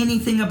learning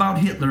anything about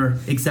Hitler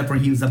except for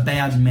he was a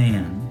bad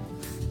man.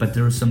 But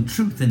there is some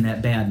truth in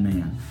that bad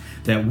man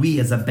that we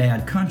as a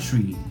bad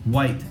country,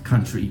 white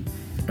country,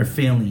 are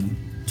failing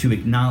to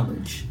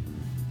acknowledge.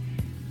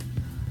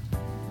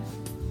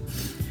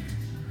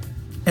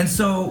 And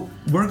so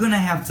we're going to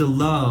have to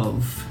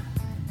love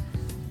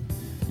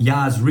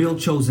Yah's real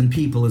chosen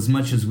people as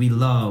much as we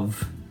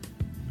love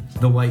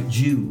the white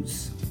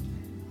Jews.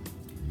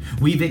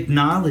 We've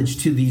acknowledged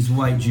to these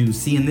white Jews.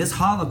 See, and this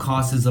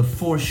Holocaust is a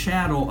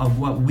foreshadow of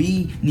what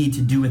we need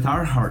to do with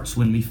our hearts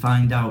when we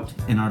find out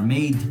and are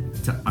made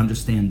to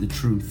understand the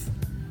truth.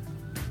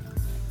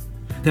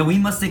 That we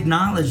must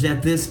acknowledge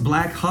that this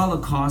black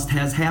Holocaust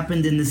has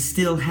happened and is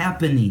still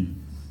happening.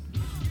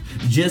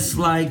 Just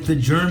like the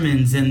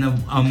Germans and the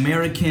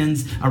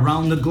Americans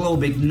around the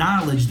globe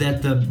acknowledged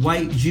that the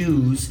white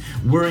Jews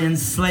were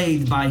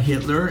enslaved by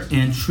Hitler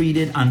and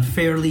treated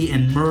unfairly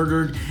and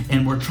murdered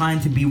and were trying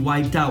to be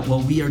wiped out.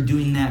 Well, we are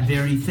doing that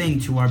very thing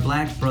to our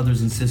black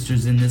brothers and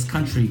sisters in this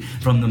country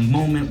from the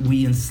moment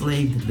we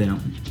enslaved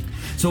them.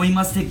 So we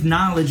must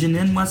acknowledge and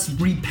then must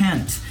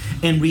repent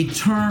and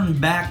return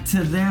back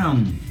to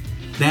them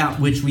that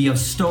which we have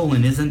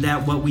stolen. Isn't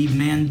that what we've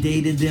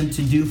mandated them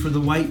to do for the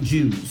white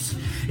Jews?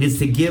 Is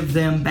to give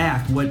them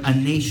back what a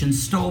nation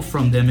stole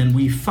from them, and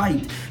we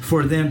fight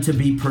for them to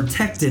be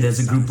protected as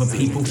a group of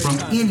people from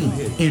any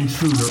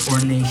intruder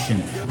or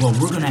nation. Well,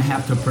 we're going to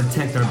have to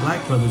protect our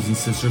black brothers and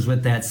sisters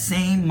with that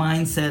same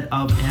mindset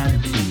of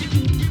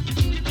attitude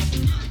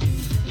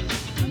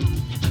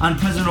on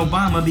President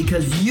Obama,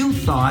 because you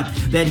thought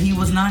that he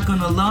was not going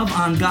to love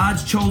on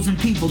God's chosen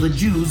people, the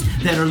Jews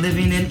that are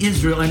living in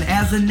Israel. And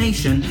as a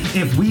nation,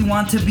 if we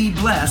want to be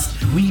blessed,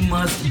 we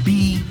must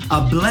be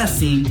a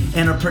blessing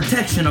and a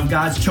protection of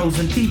God's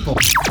chosen people.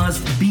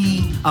 Must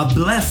be a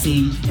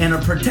blessing and a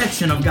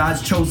protection of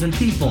God's chosen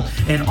people.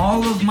 And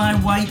all of my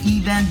white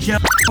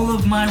evangelical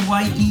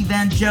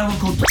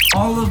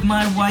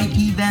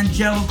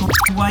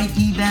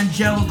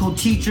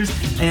teachers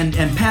and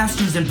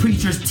pastors and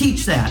preachers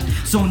teach that.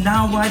 So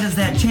now why does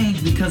that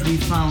change? Because we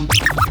found.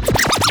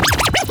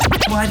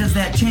 Why does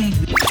that change?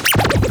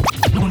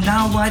 Well,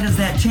 now why does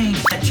that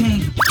change?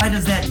 Why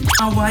does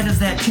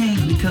that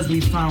change? Because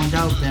we found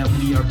out that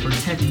we are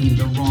protecting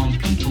the wrong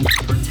people, and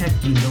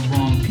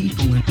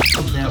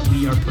that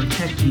we are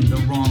protecting the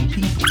wrong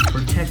people,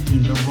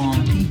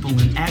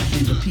 and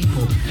actually the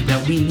people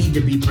that we need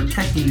to be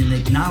protecting and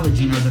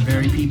acknowledging are the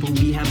very people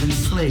we have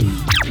enslaved.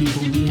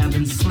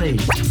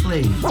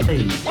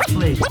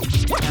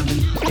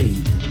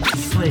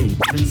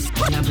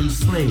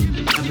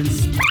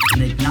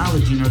 And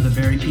acknowledging are the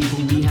very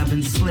people we have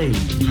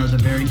enslaved.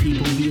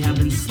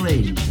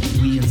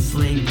 We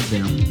enslaved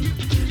them.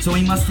 So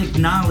we must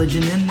acknowledge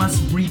and then must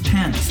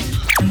repent.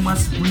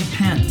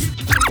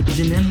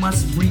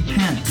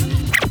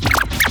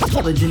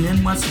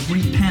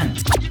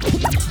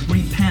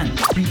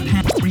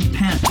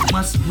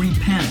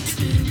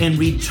 And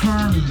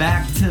return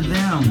back to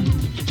them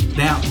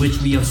that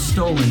which we have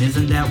stolen.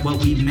 Isn't that what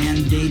we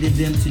mandated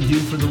them to do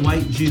for the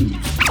white Jews?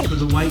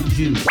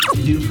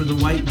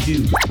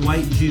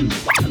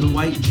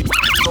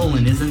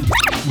 Stolen, isn't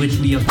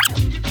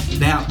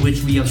that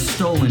which we have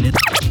stolen?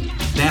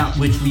 That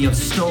which we have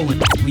stolen.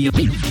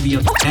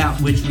 That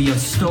which we have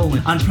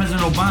stolen on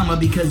President Obama,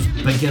 because,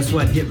 but guess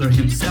what? Hitler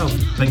himself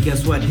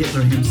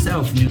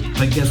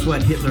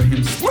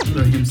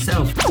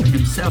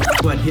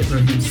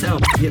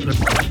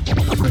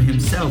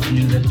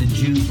knew that the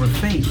Jews were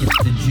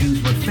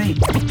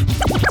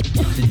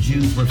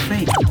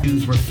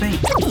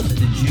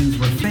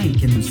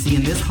fake. And you see,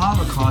 in this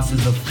Holocaust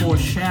is a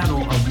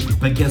foreshadow of,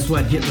 but guess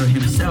what? Hitler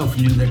himself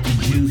knew that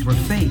the Jews were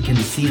fake. And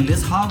you see, in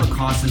this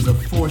Holocaust is a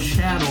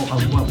foreshadow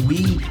of what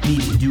we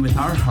need to do with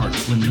our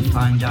hearts when we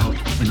find out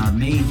and are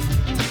made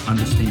to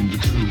understand the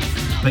truth.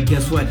 But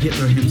guess what?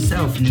 Hitler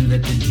himself knew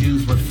that the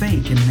Jews were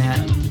fake and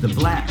that the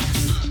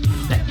blacks,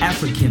 the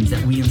Africans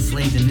that we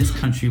enslaved in this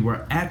country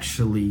were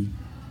actually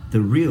the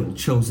real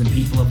chosen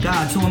people of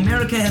God. So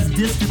America has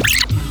distanced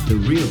the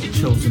real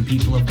chosen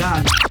people of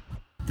God.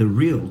 The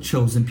real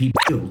chosen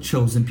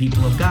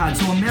people of God.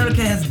 So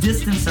America has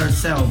distanced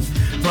ourselves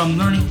from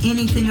learning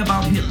anything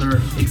about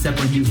Hitler except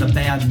for he was a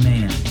bad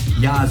man.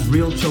 Yah's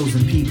real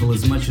chosen people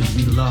as much as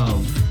we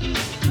love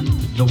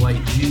the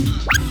white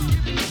Jews.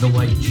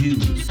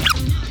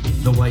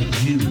 the white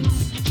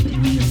Jews.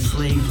 We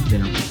enslaved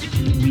them.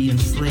 We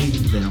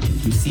enslaved them.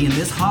 You see, in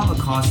this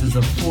Holocaust is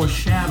a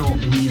foreshadow.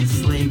 We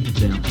enslaved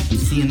them. You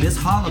see, in this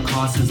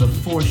Holocaust is a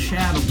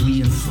foreshadow.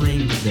 We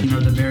enslaved them.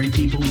 Are the very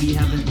people we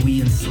haven't.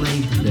 We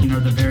enslaved them. Are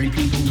the very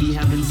people we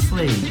have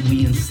enslaved.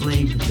 We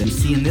enslaved them. You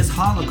see, in this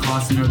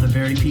Holocaust are the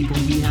very people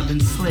we have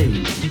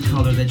enslaved.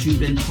 Color that you've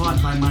been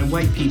taught by my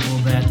white people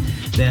that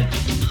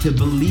to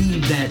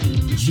believe that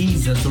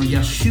Jesus or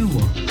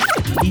Yeshua,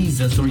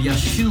 Jesus or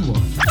Yeshua,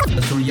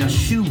 or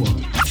Yeshua,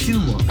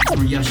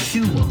 or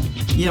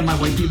Yeshua. Yeah, my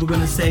white people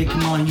gonna say,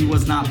 come on, he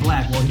was not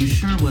black. Well, he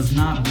sure was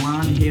not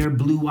blonde hair,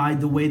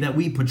 blue-eyed the way that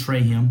we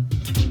portray him.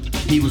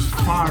 He was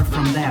far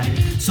from that.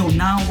 So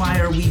now why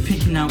are we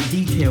picking out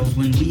details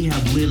when we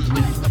have lived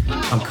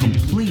with a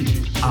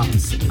complete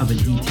opposite of a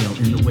detail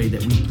in the way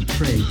that we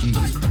portray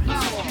Jesus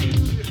Christ?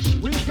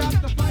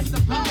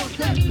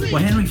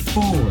 Well, Henry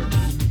Ford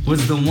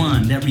was the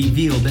one that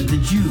revealed that the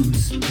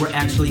Jews were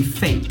actually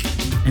fake,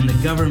 and the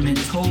government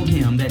told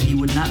him that he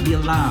would not be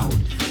allowed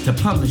to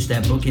publish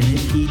that book, and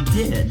if he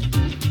did,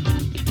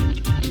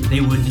 they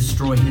would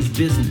destroy his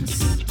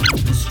business,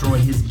 destroy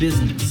his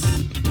business,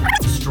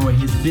 destroy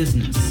his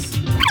business.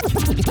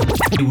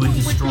 They would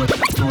destroy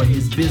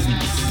his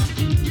business.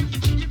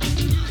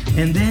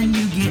 And then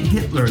you get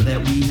Hitler,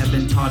 that we have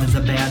been taught is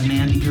a bad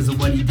man because of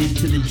what he did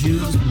to the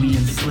Jews. We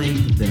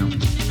enslaved them.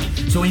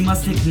 So we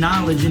must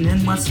acknowledge and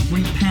then must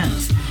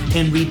repent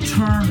and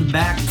return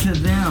back to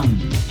them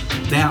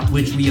that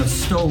which we have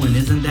stolen.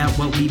 Isn't that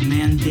what we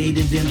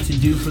mandated them to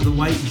do for the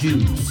white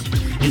Jews?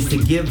 Is to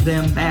give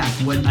them back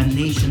what a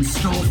nation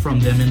stole from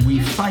them, and we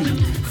fight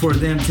for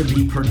them to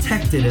be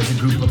protected as a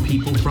group of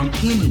people from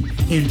any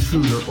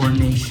intruder or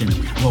nation.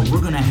 Well, we're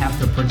going to have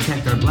to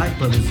protect our black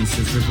brothers and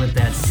sisters with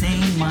that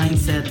same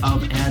mindset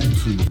of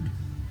attitude.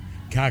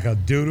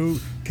 Cock-a-doodle,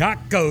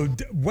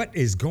 what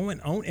is going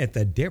on at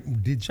the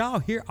did y'all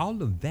hear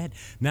all of that?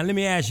 Now let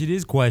me ask you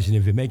this question,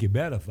 if it make it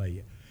better for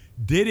you.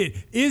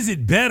 Is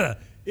it better?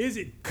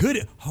 Could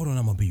it? Hold on,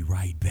 I'm gonna be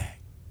right back.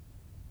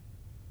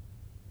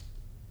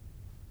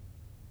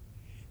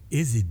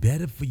 Is it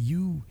better for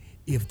you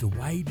if the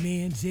white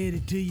man said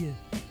it to you?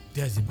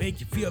 Does it make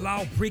you feel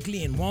all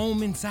prickly and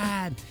warm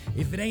inside?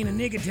 If it ain't a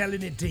nigga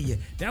telling it to you,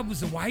 that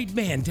was a white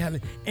man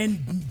telling. And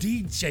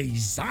DJ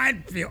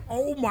Seinfeld,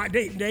 oh my,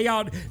 they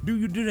all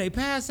do they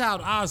pass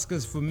out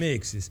Oscars for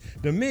mixes?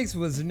 The mix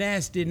was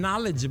nasty,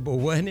 knowledgeable,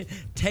 wasn't it?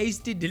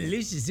 Tasty,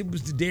 delicious. It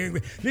was the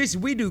dairy.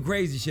 Listen, we do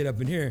crazy shit up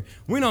in here.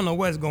 We don't know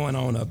what's going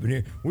on up in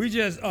here. We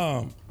just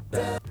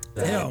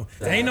hell,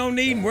 ain't no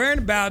need worrying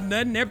about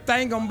nothing.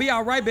 Everything gonna be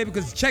all right, baby,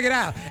 because check it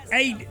out.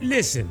 Hey,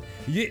 listen,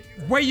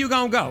 where you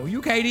gonna go?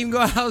 You can't even go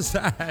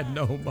outside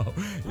no more.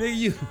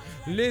 You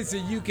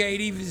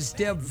can't even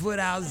step foot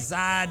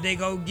outside. They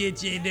gonna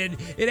get you.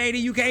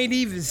 You can't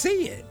even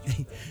see it.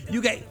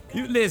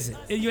 Listen,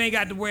 you ain't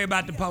got to worry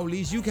about the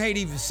police. You can't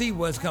even see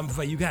what's coming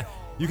for you.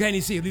 You can't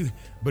even see it.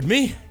 But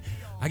me,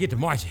 I get to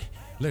marching.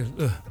 Look,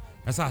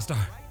 that's how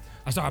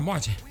I start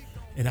marching.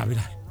 And I'll be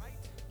like,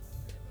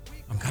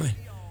 I'm coming.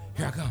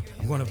 Here I come.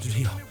 I'm going up to the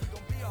hill.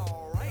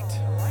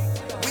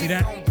 See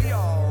that?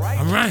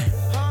 I'm right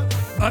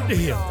up the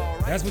hill.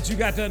 That's what you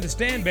got to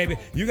understand, baby.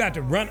 You got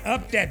to run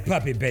up that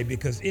puppy, baby,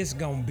 because it's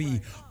going to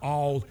be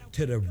all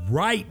to the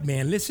right,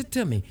 man. Listen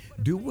to me.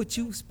 Do what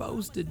you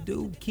supposed to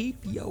do.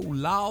 Keep your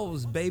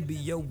laws, baby.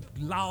 Your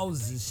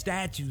laws and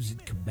statutes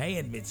and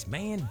commandments,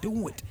 man.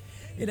 Do it.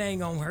 It ain't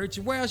going to hurt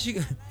you. Where else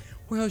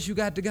you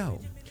got to go?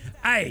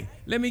 Hey,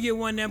 let me get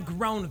one of them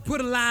Coronas.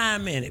 Put a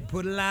lime in it,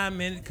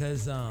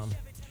 because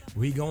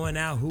we going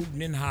out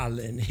hooting and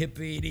hollering,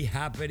 hippity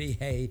hoppity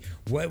hey.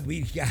 What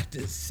we got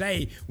to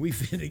say, we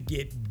finna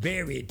get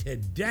buried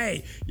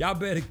today. Y'all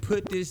better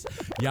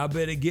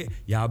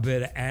y'all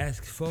better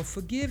ask for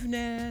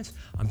forgiveness.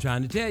 I'm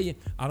trying to tell you,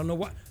 I don't know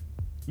why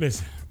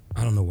it's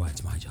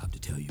my job to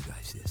tell you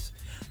guys this.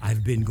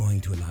 I've been going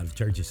to a lot of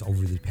churches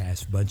over the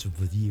past bunch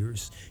of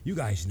years. You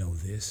guys know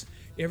this.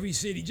 Every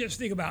city, just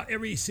think about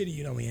every city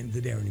you know in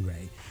the Darren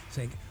Gray.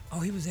 Saying,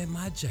 oh, he was at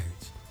my church.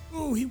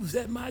 Oh, he was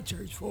at my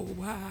church for a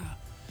while.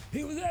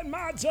 He was at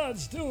my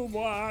church too,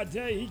 boy. I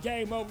tell you, he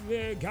came over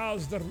there and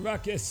caused the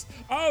ruckus.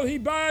 Oh, he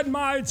burned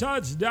my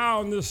church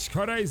down, this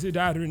crazy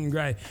Darren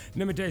Gray.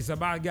 Let me tell you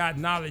something. I got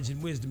knowledge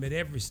and wisdom at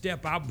every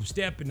step I was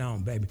stepping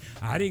on, baby.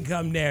 I didn't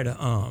come there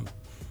to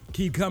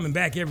keep coming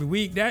back every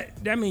week.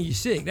 That means you're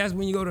sick. That's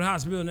when you go to the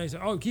hospital and they say,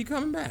 oh, keep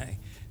coming back.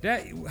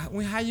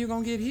 How you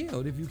gonna get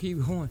healed if you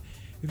keep going?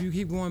 If you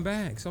keep going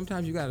back,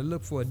 sometimes you got to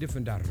look for a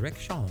different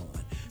direction.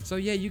 So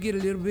yeah, you get a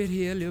little bit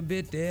here, a little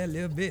bit there, a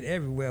little bit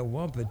everywhere.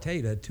 1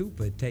 potato, 2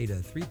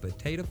 potato, 3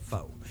 potato,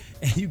 4.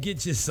 And you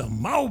get you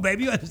some more,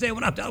 baby. You understand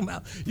what I'm talking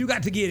about? You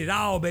got to get it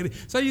all, baby.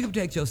 So you can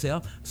protect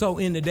yourself. So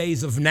in the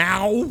days of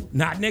now,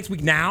 not next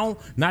week, now,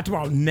 not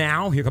tomorrow,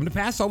 now, here come the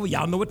Passover.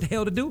 Y'all know what the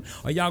hell to do?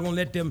 Or y'all gonna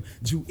let them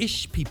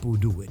Jewish people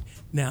do it?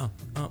 Now,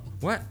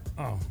 what?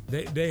 Oh,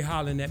 they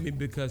hollering at me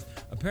because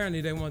apparently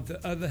they want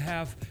the other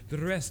half, the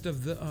rest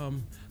of the,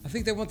 I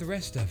think they want the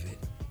rest of it.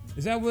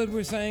 Is that what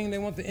we're saying? They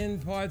want the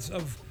end parts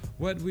of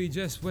what we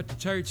just went to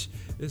church.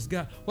 It's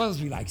got, what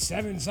else we like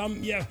 7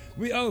 something? Yeah,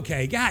 we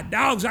okay. God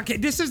dogs. Okay,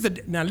 this is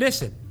the now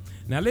listen.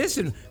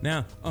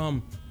 Now,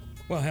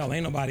 well, hell,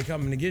 ain't nobody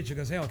coming to get you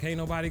because, hell, can't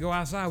nobody go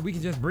outside. We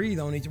can just breathe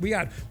on each other. We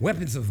got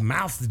weapons of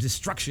mouth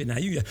destruction. Now,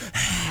 you just,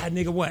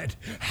 nigga, what?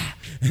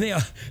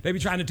 And they be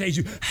trying to taste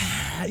you.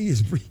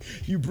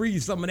 You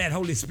breathe some of that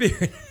Holy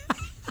Spirit.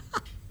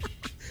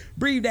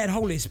 Breathe that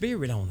Holy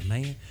Spirit on them,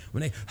 man.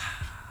 When they,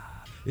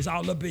 it's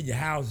all up in your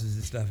houses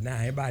and stuff now.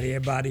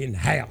 Everybody in the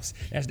house.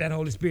 That's that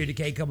Holy Spirit that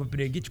can't come up in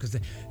there and get you because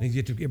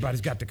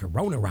everybody's got the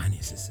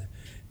coronavirus.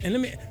 And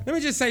let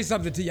me just say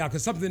something to y'all,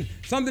 because something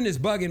is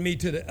bugging me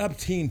to the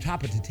upteen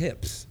top of the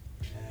tips.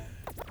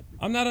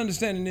 I'm not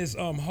understanding this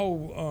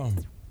whole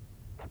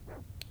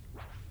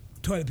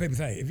toilet paper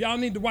thing. If y'all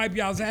need to wipe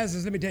y'all's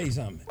asses, let me tell you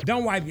something.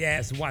 Don't wipe your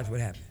ass and watch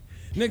what happens.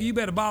 Nigga, you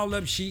better ball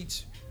up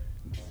sheets.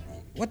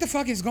 What the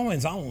fuck is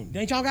going on?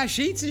 Ain't y'all got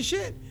sheets and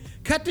shit?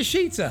 Cut the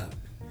sheets up.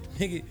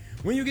 Nigga,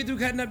 when you get through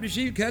cutting up the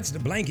sheet, cuts the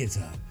blankets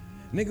up.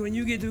 Nigga, when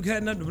you get through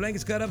cutting up the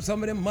blankets, cut up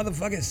some of them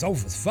motherfucking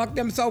sofas. Fuck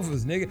them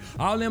sofas, nigga.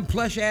 All them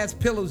plush ass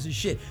pillows and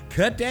shit.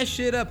 Cut that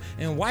shit up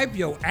and wipe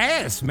your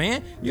ass,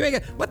 man. You ain't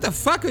got, what the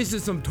fuck is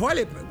this, some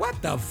toilet? What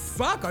the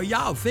fuck are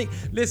y'all think?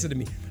 Listen to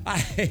me.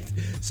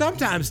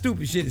 Sometimes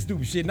stupid shit is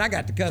stupid shit, and I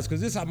got to cuss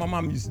because this is how my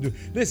mama used to do.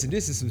 Listen,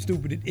 this is some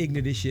stupid and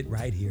ignorant shit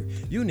right here.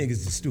 You niggas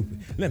is stupid.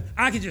 Listen,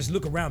 I can just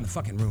look around the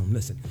fucking room.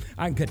 Listen,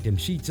 I can cut them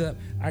sheets up.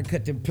 I can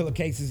cut them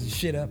pillowcases and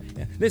shit up.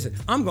 Yeah. Listen,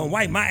 I'm gonna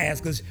wipe my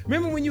ass because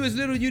remember when you was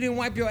little, you didn't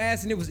wipe your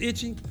ass and it was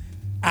itchy?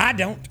 I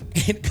don't.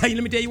 Let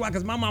me tell you why,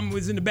 because my mama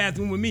was in the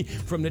bathroom with me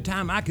from the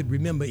time I could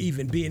remember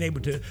even being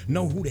able to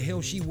know who the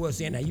hell she was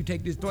saying, now you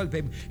take this toilet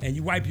paper and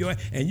you wipe your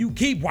ass and you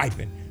keep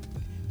wiping.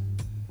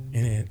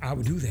 And then I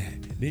would do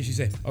that. Then she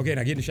said, okay,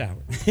 now get in the shower.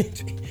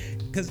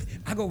 Because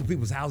I go to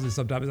people's houses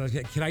sometimes. I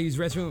say, can I use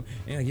the restroom?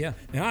 And yeah.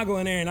 And I go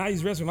in there and I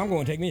use the restroom. I'm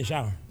going to take me a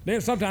shower.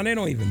 Then sometimes they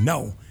don't even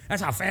know.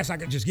 That's how fast I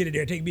can just get in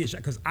there and take me a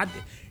shower.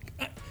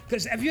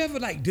 Because have you ever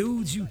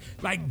dudes you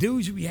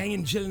be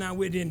hanging, chilling out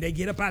with, and they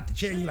get up out the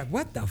chair and you're like,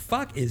 what the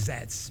fuck is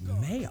that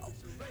smell?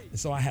 And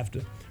so I have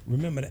to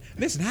remember that.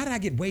 Listen, how did I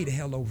get way the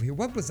hell over here?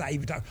 What was I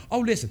even talking? Oh,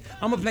 listen,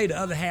 I'm going to play the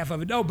other half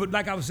of it. No, but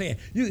like I was saying,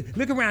 you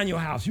look around your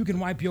house. You can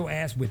wipe your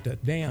ass with the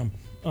damn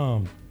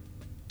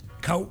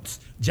coats,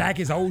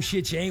 jackets, old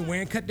shit you ain't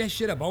wearing. Cut that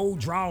shit up, old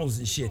drawers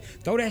and shit.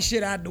 Throw that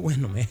shit out the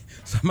window, man.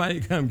 Somebody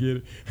come get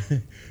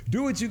it.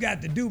 Do what you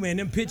got to do, man.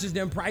 Them pictures,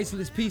 them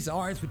priceless pieces of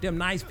art with them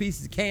nice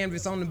pieces of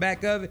canvas on the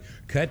back of it.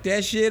 Cut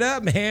that shit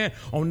up, man.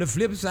 On the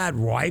flip side,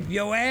 wipe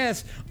your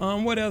ass.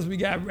 What else we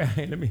got?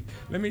 Let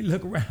me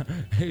look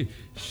around. Hey,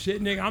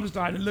 shit, nigga, I'm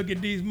starting to look at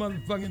these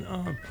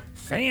motherfucking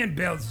fan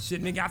belts and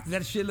shit, nigga. After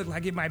that shit look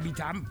like it might be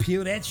time to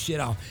peel that shit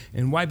off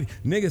and wipe it.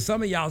 Nigga,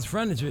 some of y'all's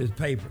furniture is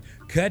paper.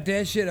 Cut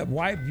that shit up.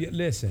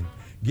 Listen,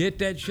 get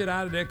that shit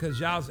out of there because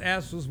y'all's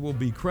assholes will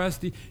be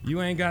crusty.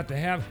 You ain't got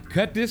to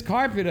cut this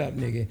carpet up,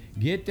 nigga.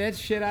 Get that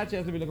shit out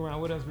there. Let me look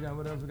around. What else we got?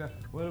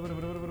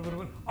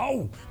 What?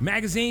 Oh,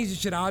 magazines and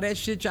shit. All that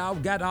shit y'all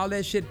got, all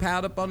that shit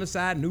piled up on the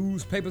side.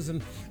 Newspapers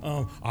and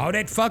all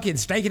that fucking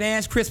stinking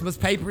ass Christmas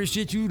paper and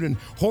shit. You done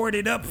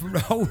hoarded up from the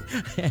whole.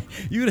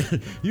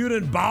 you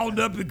done balled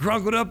up and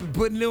crunkled up and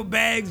put in little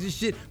bags and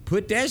shit.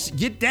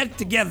 Get that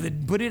together.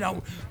 Put it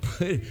on.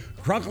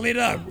 Crunkle it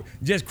up.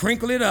 Just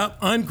crinkle it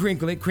up,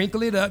 uncrinkle it,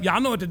 crinkle it up.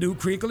 Y'all know what to do.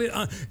 Crinkle it.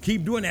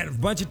 Keep doing that a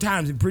bunch of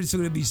times, and pretty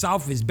soon it'll be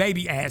soft as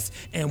baby ass.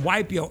 And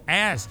wipe your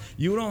ass.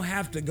 You don't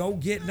have to go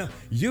get no.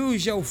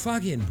 Use your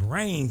fucking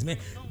brains, man.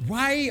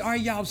 Why are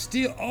y'all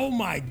still? Oh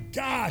my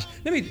gosh.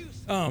 Let me.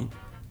 I'm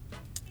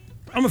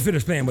gonna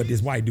finish playing what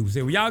this white dude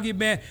said. When y'all get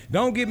mad,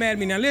 don't get mad at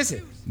me. Now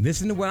listen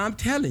to what I'm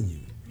telling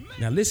you.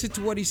 Now listen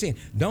to what he's saying.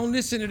 Don't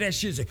listen to that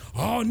shit. Say,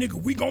 oh nigga,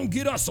 we gonna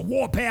get us a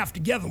warpath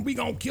together and we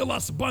gonna kill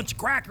us a bunch of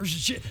crackers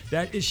and shit.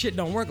 This shit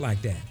don't work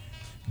like that.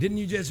 Didn't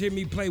you just hear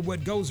me play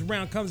what goes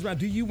around comes around?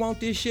 Do you want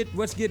this shit?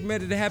 What's getting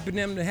ready to happen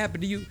to them to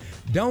happen to you?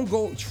 Don't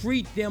go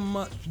treat them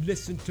up.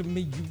 Listen to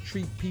me. You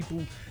treat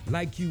people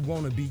like you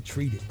want to be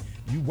treated.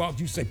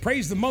 You say,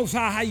 praise the Most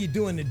High. How you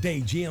doing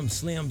today, Jim,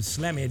 Slim,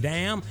 Slammy,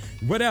 Damn,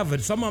 whatever.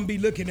 Someone be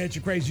looking at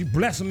you crazy. You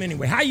bless them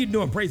anyway. How you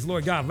doing? Praise the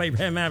Lord God of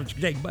Abraham,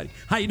 Jake, buddy.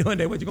 How you doing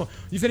today? What you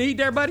finna eat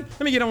there, buddy?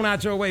 Let me get on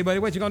out your way, buddy.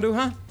 What you gonna do,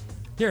 huh?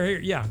 Here,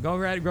 yeah, go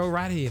right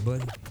ahead,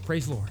 buddy.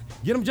 Praise the Lord.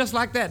 Get them just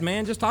like that,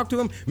 man. Just talk to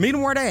them. Meet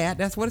them where they at.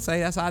 That's what it say.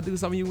 That's how I do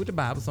some of you with the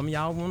Bible. Some of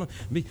y'all wanna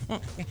be...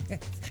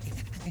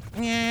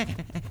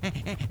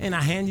 and I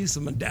hand you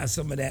some of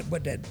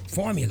that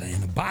formula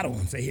in a bottle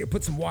and say, here,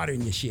 put some water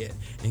in your shit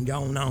and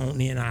go on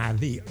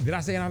NIV. Did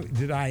I say NIV?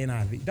 Did I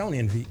NIV? Don't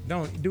envy.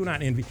 Do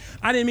not envy.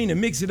 I didn't mean to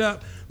mix it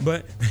up,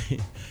 but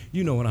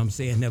you know what I'm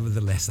saying.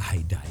 Nevertheless,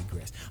 I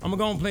digress. I'm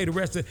going to play the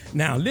rest of it.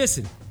 Now,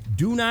 listen,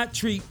 do not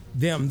treat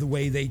them the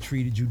way they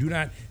treated you. Do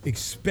not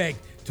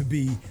expect to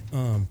be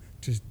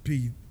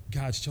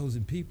God's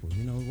chosen people.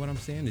 You know what I'm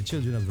saying? The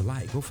children of the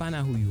light. Go find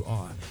out who you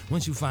are.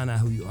 Once you find out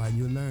who you are,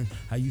 you'll learn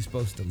how you're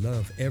supposed to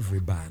love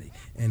everybody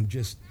and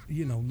just,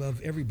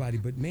 love everybody.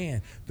 But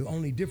man, the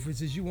only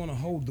difference is you want to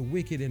hold the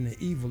wicked and the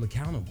evil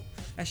accountable.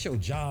 That's your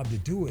job to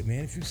do it,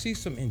 man. If you see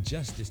some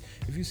injustice,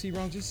 if you see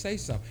wrong, just say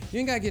something. You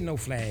ain't got to get no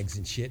flags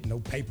and shit, no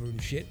paper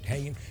and shit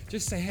hanging.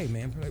 Just say, hey,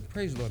 man,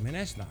 praise the Lord, man.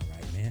 That's not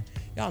right, man.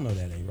 Y'all know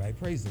that ain't right.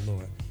 Praise the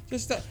Lord.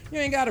 Just you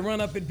ain't got to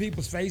run up in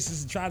people's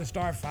faces and try to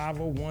start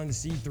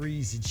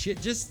 501c3s and shit.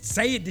 Just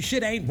say it. The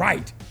shit ain't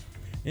right.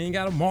 You ain't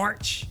got to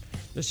march.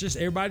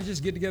 Everybody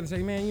just get together and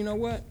say, man, you know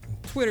what?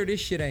 Twitter, this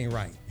shit ain't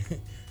right.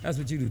 That's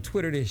what you do.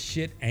 Twitter, this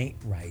shit ain't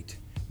right.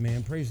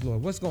 Man, praise the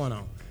Lord. What's going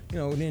on?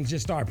 Then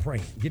just start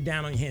praying. Get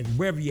down on your hands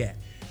wherever you at.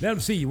 Let them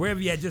see you. Wherever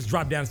you at, just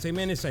drop down and say,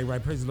 man, this ain't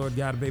right. Praise the Lord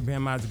God of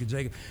Abraham, Isaac, and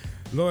Jacob.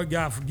 Lord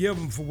God, forgive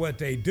them for what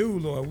they do,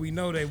 Lord. We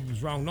know they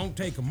was wrong. Don't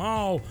take them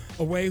all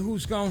away.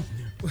 Who's going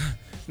to...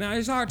 Now,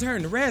 it's our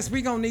turn. The rest,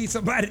 we going to need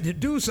somebody to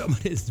do some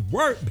of this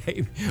work,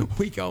 baby.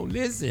 We going to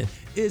listen.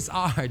 It's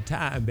our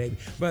time, baby.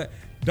 But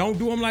don't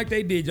do them like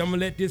they did. I'm going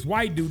to let this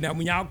white dude. Now,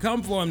 when y'all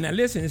come for him, now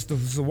listen, it's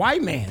the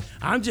white man.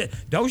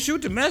 Don't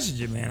shoot the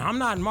messenger, man. I'm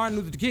not Martin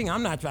Luther King.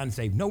 I'm not trying to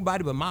save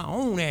nobody but my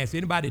own ass.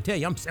 Anybody tell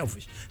you I'm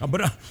selfish.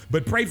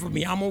 But pray for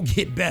me. I'm going to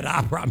get better,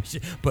 I promise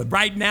you. But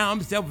right now,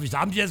 I'm selfish.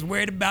 I'm just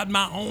worried about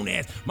my own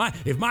ass.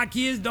 If my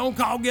kids don't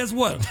call, guess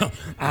what?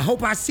 I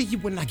hope I see you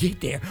when I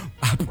get there.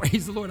 I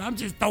praise the Lord. I'm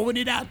just throwing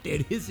it out there.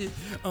 This is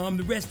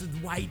the rest of the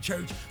white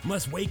church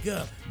must wake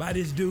up by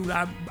this dude.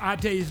 I'll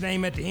tell you his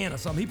name at the end or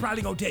something. He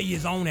probably going to tell you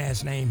his own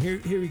ass name. Here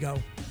we go.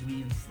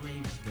 We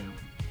enslaved them.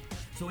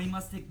 So we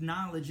must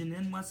acknowledge and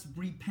then must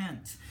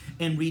repent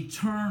and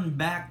return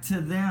back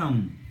to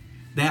them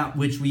that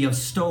which we have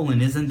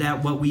stolen. Isn't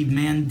that what we've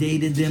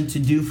mandated them to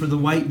do for the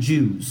white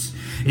Jews?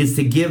 Is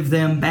to give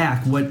them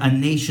back what a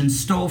nation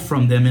stole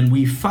from them, and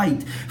we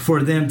fight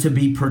for them to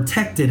be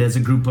protected as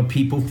a group of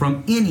people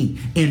from any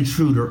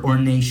intruder or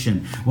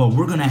nation. Well,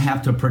 we're going to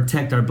have to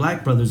protect our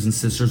black brothers and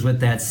sisters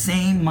with that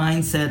same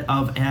mindset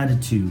of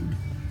attitude.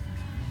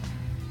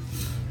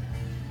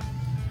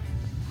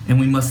 And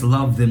we must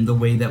love them the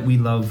way that we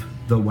love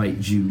the white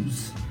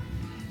Jews.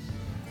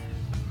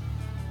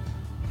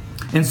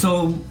 And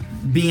so,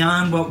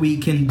 beyond what we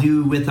can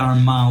do with our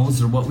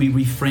mouths, or what we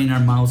refrain our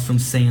mouths from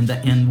saying the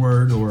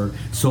N-word or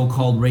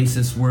so-called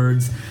racist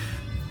words,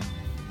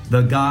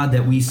 the God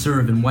that we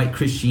serve in white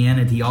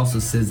Christianity also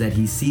says that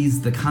he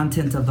sees the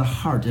content of the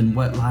heart and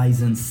what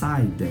lies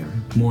inside there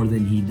more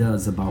than he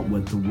does about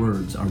what the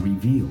words are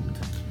revealed.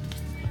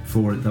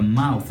 For the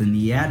mouth and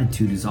the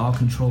attitude is all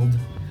controlled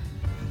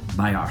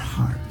by our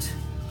heart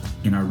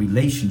in our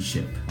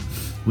relationship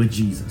with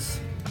Jesus.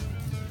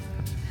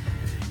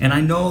 And I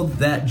know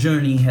that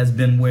journey has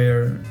been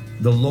where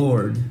the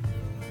Lord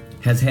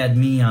has had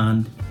me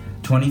on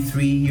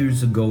 23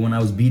 years ago when I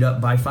was beat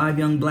up by 5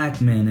 young black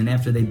men. And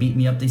after they beat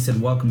me up, they said,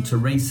 welcome to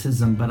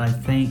racism. But I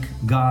thank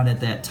God at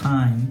that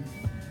time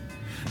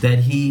that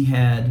he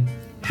had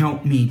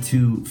helped me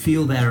to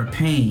feel that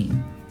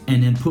pain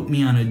and then put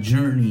me on a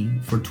journey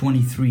for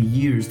 23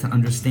 years to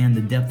understand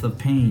the depth of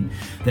pain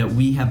that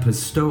we have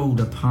bestowed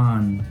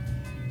upon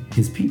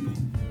his people.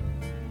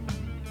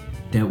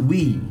 That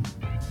we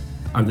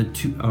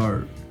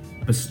are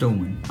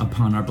bestowing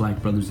upon our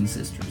black brothers and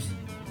sisters.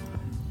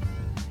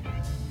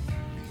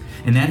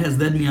 And that has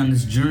led me on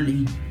this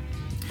journey.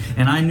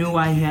 And I knew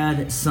I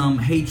had some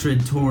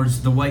hatred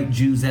towards the white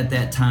Jews at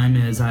that time,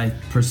 as I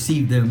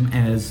perceived them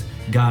as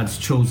God's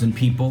chosen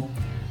people.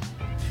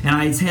 And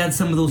I had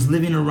some of those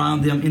living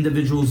around them,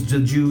 individuals,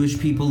 the Jewish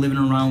people living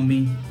around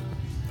me.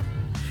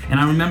 And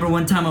I remember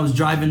one time I was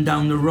driving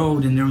down the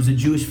road and there was a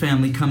Jewish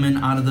family coming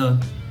out of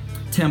the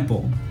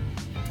temple,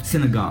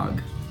 synagogue,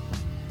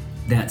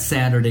 that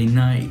Saturday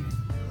night.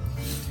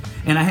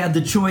 And I had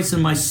the choice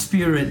in my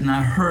spirit, and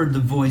I heard the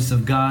voice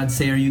of God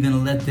say, are you going to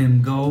let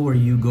them go, or are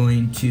you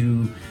going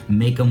to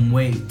make them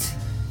wait?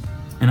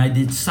 And I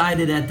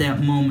decided at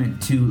that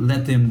moment to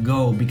let them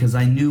go, because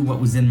I knew what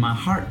was in my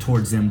heart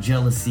towards them,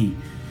 jealousy,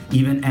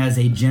 even as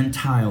a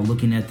Gentile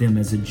looking at them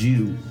as a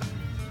Jew.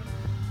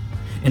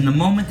 And the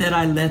moment that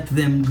I let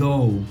them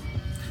go,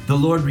 the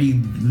Lord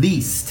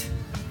released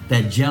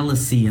that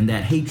jealousy and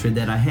that hatred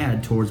that I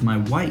had towards my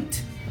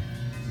white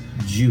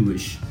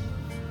Jewish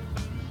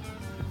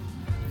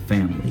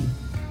family.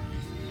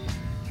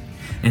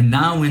 And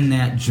now in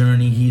that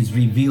journey, he's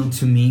revealed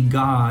to me,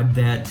 God,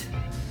 that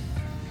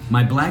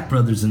my black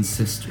brothers and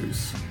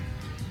sisters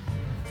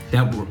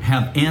that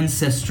have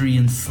ancestry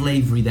in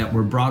slavery, that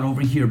were brought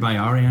over here by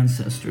our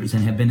ancestors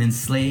and have been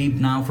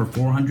enslaved now for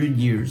 400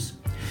 years.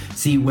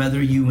 See,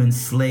 whether you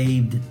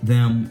enslaved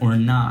them or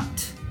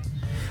not,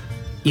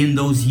 in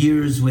those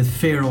years with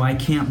Pharaoh, I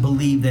can't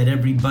believe that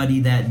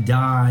everybody that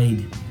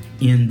died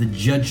in the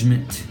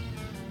judgment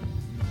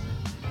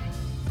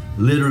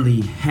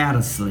literally had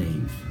a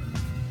slave.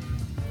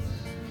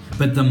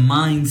 But the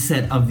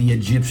mindset of the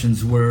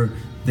Egyptians were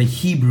the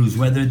Hebrews,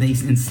 whether they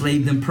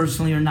enslaved them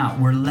personally or not,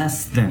 were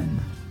less than.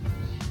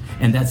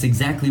 And that's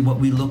exactly what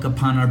we look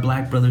upon our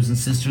black brothers and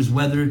sisters,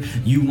 whether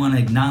you want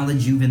to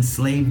acknowledge you've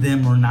enslaved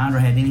them or not, or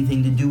had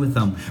anything to do with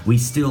them. We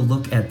still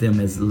look at them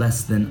as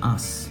less than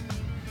us.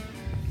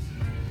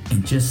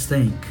 And just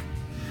think,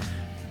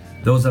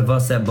 those of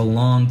us that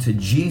belong to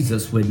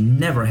Jesus would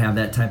never have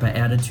that type of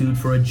attitude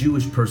for a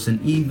Jewish person,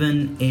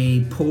 even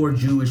a poor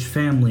Jewish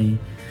family,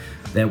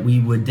 that we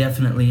would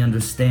definitely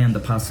understand the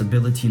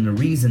possibility and the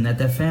reason that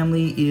that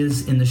family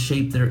is in the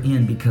shape they're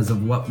in because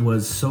of what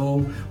was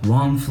so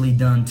wrongfully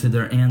done to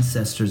their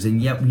ancestors. And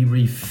yet we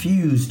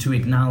refuse to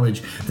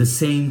acknowledge the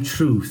same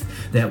truth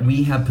that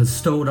we have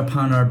bestowed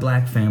upon our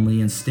black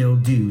family and still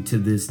do to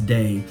this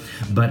day.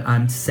 But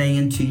I'm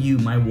saying to you,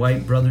 my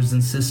white brothers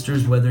and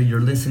sisters, whether you're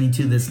listening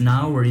to this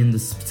now or in the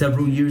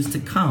several years to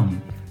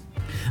come,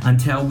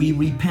 until we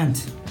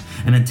repent,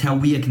 and until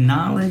we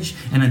acknowledge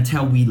and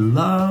until we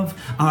love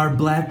our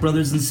black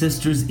brothers and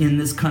sisters in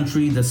this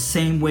country the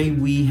same way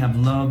we have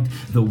loved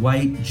the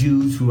white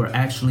Jews who are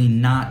actually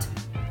not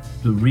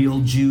the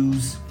real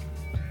Jews,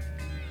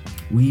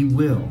 we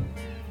will,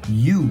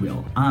 you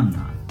will, I'm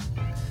not,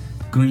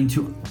 going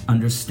to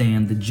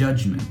understand the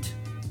judgment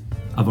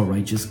of a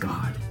righteous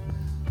God.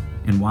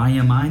 And why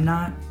am I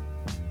not?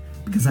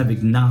 Because I've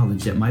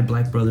acknowledged that my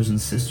black brothers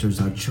and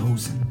sisters are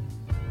chosen.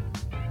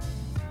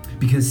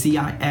 Because see,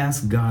 I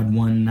asked God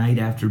one night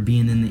after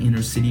being in the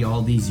inner city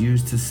all these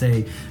years to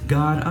say,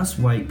 God, us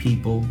white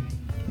people,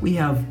 we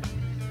have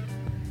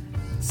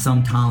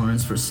some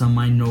tolerance for some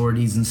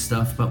minorities and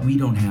stuff, but we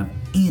don't have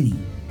any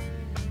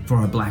for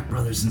our black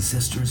brothers and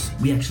sisters.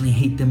 We actually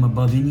hate them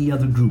above any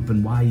other group,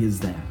 and why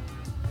is that?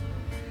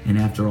 And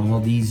after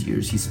all these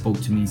years, he spoke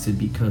to me and said,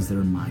 because they're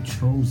my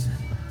chosen.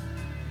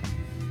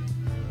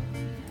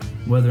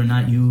 Whether or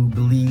not you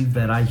believe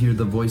that I hear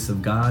the voice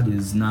of God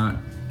is not,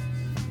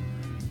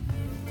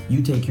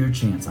 you take your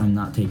chance, I'm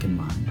not taking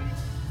mine.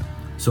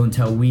 So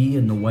until we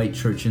in the white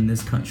church in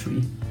this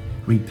country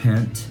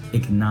repent,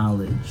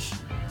 acknowledge,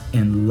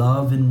 and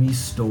love and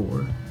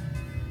restore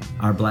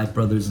our black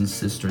brothers and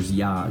sisters,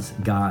 Yah's,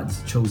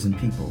 God's chosen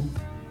people,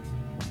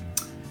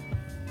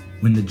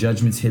 when the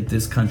judgments hit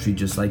this country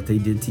just like they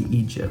did to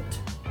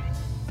Egypt,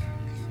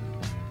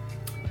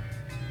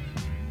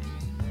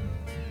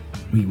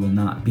 we will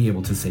not be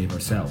able to save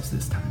ourselves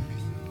this time.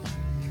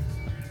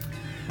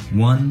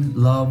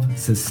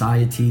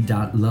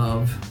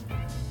 OneLoveSociety.love.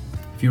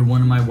 If you're one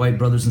of my white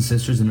brothers and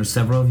sisters, and there's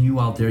several of you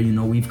out there, you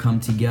know we've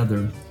come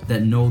together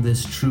that know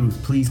this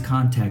truth, please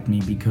contact me,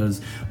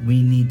 because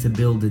we need to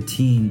build a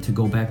team to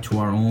go back to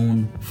our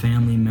own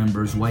family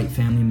members, white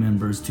family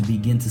members, to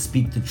begin to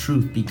speak the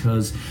truth,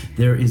 because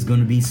there is going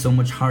to be so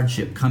much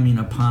hardship coming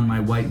upon my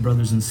white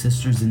brothers and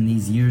sisters in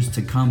these years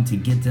to come to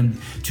get them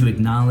to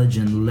acknowledge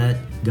and let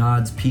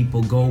God's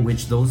people go,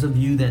 which those of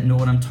you that know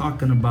what I'm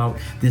talking about,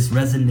 this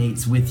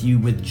resonates with you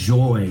with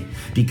joy,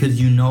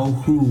 because you know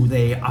who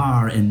they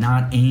are and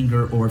not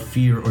anger or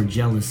fear or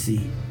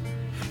jealousy.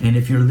 And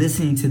if you're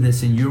listening to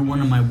this and you're one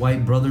of my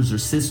white brothers or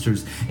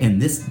sisters,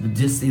 and this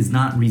is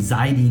not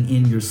residing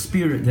in your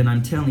spirit, then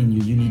I'm telling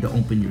you, you need to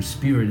open your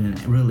spirit and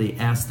really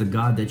ask the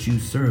God that you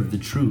serve the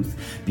truth.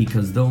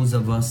 Because those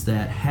of us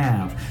that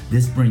have,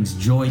 this brings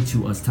joy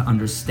to us to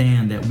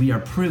understand that we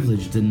are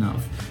privileged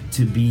enough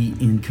to be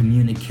in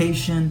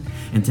communication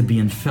and to be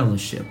in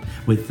fellowship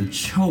with the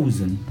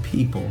chosen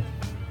people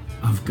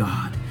of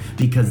God.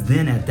 Because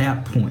then at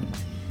that point,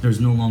 there's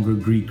no longer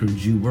Greek or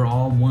Jew. We're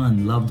all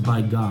one, loved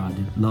by God,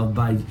 loved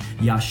by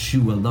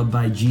Yeshua, loved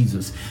by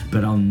Jesus.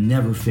 But I'll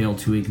never fail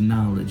to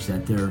acknowledge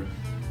that they're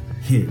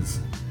His,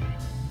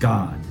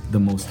 God, the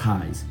Most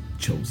High's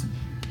chosen.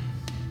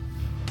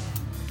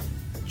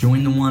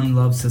 Join the One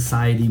Love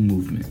Society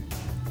movement.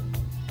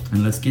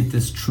 And let's get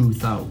this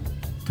truth out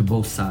to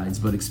both sides,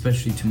 but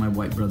especially to my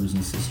white brothers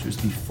and sisters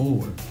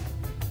before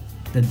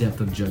the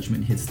depth of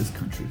judgment hits this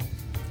country.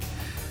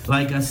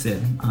 Like I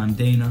said, I'm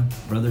Dana,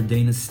 Brother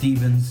Dana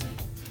Stevens,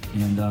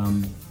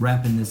 and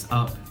wrapping this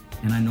up.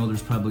 And I know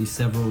there's probably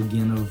several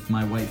again of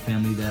my white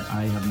family that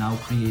I have now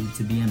created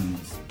to be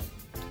enemies.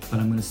 But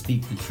I'm going to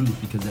speak the truth,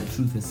 because that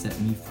truth has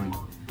set me free.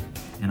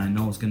 And I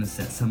know it's going to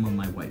set some of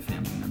my white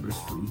family members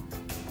free.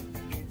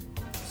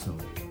 So,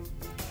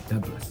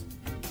 God bless.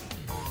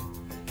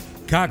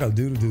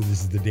 Cock-a-doodle-doo,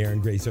 this is the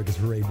Darren Gray Circus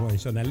Parade Morning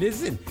Show. Now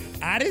listen,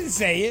 I didn't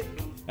say it.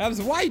 That was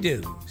a white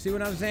dude. See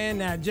what I'm saying?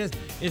 Now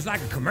it's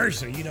like a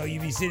commercial. You know, you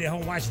be sitting at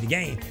home watching the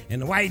game,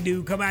 and the white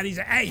dude come out and he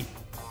say, hey,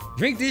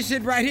 drink this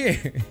shit right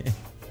here.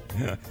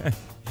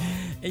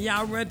 And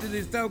y'all run to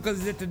this store,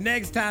 because at the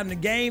next time the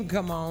game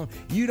come on,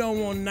 you don't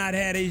want to not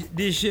have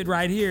this shit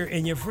right here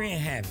and your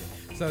friend have it.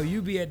 So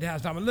you be at the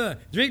house talking, look,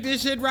 drink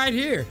this shit right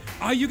here.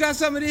 Oh, you got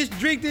some of this?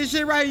 Drink this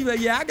shit right here. Like,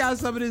 yeah, I got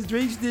some of this.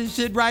 Drink this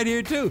shit right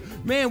here too.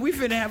 Man, we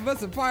finna have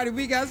us a party.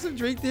 We got some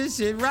drink this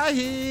shit right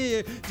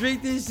here.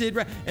 Drink this shit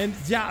right. And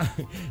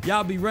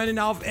y'all be running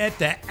off at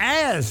the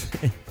ass.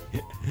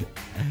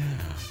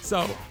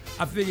 So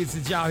I figured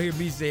since y'all hear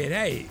me saying,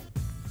 hey,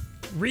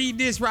 read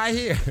this right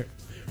here.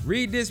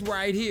 Read this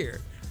right here.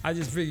 I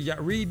just figured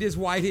y'all read this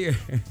white here.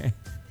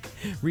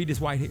 Read this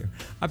white here.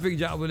 I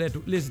figured y'all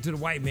would listen to the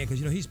white man, because,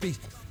 you know, he speaks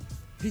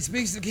He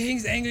speaks the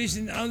King's English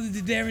and under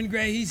the Darren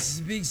Gray. He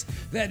speaks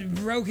that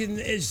broken.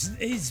 He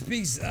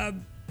speaks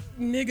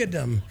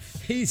niggerdom.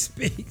 He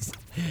speaks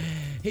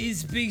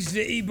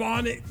the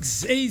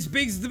Ebonics. He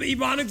speaks the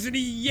Ebonics and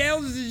he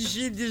yells and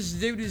shit. This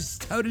dude is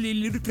totally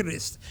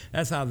ludicrous.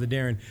 That's how the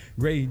Darren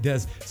Gray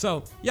does.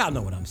 So y'all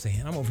know what I'm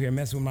saying. I'm over here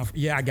messing with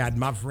I got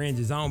my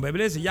fringes on, baby.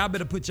 Listen, y'all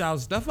better put y'all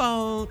stuff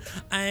on.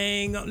 I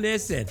ain't gonna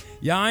listen.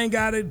 Y'all ain't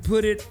gotta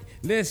put it.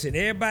 Listen,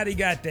 everybody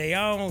got their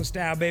own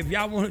style, baby.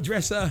 Y'all want to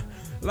dress up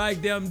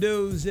like them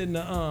dudes in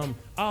the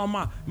all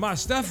my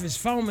stuff is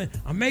foaming.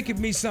 I'm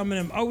making me some of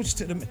them oats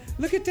to them.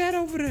 Look at that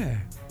over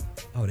there.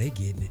 Oh, they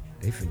getting it.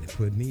 They finna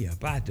put me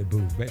up out the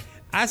booth, baby.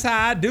 That's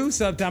how I do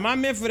sometimes. I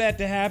meant for that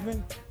to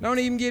happen. Don't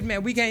even get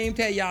mad. We can't even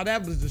tell y'all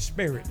that was the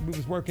spirit. We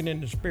was working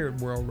in the spirit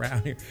world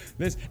around here.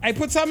 Hey,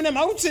 put some of them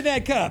oats in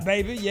that cup,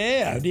 baby.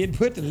 Yeah, then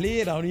put the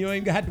lid on. You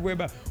ain't got to worry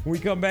about when we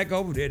come back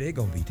over there. They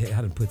gonna be.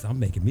 I'm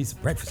making me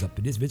some breakfast up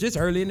to this bitch. It's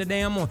early in the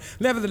damn morning.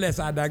 Nevertheless,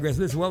 I digress.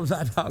 Listen, what was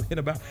I talking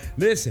about?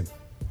 Listen.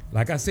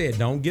 Like I said,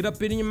 don't get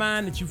up in your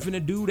mind that you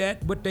finna do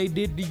that, what they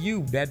did to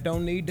you. That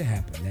don't need to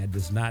happen. That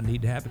does not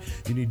need to happen.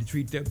 You need to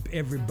treat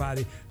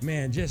everybody,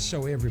 man, just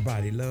show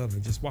everybody love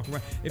and just walk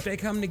around. If they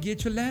come to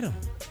get you, let them.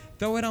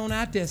 Throw it on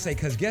out there, say,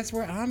 because guess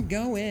where I'm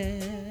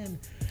going?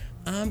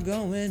 I'm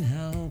going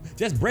home.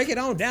 Just break it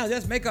on down.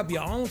 Just make up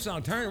your own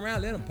song. Turn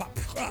around, let them pop.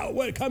 Oh,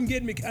 what? Come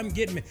get me, come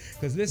get me.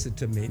 Because listen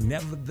to me.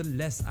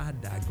 Nevertheless, I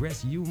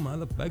digress. You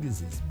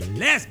motherfuckers is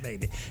blessed,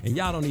 baby. And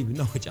y'all don't even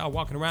know it. Y'all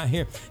walking around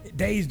here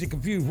dazed and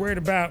confused, worried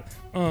about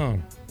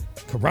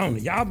Corona.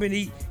 Y'all been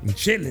eating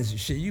chitlins and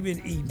shit. You been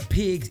eating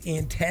pigs'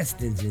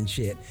 intestines and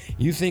shit.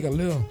 You think a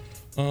little...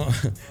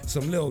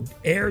 some little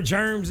air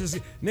germs.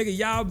 Nigga,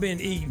 y'all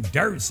been eating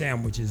dirt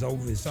sandwiches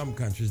over in some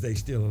countries. They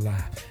still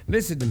alive.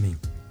 Listen to me.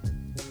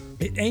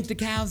 It ain't the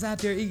cows out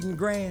there eating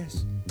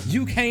grass.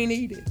 You can't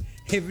eat it.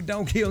 If it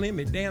don't kill him,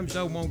 it damn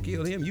sure won't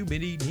kill him. You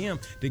been eating him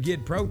to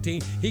get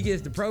protein. He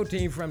gets the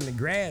protein from the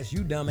grass.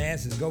 You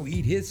dumbasses go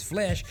eat his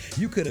flesh.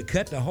 You could have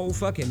cut the whole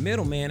fucking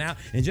middleman out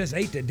and just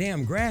ate the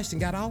damn grass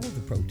and got all of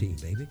the protein,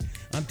 baby.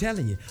 I'm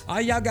telling you,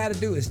 all y'all gotta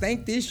do is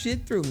think this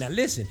shit through. Now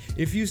listen,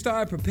 if you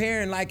start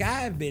preparing like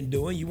I've been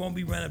doing, you won't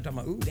be running up talking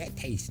about, ooh, that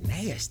tastes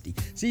nasty.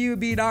 See, you'd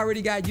be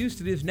already got used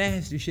to this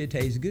nasty shit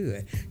tastes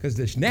good. Because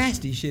this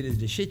nasty shit is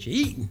the shit you're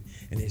eating.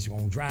 And it's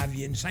gonna drive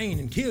you insane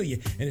and kill you.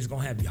 And it's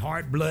gonna have your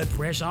heart, blood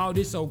pressure, all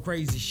this old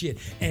crazy shit,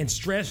 and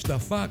stress the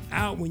fuck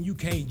out when you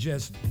can't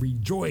just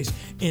rejoice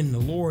in the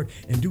Lord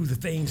and do the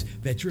things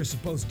that you're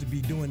supposed to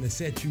be doing to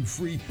set you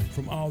free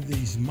from all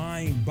these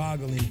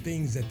mind-boggling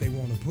things that they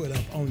want to put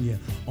up on you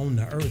on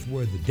the earth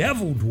where the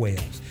devil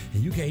dwells.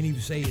 And you can't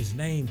even say his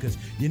name because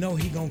you know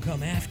he gonna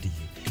come after you.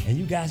 And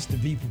you got to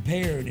be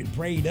prepared and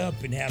prayed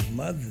up and have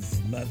mothers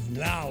and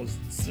mother-in-laws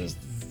and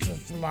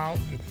sister-in-laws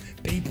and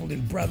people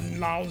and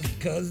brother-in-laws and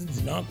cousins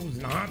and uncles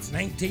and aunts and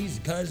aunties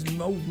and cousins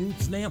and old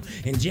Roots and them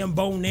and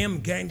Jimbo and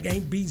them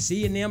can't be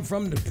seeing them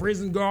from the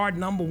prison guard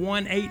number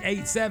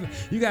 1887.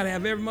 You got to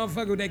have every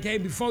motherfucker that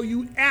came before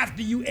you,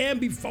 after you, and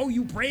before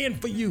you praying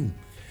for you.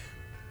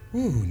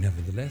 Ooh,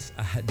 nevertheless,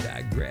 I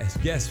digress.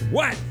 Guess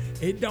what?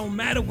 It don't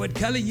matter what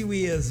color you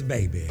is,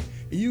 baby.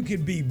 You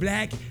can be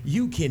black,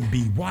 you can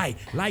be white.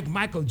 Like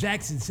Michael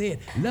Jackson said,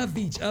 love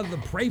each other,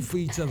 pray for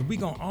each other. We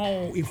gonna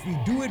all, if we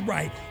do it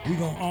right, we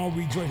gonna all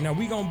rejoice. Now,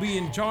 we gonna be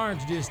in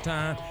charge this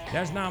time.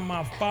 That's not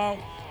my fault.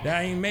 That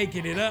I ain't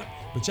making it up.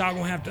 But y'all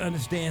gonna have to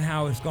understand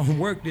how it's gonna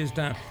work this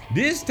time.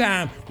 This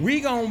time,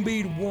 we gonna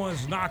be the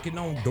ones knocking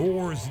on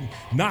doors and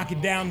knocking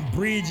down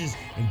bridges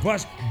and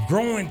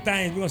growing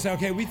things. We gonna say,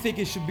 okay, we think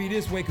it should be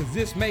this way because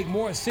this make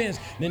more sense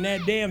than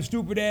that damn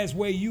stupid ass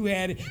way you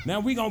had it. Now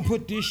we gonna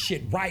put this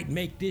shit right,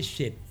 make this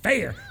shit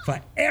fair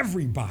for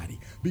everybody.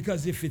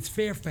 Because if it's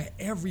fair for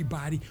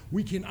everybody,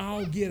 we can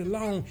all get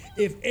along.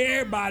 If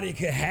everybody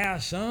could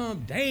have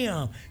some,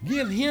 damn,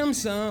 give him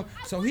some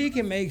so he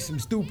can make some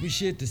stupid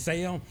shit to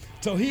sell.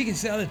 So he can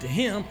sell it to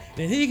him,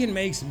 then he can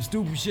make some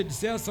stupid shit to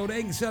sell so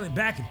they can sell it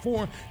back and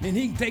forth. Then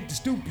he can take the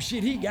stupid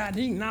shit he got and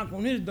he can knock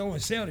on his door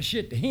and sell the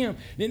shit to him.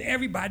 Then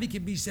everybody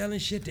can be selling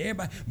shit to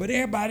everybody. But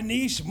everybody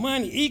needs some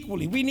money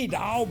equally. We need to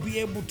all be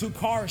able to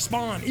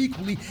correspond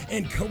equally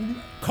and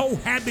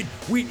cohabit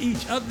with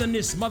each other in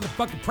this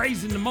motherfucker,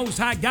 praising the Most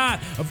High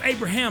God of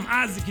Abraham,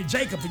 Isaac, and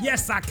Jacob. And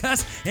yes, I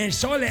cuss, and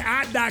surely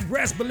I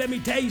digress. But let me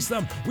tell you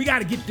something. We got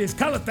to get this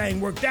color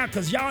thing worked out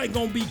because y'all ain't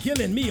going to be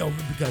killing me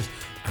over because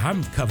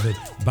I'm covered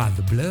by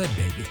the blood,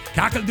 baby.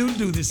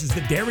 Cock-a-doodle-doo, this is the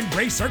Darren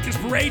Gray Circus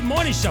Parade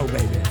Morning Show,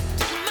 baby.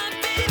 My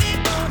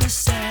baby on a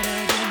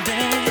Saturday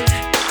day.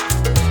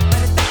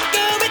 But if I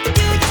go with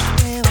you, you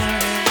say what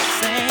I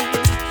say.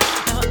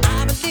 Now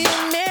I believe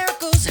in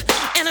miracles,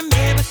 and a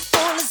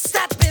miracle is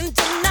happening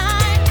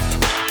tonight.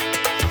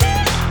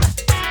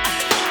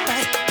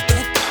 But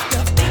if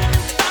you're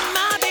feeling from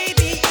my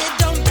baby, it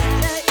don't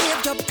matter if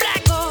you're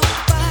black or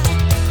white.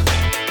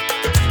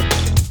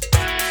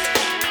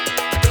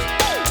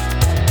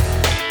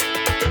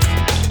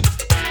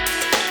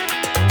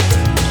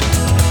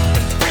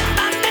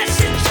 My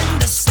message in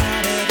the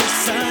Saturday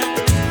sun.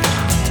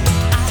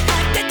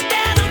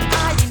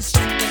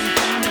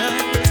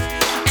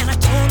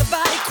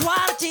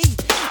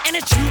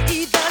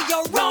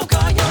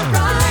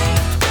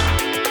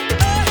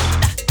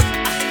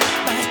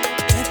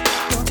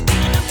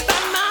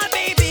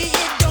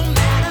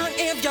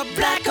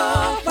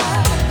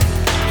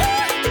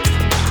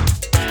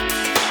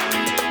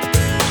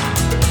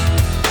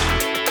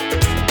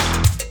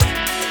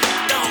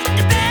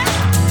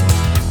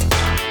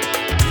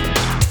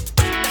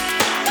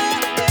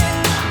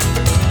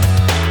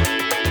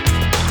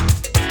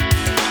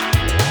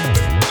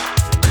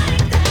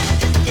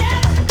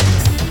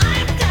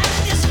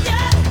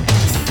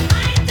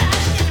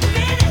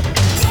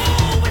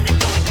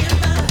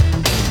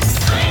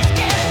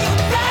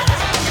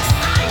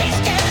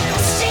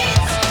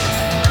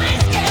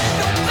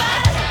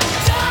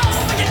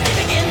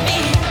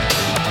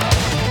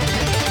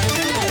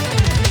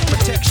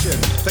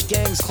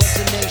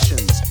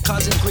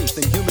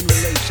 human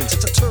relations.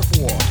 It's a turf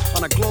war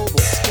on a global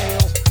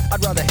scale.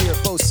 I'd rather hear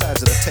both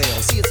sides of the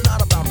tale. See, it's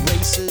not about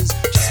races,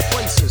 just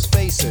places,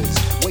 faces.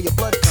 Where your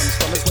blood comes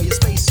from is where your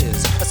space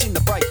is. I seen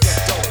the bright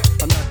get duller.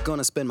 I'm not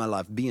gonna spend my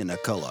life being a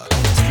color.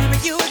 Tell me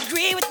you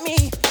agree with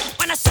me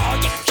when I saw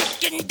you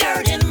kicking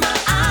dirt in my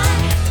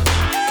eye.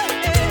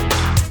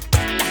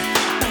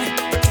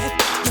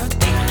 You're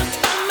thinking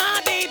about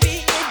my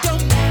baby. It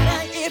don't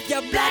matter if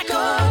you're black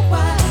or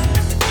white.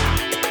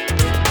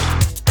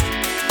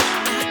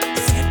 I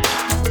said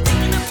you're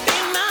thinking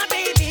about my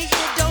baby.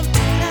 It don't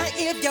matter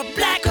if you're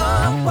black or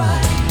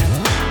white.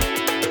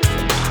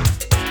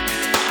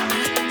 I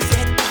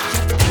said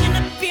you're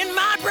thinking about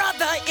my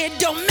brother. It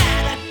don't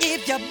matter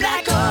if you're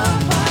black or white.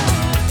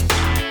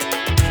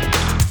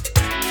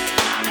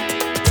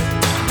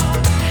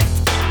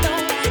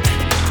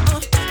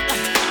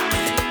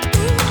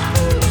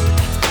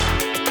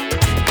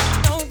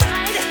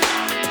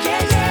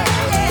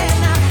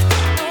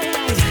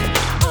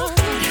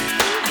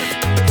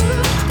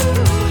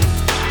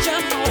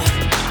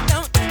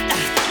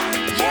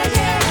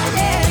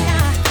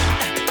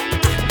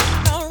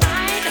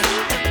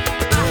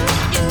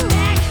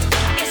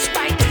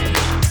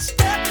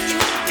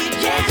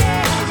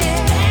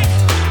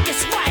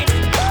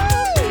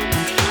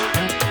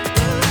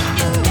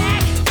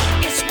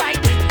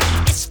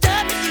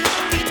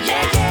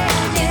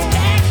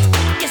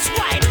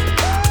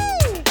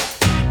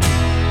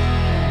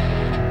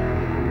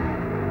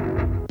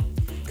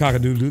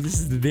 Cockadoodle, this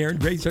is the Darren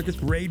Gray Circus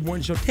Parade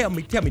 1 show. Tell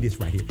me this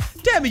right here.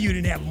 Tell me you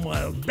didn't have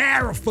a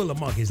barrel full of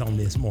monkeys on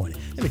this morning.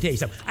 Let me tell you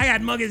something. I got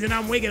monkeys and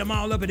I'm waking them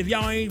all up, and if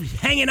y'all ain't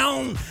hanging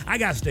on, I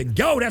got to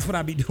go. That's what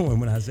I be doing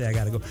when I say I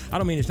got to go. I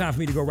don't mean it's time for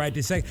me to go right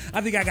this second.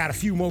 I think I got a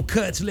few more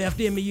cuts left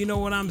in me. You know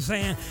what I'm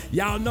saying?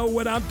 Y'all know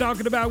what I'm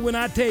talking about when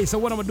I tell you. So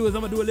what I'm going to do is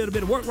I'm going to do a little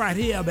bit of work right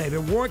here, baby.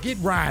 Work it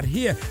right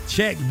here.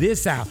 Check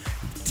this out.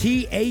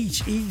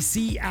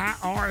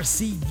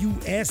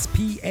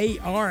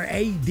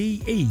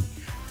 THECIRCUSPARADE.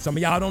 Some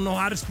of y'all don't know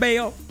how to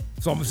spell,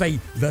 so I'm going to say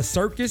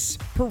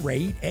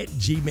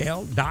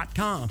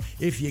thecircusparade@gmail.com.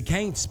 If you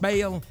can't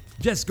spell,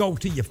 just go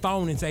to your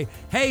phone and say,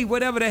 hey,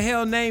 whatever the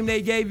hell name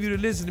they gave you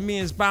to listen to me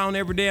and spy on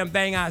every damn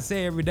thing I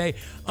say every day,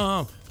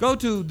 go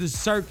to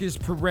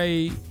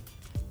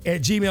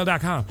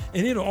thecircusparade@gmail.com,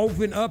 and it'll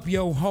open up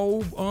your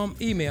whole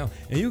email.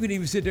 And you can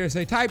even sit there and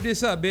say, type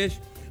this up, bitch.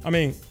 I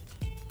mean,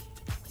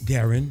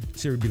 Darren,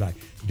 Siri be like,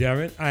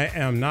 Darren, I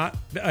am not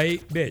a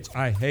bitch.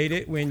 I hate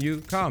it when you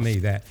call me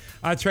that.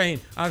 I've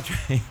trained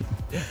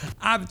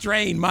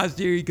my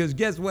Siri, because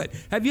guess what?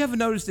 Have you ever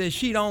noticed that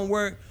she don't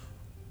work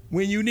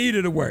when you need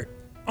her to work?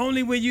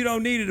 Only when you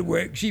don't need her to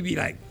work, she be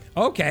like,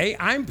 okay,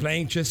 I'm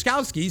playing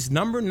Tchaikovsky's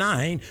Number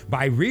 9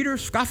 by Reader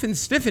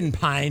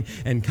Coffin-Stiffenpine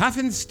and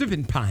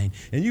Coffin-Stiffenpine.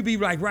 And you be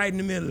like right in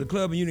the middle of the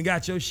club, and you done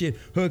got your shit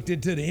hooked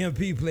into the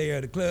MP player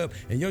of the club,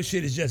 and your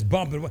shit is just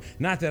bumping.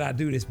 Not that I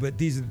do this, but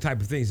these are the type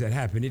of things that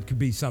happen. It could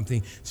be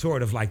something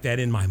sort of like that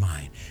in my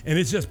mind. And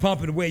it's just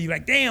pumping away. You're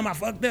like, damn, I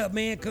fucked up,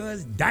 man,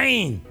 cuz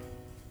dang.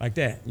 Like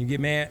that. You get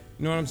mad.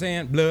 You know what I'm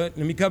saying? Blood.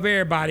 Let me cover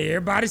everybody.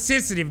 Everybody's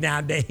sensitive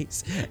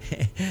nowadays.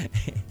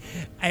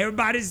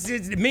 Everybody's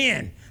sensitive.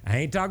 Men. I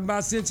ain't talking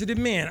about sensitive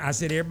men. I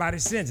said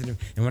everybody's sensitive.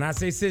 And when I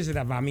say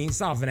sensitive, I mean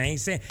soft. And I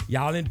ain't saying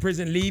y'all in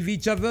prison, leave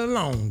each other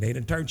alone. They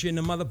done turned you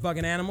into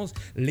motherfucking animals.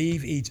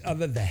 Leave each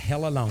other the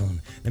hell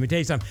alone. Let me tell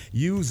you something.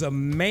 Use a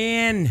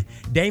man.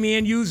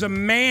 Damien, use a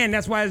man.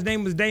 That's why his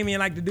name was Damien,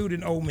 like the dude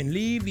in Old Man.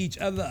 Leave each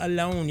other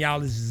alone, y'all.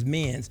 This is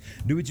men's.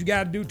 Do what you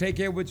got to do. Take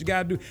care of what you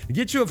got to do.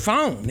 Get you a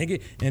phone, nigga,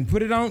 and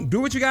put it on.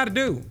 Do what you got to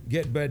do.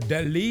 But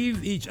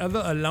leave each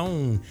other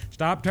alone.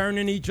 Stop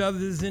turning each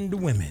other's into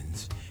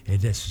women's.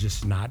 It's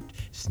just not,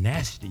 it's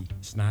nasty.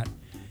 It's not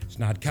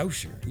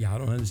kosher. Y'all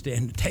don't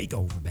understand the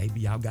takeover,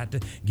 baby. Y'all got to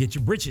get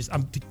your britches.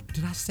 Did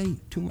I say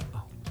too much?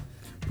 Oh,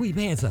 pull your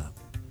pants up.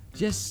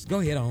 Just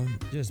go ahead on.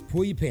 Just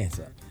pull your pants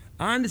up.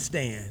 I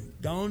understand.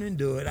 Go on and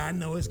do it. I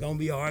know it's going to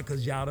be hard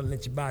because y'all don't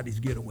let your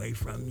bodies get away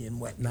from you and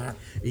whatnot,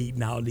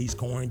 eating all these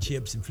corn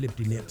chips and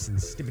flippity nips and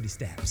stippity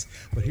staps.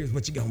 But here's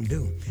what you're going to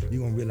do. You're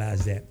going to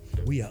realize that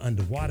we are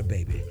underwater,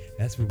 baby.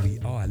 That's where we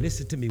are.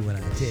 Listen to me when I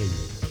tell you.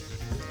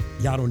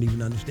 Y'all don't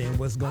even understand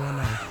what's going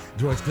on.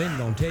 George Clinton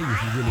gonna tell you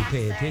if you really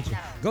pay attention.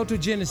 Go to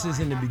Genesis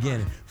in the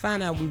beginning.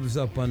 Find out we was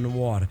up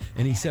underwater,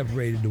 and he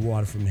separated the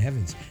water from the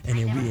heavens. And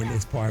then we in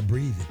this part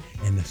breathing.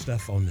 And the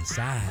stuff on the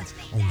sides,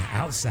 on the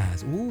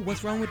outsides. Ooh,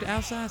 what's wrong with the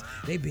outsides?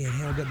 They being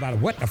held up by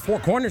the four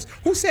corners?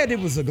 Who said it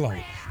was a globe?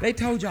 They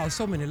told y'all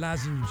so many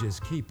lies, and you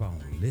just keep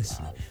on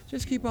listening.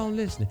 Just keep on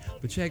listening.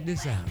 But check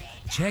this out.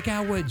 Check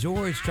out what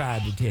George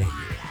tried to tell you.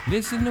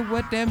 Listen to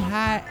what them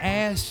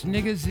high-ass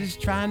niggas is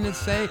trying to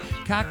say.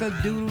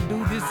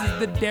 Cock-a-doodle-doo, this is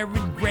the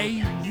Darren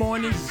Gray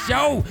Morning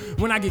Show.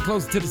 When I get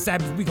closer to the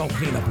Sabbath, we gonna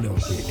clean up a little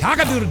bit.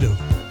 Cock-a-doodle-doo.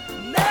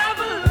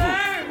 Never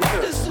learn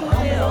to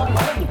swim.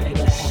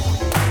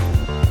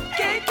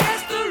 Can't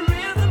catch the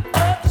rhythm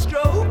of the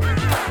stroke.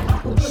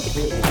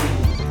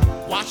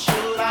 Why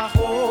should I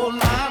hold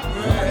my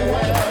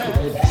breath?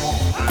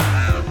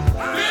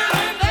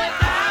 Feeling that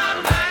I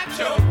might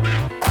choke.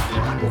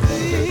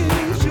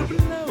 Please, you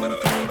know,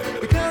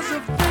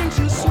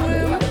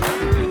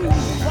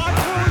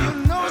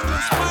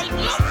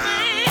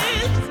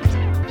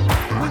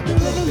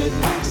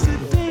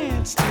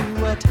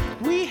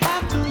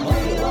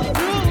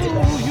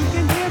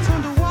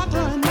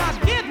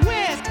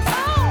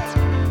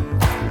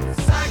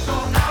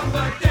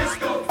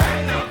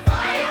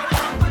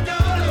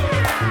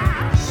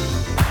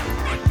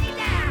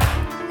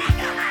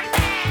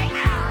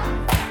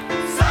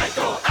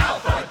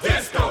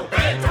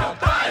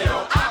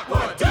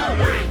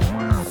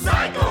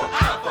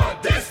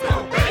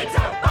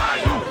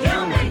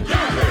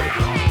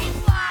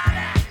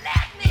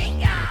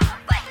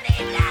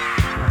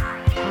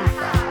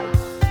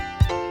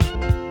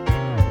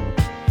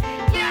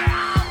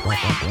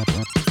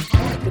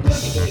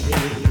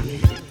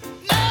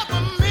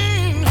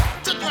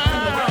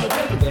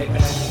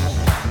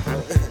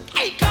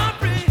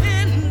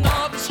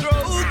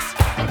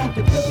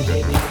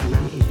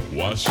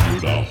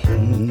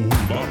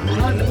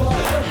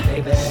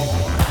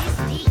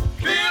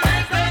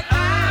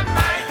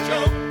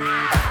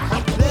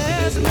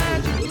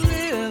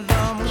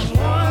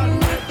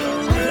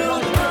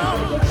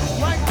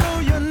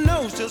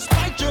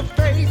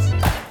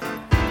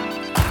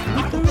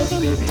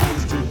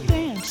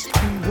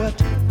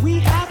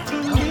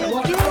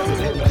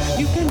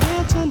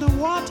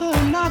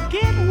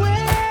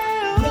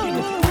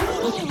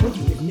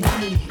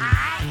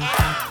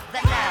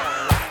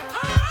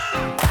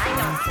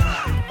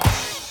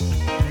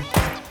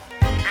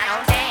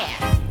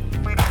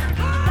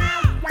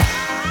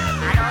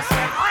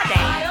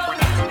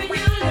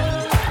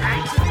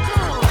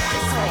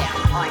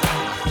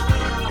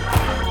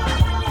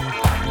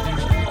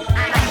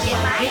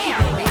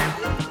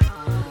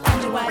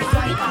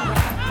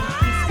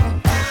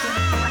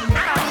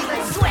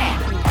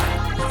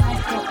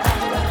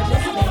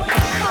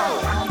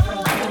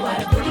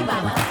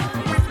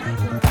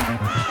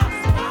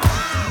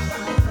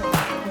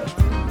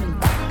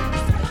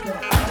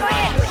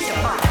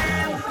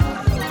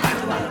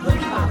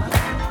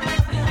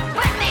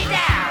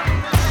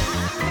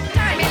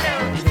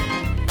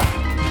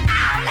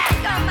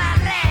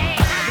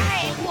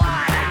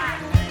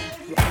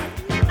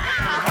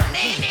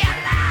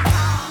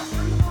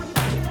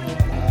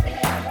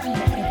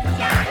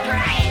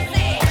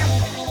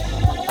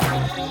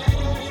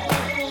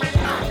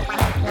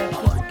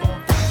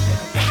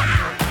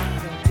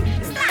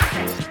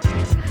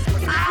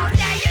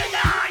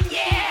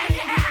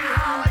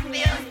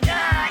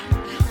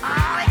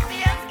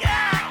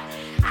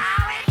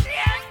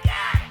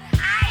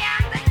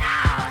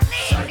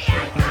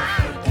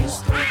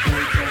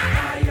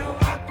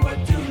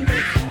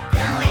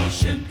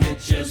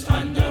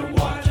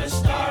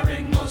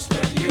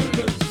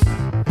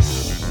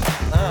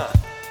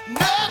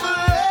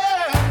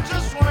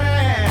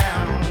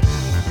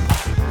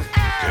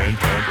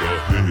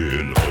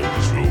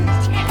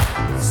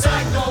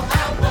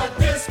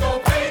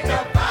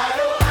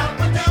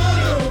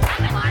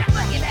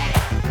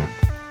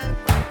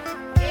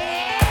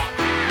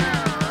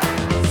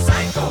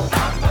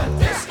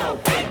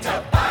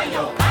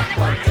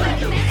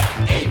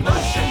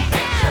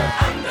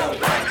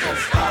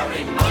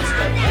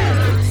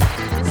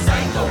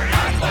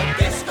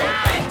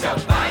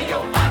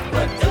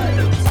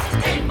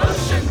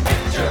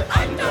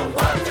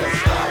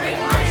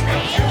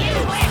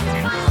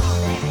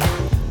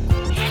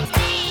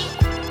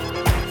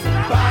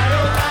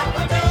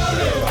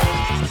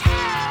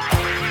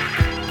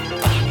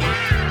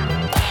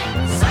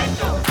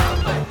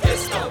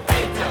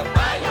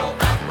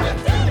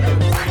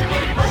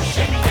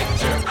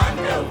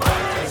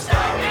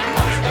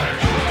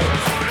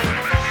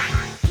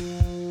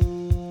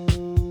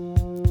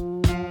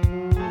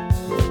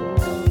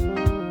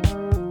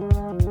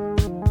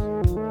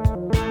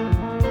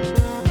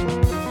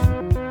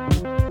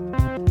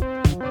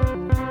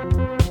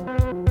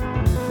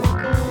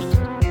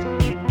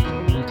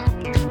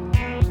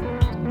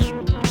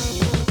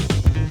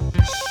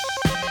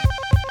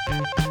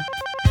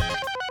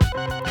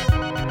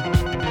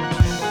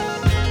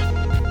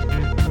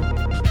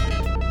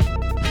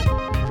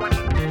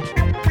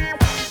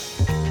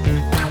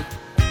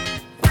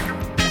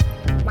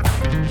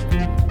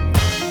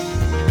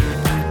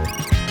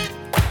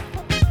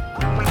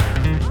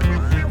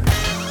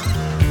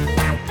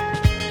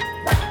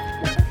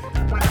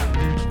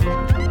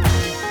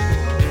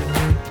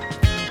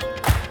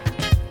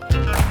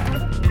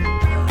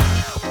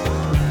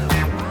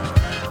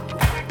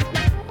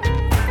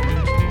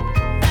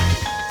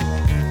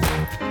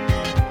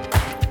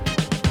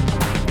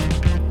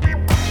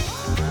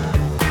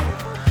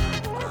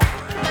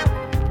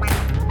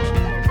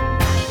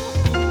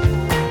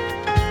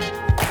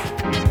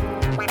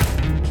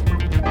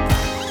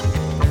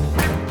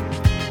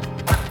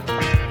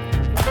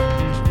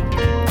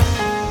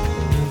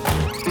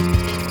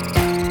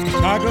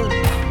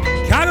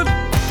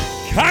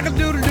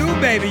 Cock-a-doodle-doo,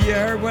 baby. You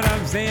heard what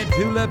I'm saying?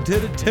 Tulip to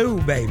the two,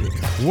 baby.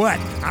 What?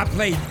 I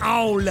played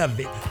all of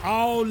it.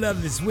 All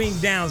of it. Swing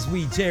down,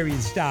 sweet cherry,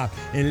 and stop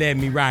and let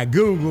me ride.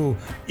 Google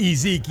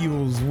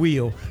Ezekiel's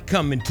wheel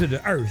coming to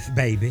the earth,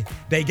 baby.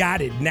 They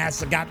got it.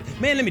 NASA got it.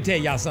 Man, let me tell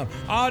y'all something.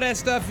 All that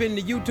stuff in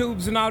the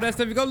YouTubes and all that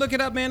stuff, you go look it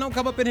up, man. Don't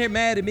come up in here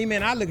mad at me,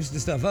 man. I look at the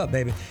stuff up,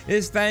 baby.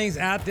 There's things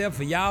out there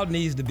for y'all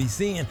needs to be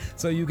seeing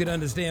so you can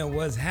understand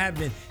what's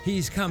happening.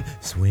 He's come.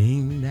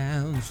 Swing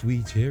down,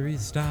 sweet cherry,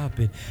 stop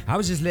it. I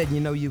was just letting you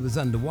know you was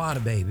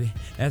underwater, baby.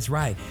 That's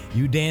right.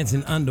 You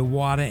dancing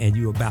underwater and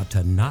you about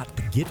to not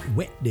get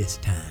wet this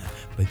time.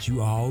 But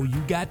all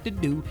you got to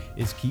do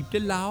is keep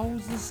the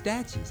laws and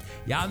statutes.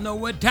 Y'all know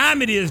what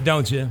time it is,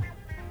 don't you?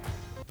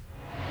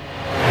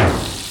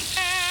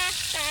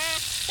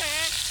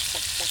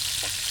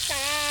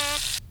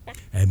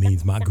 That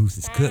means my goose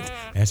is cooked.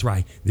 That's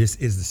right. This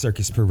is the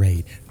Circus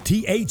Parade.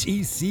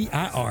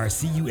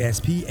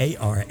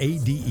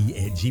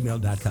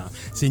 THECIRCUSPARADE@gmail.com.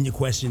 Send your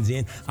questions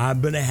in.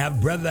 I'm going to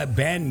have Brother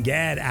Ben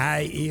Gad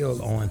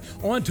Aiel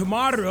on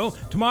tomorrow.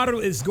 Tomorrow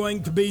is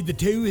going to be the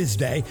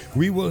Tuesday.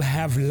 We will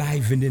have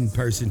live and in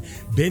person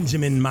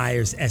Benjamin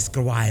Myers,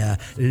 Esquire,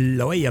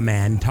 lawyer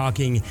man,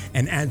 talking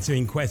and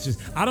answering questions.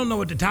 I don't know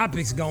what the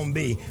topic's going to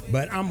be,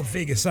 but I'm going to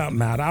figure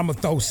something out. I'm going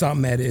to throw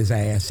something at his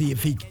ass, see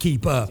if he can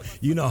keep up.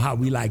 You know how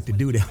we like to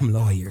do them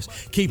lawyers.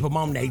 Keep them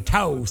on their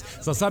toes.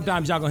 So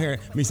sometimes y'all gonna hear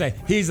me say,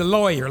 he's a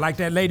lawyer, like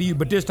that lady,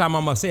 but this time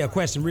I'm gonna say a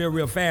question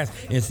real fast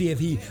and see if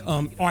he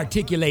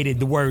articulated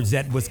the words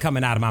that was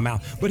coming out of my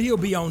mouth. But he'll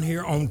be on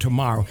here on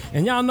tomorrow.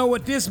 And y'all know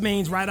what this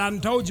means, right? I done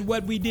told you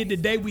what we did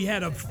today. We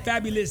had a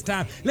fabulous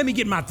time. Let me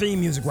get my theme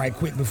music right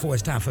quick before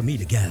it's time for me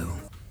to go.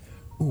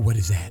 Ooh, what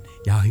is that?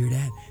 Y'all hear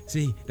that?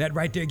 See, that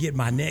right there get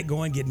my neck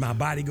going, get my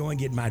body going,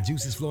 get my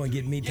juices flowing,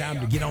 get me time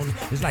to get on.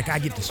 It's like I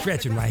get to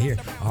stretching right here.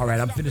 All right,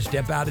 I'm finna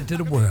step out into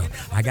the world.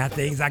 I got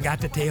things I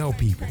got to tell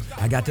people.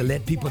 I got to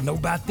let people know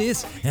about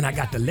this, and I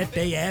got to let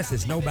they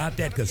asses know about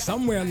that, because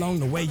somewhere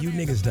along the way, you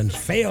niggas done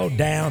fell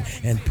down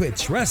and put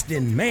trust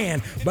in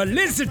man. But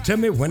listen to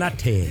me when I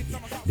tell you,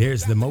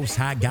 there's the Most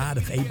High God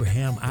of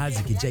Abraham,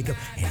 Isaac, and Jacob,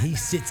 and he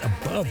sits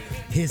above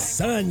his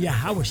son,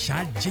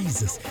 Yahushua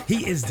Jesus.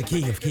 He is the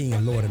King of Kings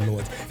and Lord of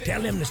Lords.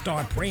 Tell him to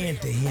start praying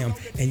to him,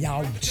 and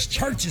y'all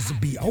churches will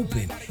be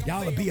open.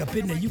 Y'all will be up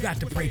in there. You got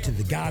to pray to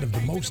the God of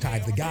the Most High,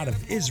 the God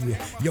of Israel.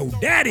 Yo,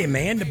 daddy,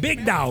 man, the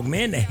big dog,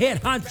 man, the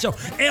head honcho,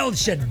 El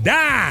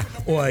Shaddai,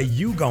 or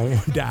you gon'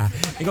 die.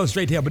 It goes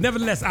straight to hell. But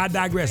nevertheless, I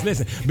digress.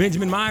 Listen,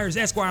 Benjamin Myers,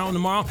 Esquire, on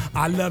tomorrow.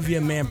 I love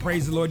you, man.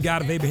 Praise the Lord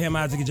God of Abraham,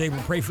 Isaac, and Jacob.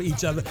 Pray for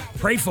each other.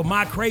 Pray for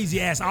my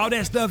crazy ass. All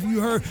that stuff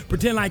you heard,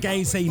 pretend like I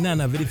ain't say none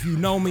of it. If you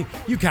know me,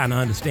 you kind of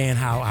understand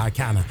how I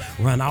kind of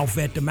run off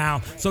at the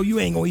mouth. So you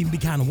ain't gonna even be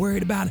kind of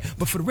worried about it.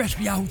 But for the rest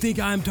of y'all who think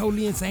I am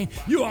totally insane,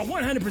 you are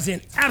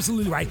 100%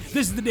 absolutely right.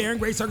 This is the Darren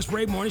Gray Circus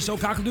Parade Morning Show.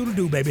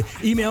 Cock-a-doodle-doo, baby.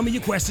 Email me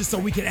your questions so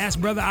we can ask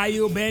Brother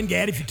Aiel Ben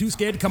Gad if you're too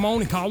scared to come on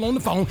and call on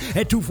the phone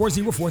at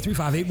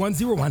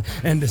 240-435-8101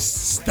 and the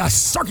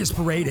Circus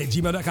Parade at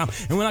gmail.com.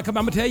 And when I come,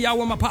 I'm going to tell y'all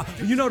where my pod,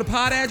 you know the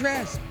pod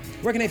address?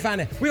 Where can they find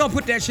that? We're going to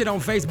put that shit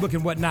on Facebook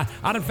and whatnot.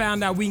 I done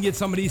found out we can get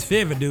some of these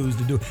favor dudes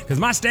to do it. Because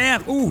my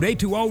staff, they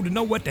too old to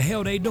know what the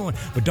hell they doing.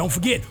 But don't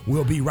forget,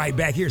 we'll be right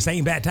back here.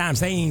 Same bad time,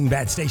 same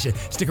bad station.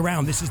 Stick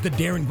around. This is the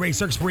Darren Gray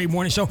Circus Parade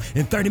Morning Show.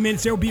 In 30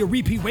 minutes, there will be a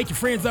repeat. Wake your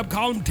friends up.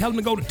 Call them. Tell them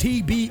to go to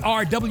tbrww.com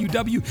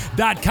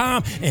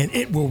and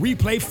it will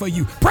replay for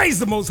you. Praise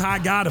the Most High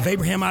God of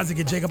Abraham, Isaac,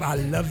 and Jacob. I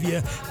love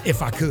you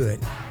if I could.